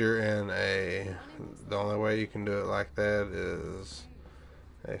 Unless you're in the only way you can do it like that is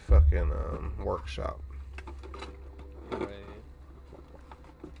a fucking workshop. Right.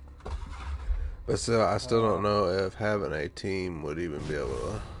 But still, I still don't know if having a team would even be able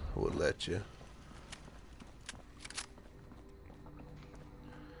to, would let you.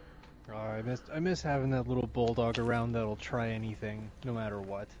 I miss having that little bulldog around that'll try anything, no matter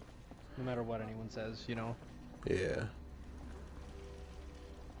what. No matter what anyone says, you know? Yeah.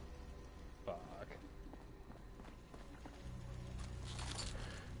 Fuck.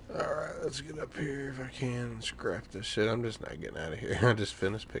 Alright, let's get up here if I can and scrap this shit. I'm just not getting out of here. I just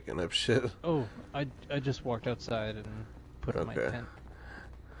finished picking up shit. Oh, I just walked outside and put up my tent.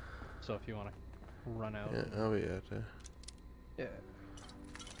 So if you want to run out. Yeah, I'll be out there. Yeah.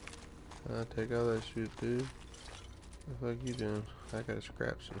 I'll take all that shit, dude. What the fuck you doing? I gotta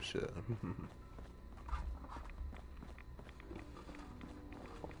scrap some shit.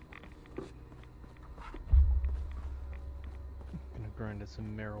 Gonna grind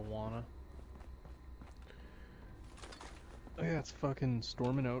some marijuana. Oh yeah, it's fucking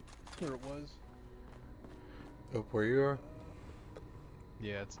storming out where it was. Up where you are?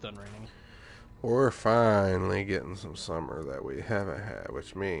 Yeah, it's done raining. We're finally getting some summer that we haven't had,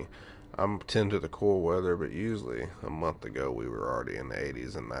 which I'm tend to the cool weather, but usually a month ago we were already in the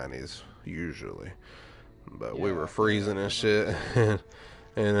 80s and 90s, usually. But we were freezing and shit, and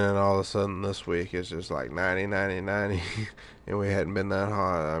then all of a sudden this week it's just like 90, 90, 90, and we hadn't been that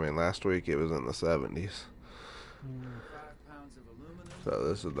hot. I mean, last week it was in the 70s. So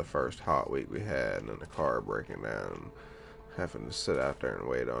this is the first hot week we had, and then the car breaking down, and having to sit out there and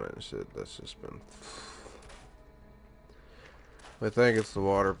wait on it and shit. That's just been... I think it's the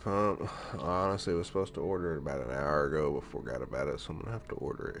water pump. I honestly was supposed to order it about an hour ago before I got about it, so I'm going to have to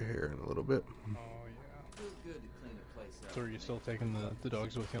order it here in a little bit. Oh, yeah. So are you still taking the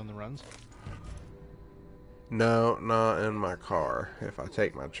dogs with you on the runs? No, not in my car. If I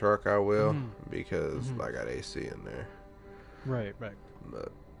take my truck, I will, because I got AC in there. Right.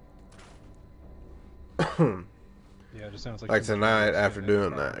 But... yeah, it just sounds like tonight, after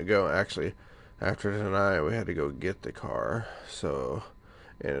doing that, after tonight, we had to go get the car, so,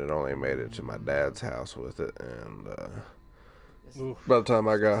 and it only made it to my dad's house with it, and by the time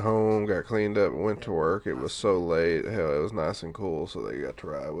I got home, got cleaned up, and went to work, it was so late. Hell, it was nice and cool, so they got to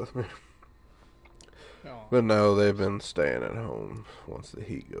ride with me. Oh. But no, they've been staying at home once the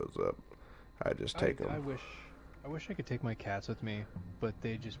heat goes up. I just take them. I wish I could take my cats with me, but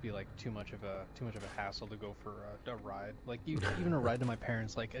they'd just be like too much of a hassle to go for a ride. Like even a ride to my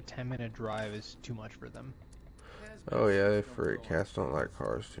parents, like a 10-minute drive is too much for them. Oh yeah, they freak. Cats don't like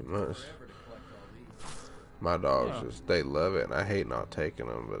cars too much. My dogs they love it, and I hate not taking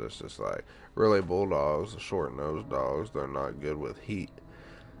them, but it's just like, really, bulldogs, short-nosed dogs, they're not good with heat.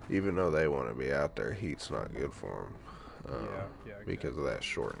 Even though they want to be out there, heat's not good for them. Because of that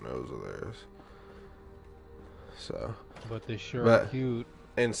short nose of theirs. So, but they sure are cute.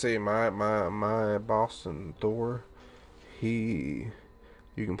 And see, my Boston Thor, you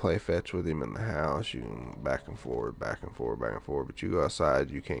can play fetch with him in the house. You can back and forth, but you go outside,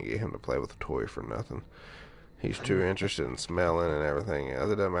 you can't get him to play with a toy for nothing. He's too interested in smelling and everything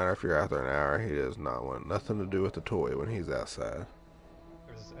else. It doesn't matter if you're out there an hour, he does not want nothing to do with the toy when he's outside.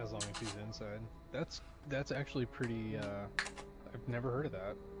 As long as he's inside. That's actually pretty, I've never heard of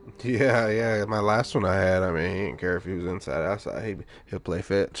that. Yeah. My last one I had, I mean, he didn't care if he was inside, outside. He'll play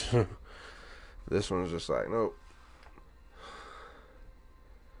fetch. This one's just like, nope.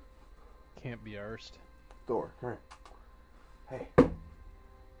 Can't be arsed. Thor, come here. Hey.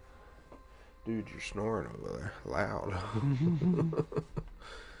 Dude, you're snoring over there. Loud.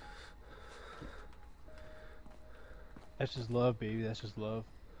 That's just love, baby. That's just love.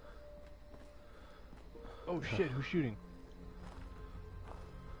 Oh shit, who's shooting?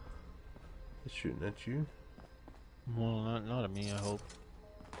 He's shooting at you. Well, not at me, I hope.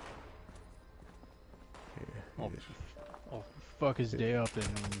 Yeah, I'll fuck his day up and...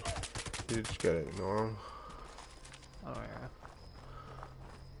 You just gotta ignore him. Oh, yeah.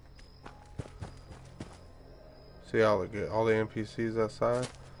 See all the NPCs outside?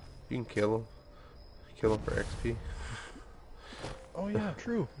 You can kill them. Kill them for XP. Oh yeah,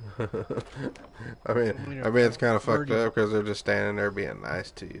 true. I mean, it's kind of fucked up because they're just standing there being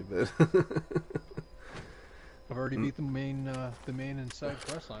nice to you, but I've already beat the main and side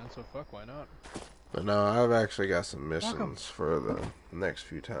quest line, so fuck, why not? But no, I've actually got some missions for the next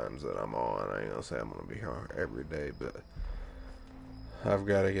few times that I'm on. I ain't gonna say I'm gonna be here every day, but I've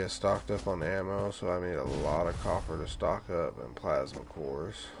got to get stocked up on ammo, so I need a lot of copper to stock up and plasma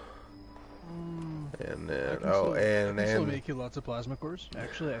cores. And then I can still make you lots of plasma cores.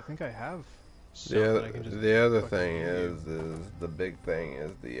 Actually, I think I have. The other thing is the big thing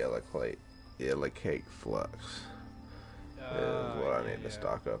is the yellow cake flux. Is what I need to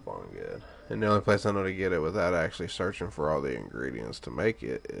stock up on good. And the only place I know to get it without actually searching for all the ingredients to make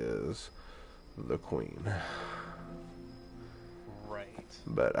it is the Queen. Right.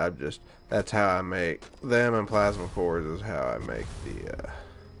 But that's how I make them, and plasma cores is how I make the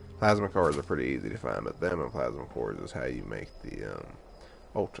plasma cores are pretty easy to find, but them and plasma cores is how you make the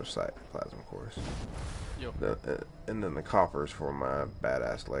ultrasight plasma cores. Yep. And then the coppers for my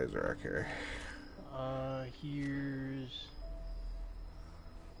badass laser I carry. Here's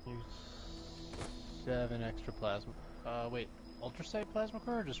 7 extra plasma. Wait, ultrasight plasma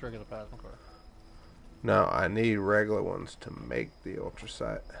core or just regular plasma core? No, I need regular ones to make the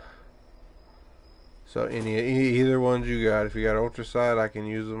ultrasight. So either ones you got. If you got ultrasight, I can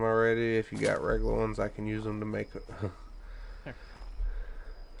use them already. If you got regular ones, I can use them to make it.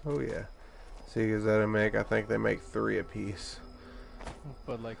 Oh yeah. See, because I think they make 3 a piece.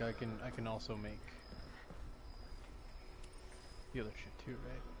 But like I can also make the other shit too,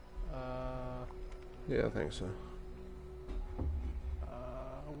 right? Yeah, I think so.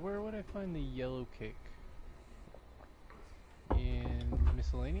 Where would I find the yellow cake? In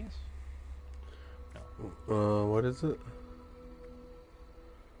miscellaneous? No. What is it?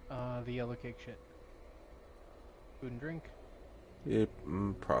 The yellow cake shit. Food and drink? Yeah,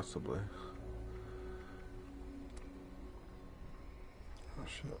 possibly. Oh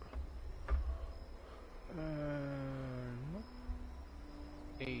shit. Nope.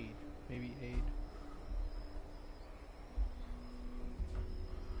 Aid. Maybe aid.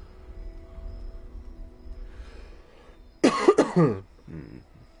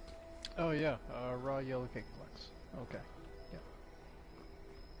 Oh yeah, raw yellow cake flex. Okay. Yeah.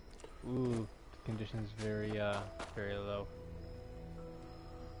 Ooh, the condition's very low.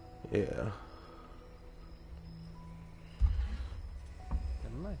 Yeah.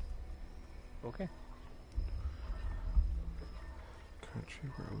 Never mind. Okay. Country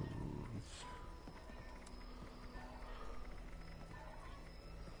roads.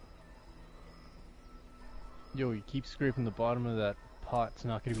 Yo, you keep scraping the bottom of that pot. It's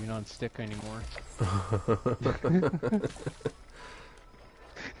not going to be non-stick anymore.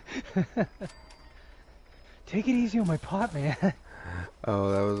 Take it easy on my pot, man.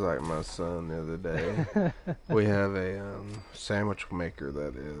 Oh, that was like my son the other day. We have a sandwich maker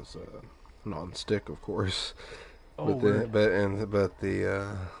that is non-stick, of course. Oh, but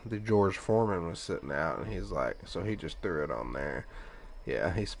the George Foreman was sitting out, and he's like, so he just threw it on there.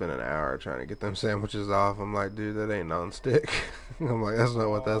 Yeah, he spent an hour trying to get them sandwiches off. I'm like, dude, that ain't non-stick. I'm like, that's not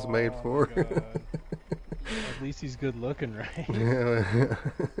what that's made for. At least he's good looking, right? Yeah.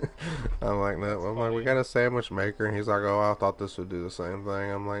 I'm like, no. I'm like, we got a sandwich maker, and he's like, oh, I thought this would do the same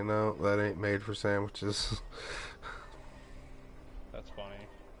thing. I'm like, no, that ain't made for sandwiches. That's funny.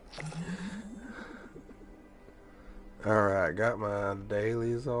 Alright, got my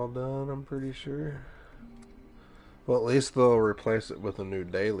dailies all done, I'm pretty sure. Well, at least they'll replace it with a new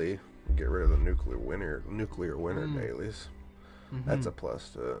daily. Get rid of the nuclear winter dailies. That's a plus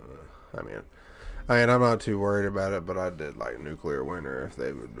to it. I mean, I'm not too worried about it, but I did like nuclear winter if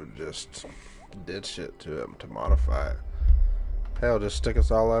they would just did shit to it to modify it. Hell, just stick us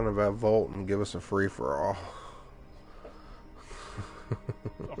all out of that vault and give us a free for all.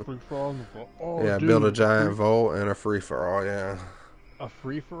 A free for all? Oh, yeah, dude, build a giant vault and a free for all, yeah. A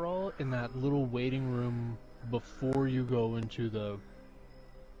free for all in that little waiting room before you go into the...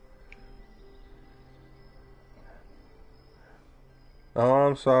 Oh,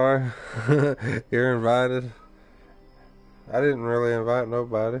 I'm sorry. You're invited. I didn't really invite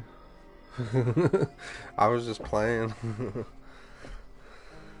nobody. I was just playing.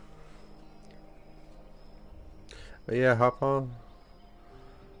 But yeah, hop on.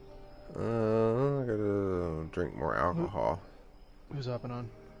 I gotta drink more alcohol. Who's hopping on?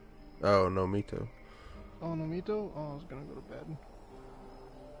 Oh, no, Mito. Oh, no, Mito? Oh, I was gonna go to bed.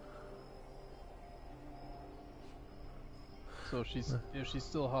 So if she's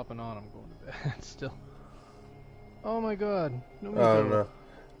still hopping on, I'm going to bed still. Oh my god, no Mito. Oh, no.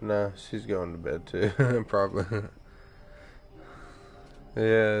 No, she's going to bed too, probably.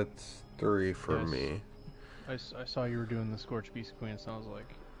 Yeah, it's 3 for me. I saw you were doing the Scorch Beast Queen, so I was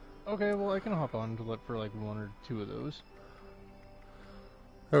like, okay, well I can hop on to for like 1 or 2 of those.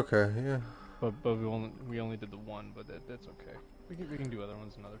 Okay, yeah. But we only did the 1, but that's okay. We can do other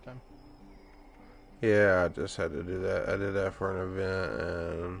ones another time. Yeah, I just had to do that. I did that for an event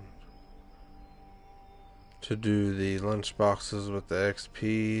and to do the lunch boxes with the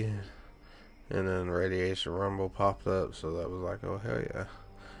XP, and then Radiation Rumble popped up, so that was like, oh hell yeah.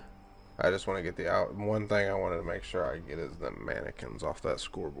 I just want to get the out. One thing I wanted to make sure I get is the mannequins off that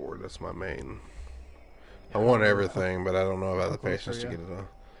scoreboard. That's my main. I want everything, but I don't know about the patience to get it on.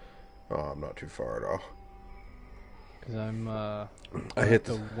 Oh, I'm not too far at all. Cause I'm I hit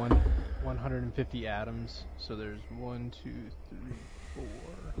the 150 atoms, so there's 1, 2, 3, 4,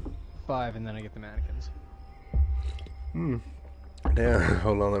 5, and then I get the mannequins. Damn,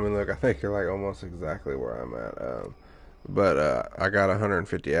 hold on, let me look. I think you're like almost exactly where I'm at. But I got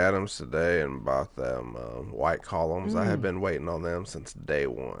 150 atoms today and bought them white columns. I have been waiting on them since day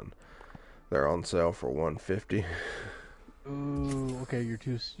 1. They're on sale for 150. Ooh, okay, you're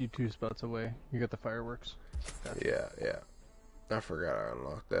two spots away. You got the fireworks. Gotcha. Yeah. I forgot I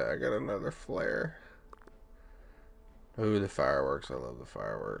unlocked that. I got another flare. Ooh, the fireworks. I love the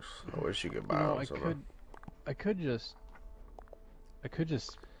fireworks. I wish you could buy them somehow. I could just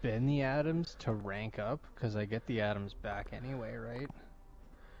spend the atoms to rank up, because I get the atoms back anyway, right?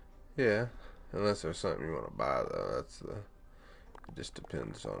 Yeah, unless there's something you want to buy, though. It just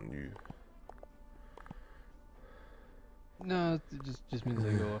depends on you. No, it just means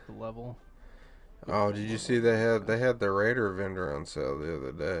I go up a level. Oh, did you see they had the Raider vendor on sale the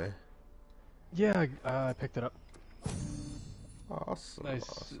other day? Yeah, I picked it up. Awesome.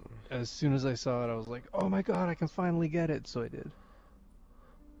 As soon as I saw it, I was like, oh my god, I can finally get it, so I did.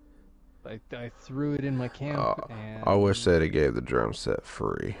 I threw it in my camp, and... I wish they'd have gave the drum set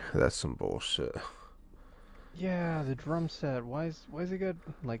free. That's some bullshit. Yeah, the drum set. Why is it good?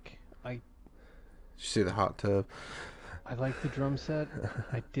 Like, Did you see the hot tub? I like the drum set.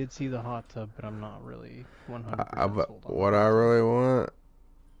 I did see the hot tub, but I'm not really 100% sold on what I really want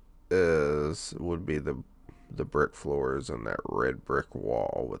would be the brick floors and that red brick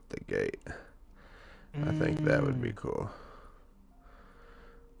wall with the gate. I think that would be cool.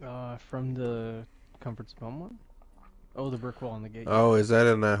 From the Comforts of Home one? Oh, the brick wall and the gate. Oh, is that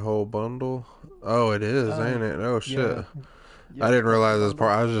in that whole bundle? Oh, it is, ain't it? Oh, shit. Yeah, I didn't realize this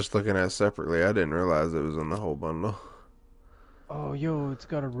part. I was just looking at it separately. I didn't realize it was in the whole bundle. Oh, yo, it's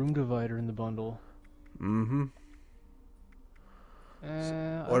got a room divider in the bundle. Mm-hmm.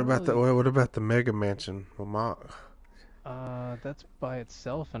 What about the Mega Mansion? That's by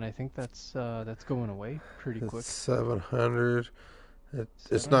itself, and I think that's going away pretty quick. 700.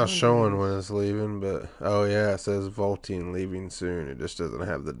 It's not showing when it's leaving, but oh yeah, it says Voltine leaving soon. It just doesn't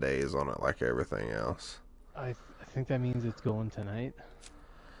have the days on it like everything else. I think that means it's going tonight.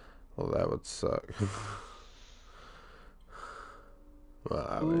 Well, that would suck. Well,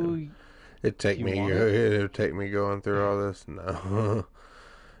 I mean, it'd take me going through all this. No,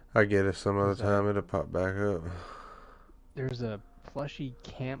 I get it some other time. It'll pop back up. There's a plushie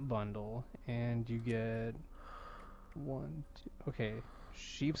camp bundle, and you get 1, 2. Okay,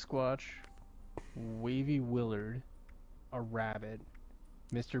 Sheep Squatch, Wavy Willard, a rabbit,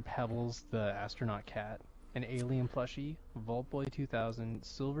 Mr. Pebbles the astronaut cat, an alien plushie, Vault Boy 2000,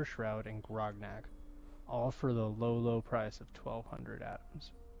 Silver Shroud, and Grognak, all for the low price of 1,200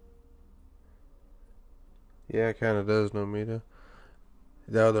 atoms. Yeah, it kind of does, no Mita.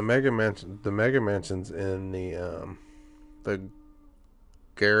 No, the Mega Mansion's in the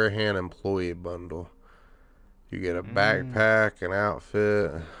Garahan employee bundle. You get a backpack, an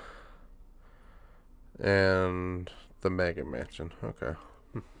outfit, and the Mega Mansion. Okay.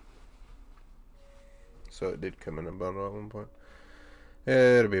 So it did come in a bundle at one point.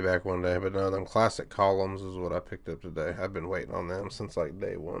 Yeah, it'll be back one day, but no, them classic columns is what I picked up today. I've been waiting on them since like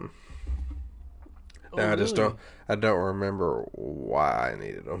day 1. Now really? I don't remember why I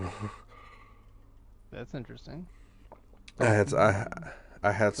needed them. That's interesting. I had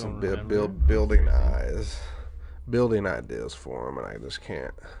some building ideas for them, and I just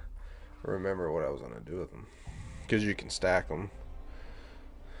can't remember what I was gonna do with them. Because you can stack them.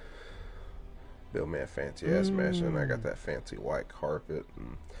 Build me a fancy ass mansion. I got that fancy white carpet.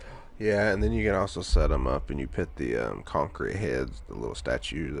 And Yeah, and then you can also set them up, and you put the concrete heads, the little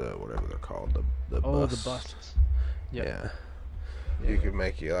statue, whatever they're called, the Oh, bust. the busts. Yep. Yeah. Yeah. You could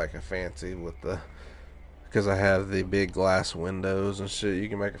make you like a fancy with the, because I have the big glass windows and shit. You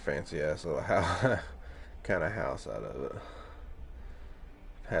can make a fancy ass little house, kind of house out of it.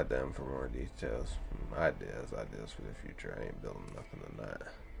 Had them for more details, ideas for the future. I ain't building nothing tonight.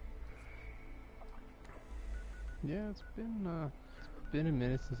 Yeah, it's been a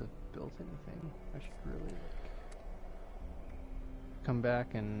minute since I've built anything. I should really come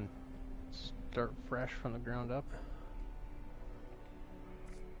back and start fresh from the ground up.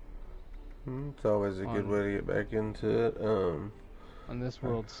 It's always a good way to get back into it. On this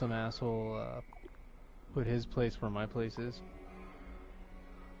world, some asshole put his place where my place is.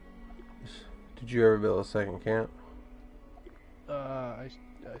 Did you ever build a second camp? I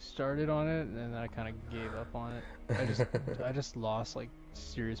started on it and then I kind of gave up on it. I just lost like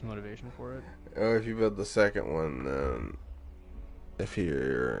serious motivation for it. Oh, if you build the second one, then if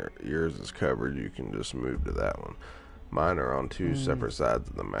yours is covered, you can just move to that one. Mine are on two separate sides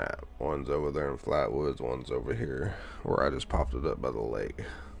of the map. One's over there in Flatwoods, one's over here where I just popped it up by the lake.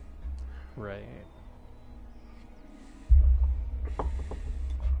 Right.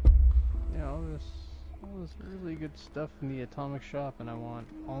 Yeah, all this really good stuff in the atomic shop, and I want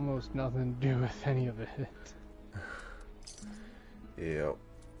almost nothing to do with any of it. Yep.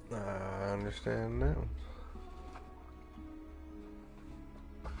 I understand now.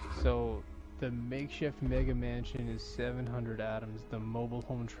 So, the makeshift mega mansion is 700 atoms. The mobile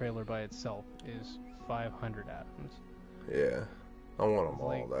home trailer by itself is 500 atoms. Yeah. I want them all.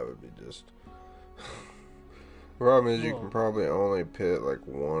 Like, that would be just... Problem is, you can probably only pit like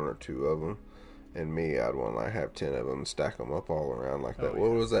one or two of them. And me, I'd want to like have 10 of them and stack them up all around like that.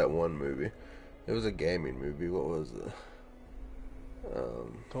 What was that one movie? It was a gaming movie. What was it?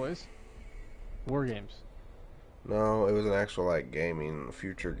 Toys? War games. No, it was an actual like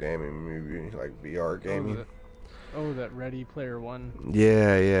future gaming movie, like VR gaming. Oh, that Ready Player One.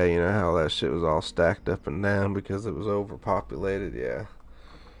 Yeah, you know how that shit was all stacked up and down because it was overpopulated. Yeah,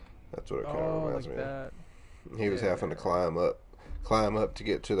 that's what it kind of reminds me of. He was having to climb up to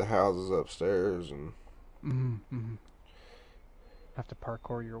get to the houses upstairs, and have to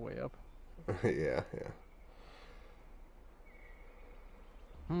parkour your way up. yeah.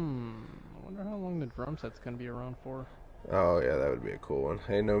 I wonder how long the drum set's gonna be around for. Oh yeah, that would be a cool one.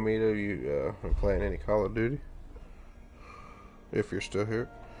 Hey Nomito, you been playing any Call of Duty? If you're still here.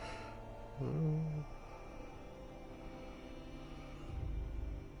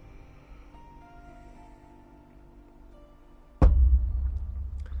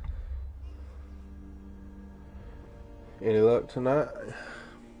 Any luck tonight?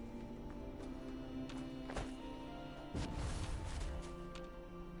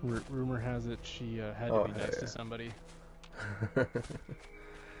 Rumor has it she had to be nice to somebody.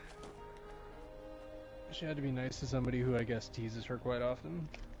 She had to be nice to somebody who I guess teases her quite often.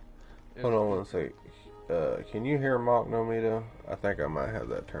 Hold on one sec. Can you hear Mock Nomito? I think I might have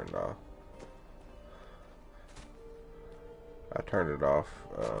that turned off. I turned it off.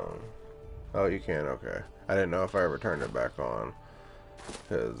 Oh, you can? Okay. I didn't know if I ever turned it back on.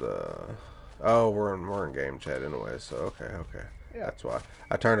 Because, oh, we're in game chat anyway, so okay. Yeah. That's why.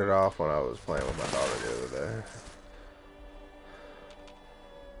 I turned it off when I was playing with my daughter the other day.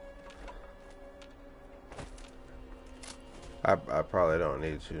 I probably don't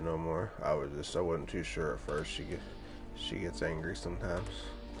need to no more. I wasn't too sure at first. She gets angry sometimes.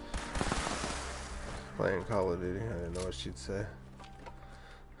 Playing Call of Duty, I didn't know what she'd say.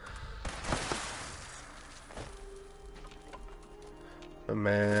 But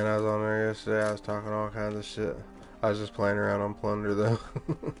man, I was on there yesterday. I was talking all kinds of shit. I was just playing around on Plunder though.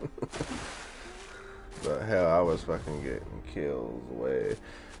 But hell, I was fucking getting kills,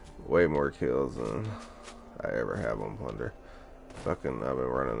 way more kills than I ever have on Plunder. Fucking, I've been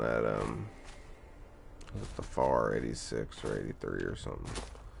running that, the FAR 86 or 83 or something.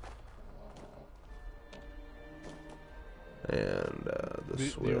 And, the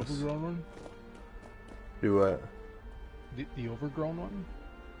Swiss. The overgrown one? Do what? The overgrown one?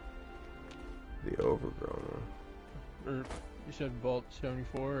 The overgrown one. Or, you said Vault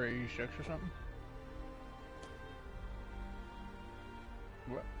 74 or 86 or something?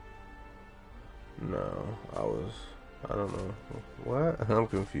 What? No, I don't know. What? I'm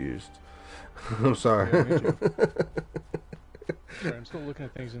confused. I'm sorry. Yeah, me too. Sorry, I'm still looking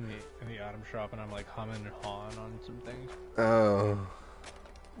at things in the item shop, and I'm like humming and hawing on some things. Oh.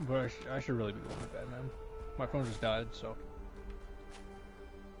 But I should really be going to bed, man. My phone just died, so.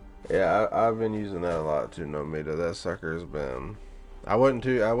 Yeah, I've been using that a lot too, Nomita. That sucker's been I wasn't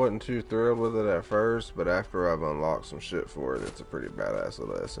too thrilled with it at first, but after I've unlocked some shit for it, it's a pretty badass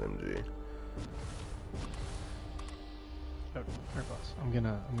little SMG. Oh, alright, boss. I'm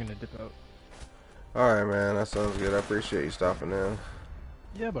gonna dip out. Alright, man, that sounds good. I appreciate you stopping in.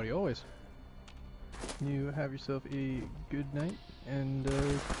 Yeah, buddy, always. You have yourself a good night, and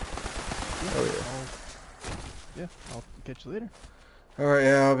I'll catch you later. Alright,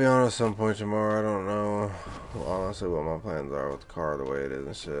 yeah, I'll be on at some point tomorrow. I don't know honestly what my plans are with the car the way it is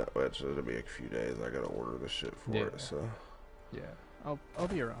and shit, which it'll be a few days. I gotta order the shit for it, so. Yeah, I'll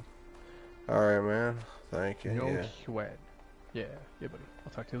be around. Alright, man. Thank you. No sweat. Yeah, buddy.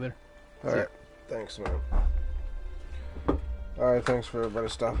 I'll talk to you later. Alright, thanks, man. Alright, thanks for everybody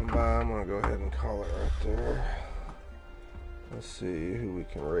stopping by. I'm gonna go ahead and call it right there. Let's see who we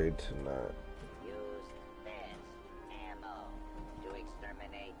can raid tonight.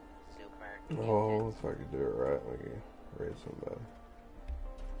 Oh, if I could do it right, we can raid somebody.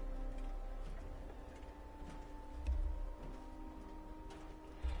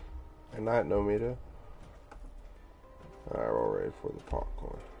 At night, no meetup. Alright, we'll raid for the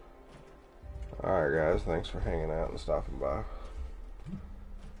popcorn. Alright, guys, thanks for hanging out and stopping by.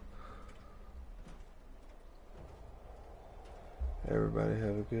 Everybody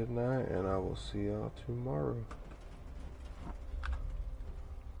have a good night, and I will see y'all tomorrow.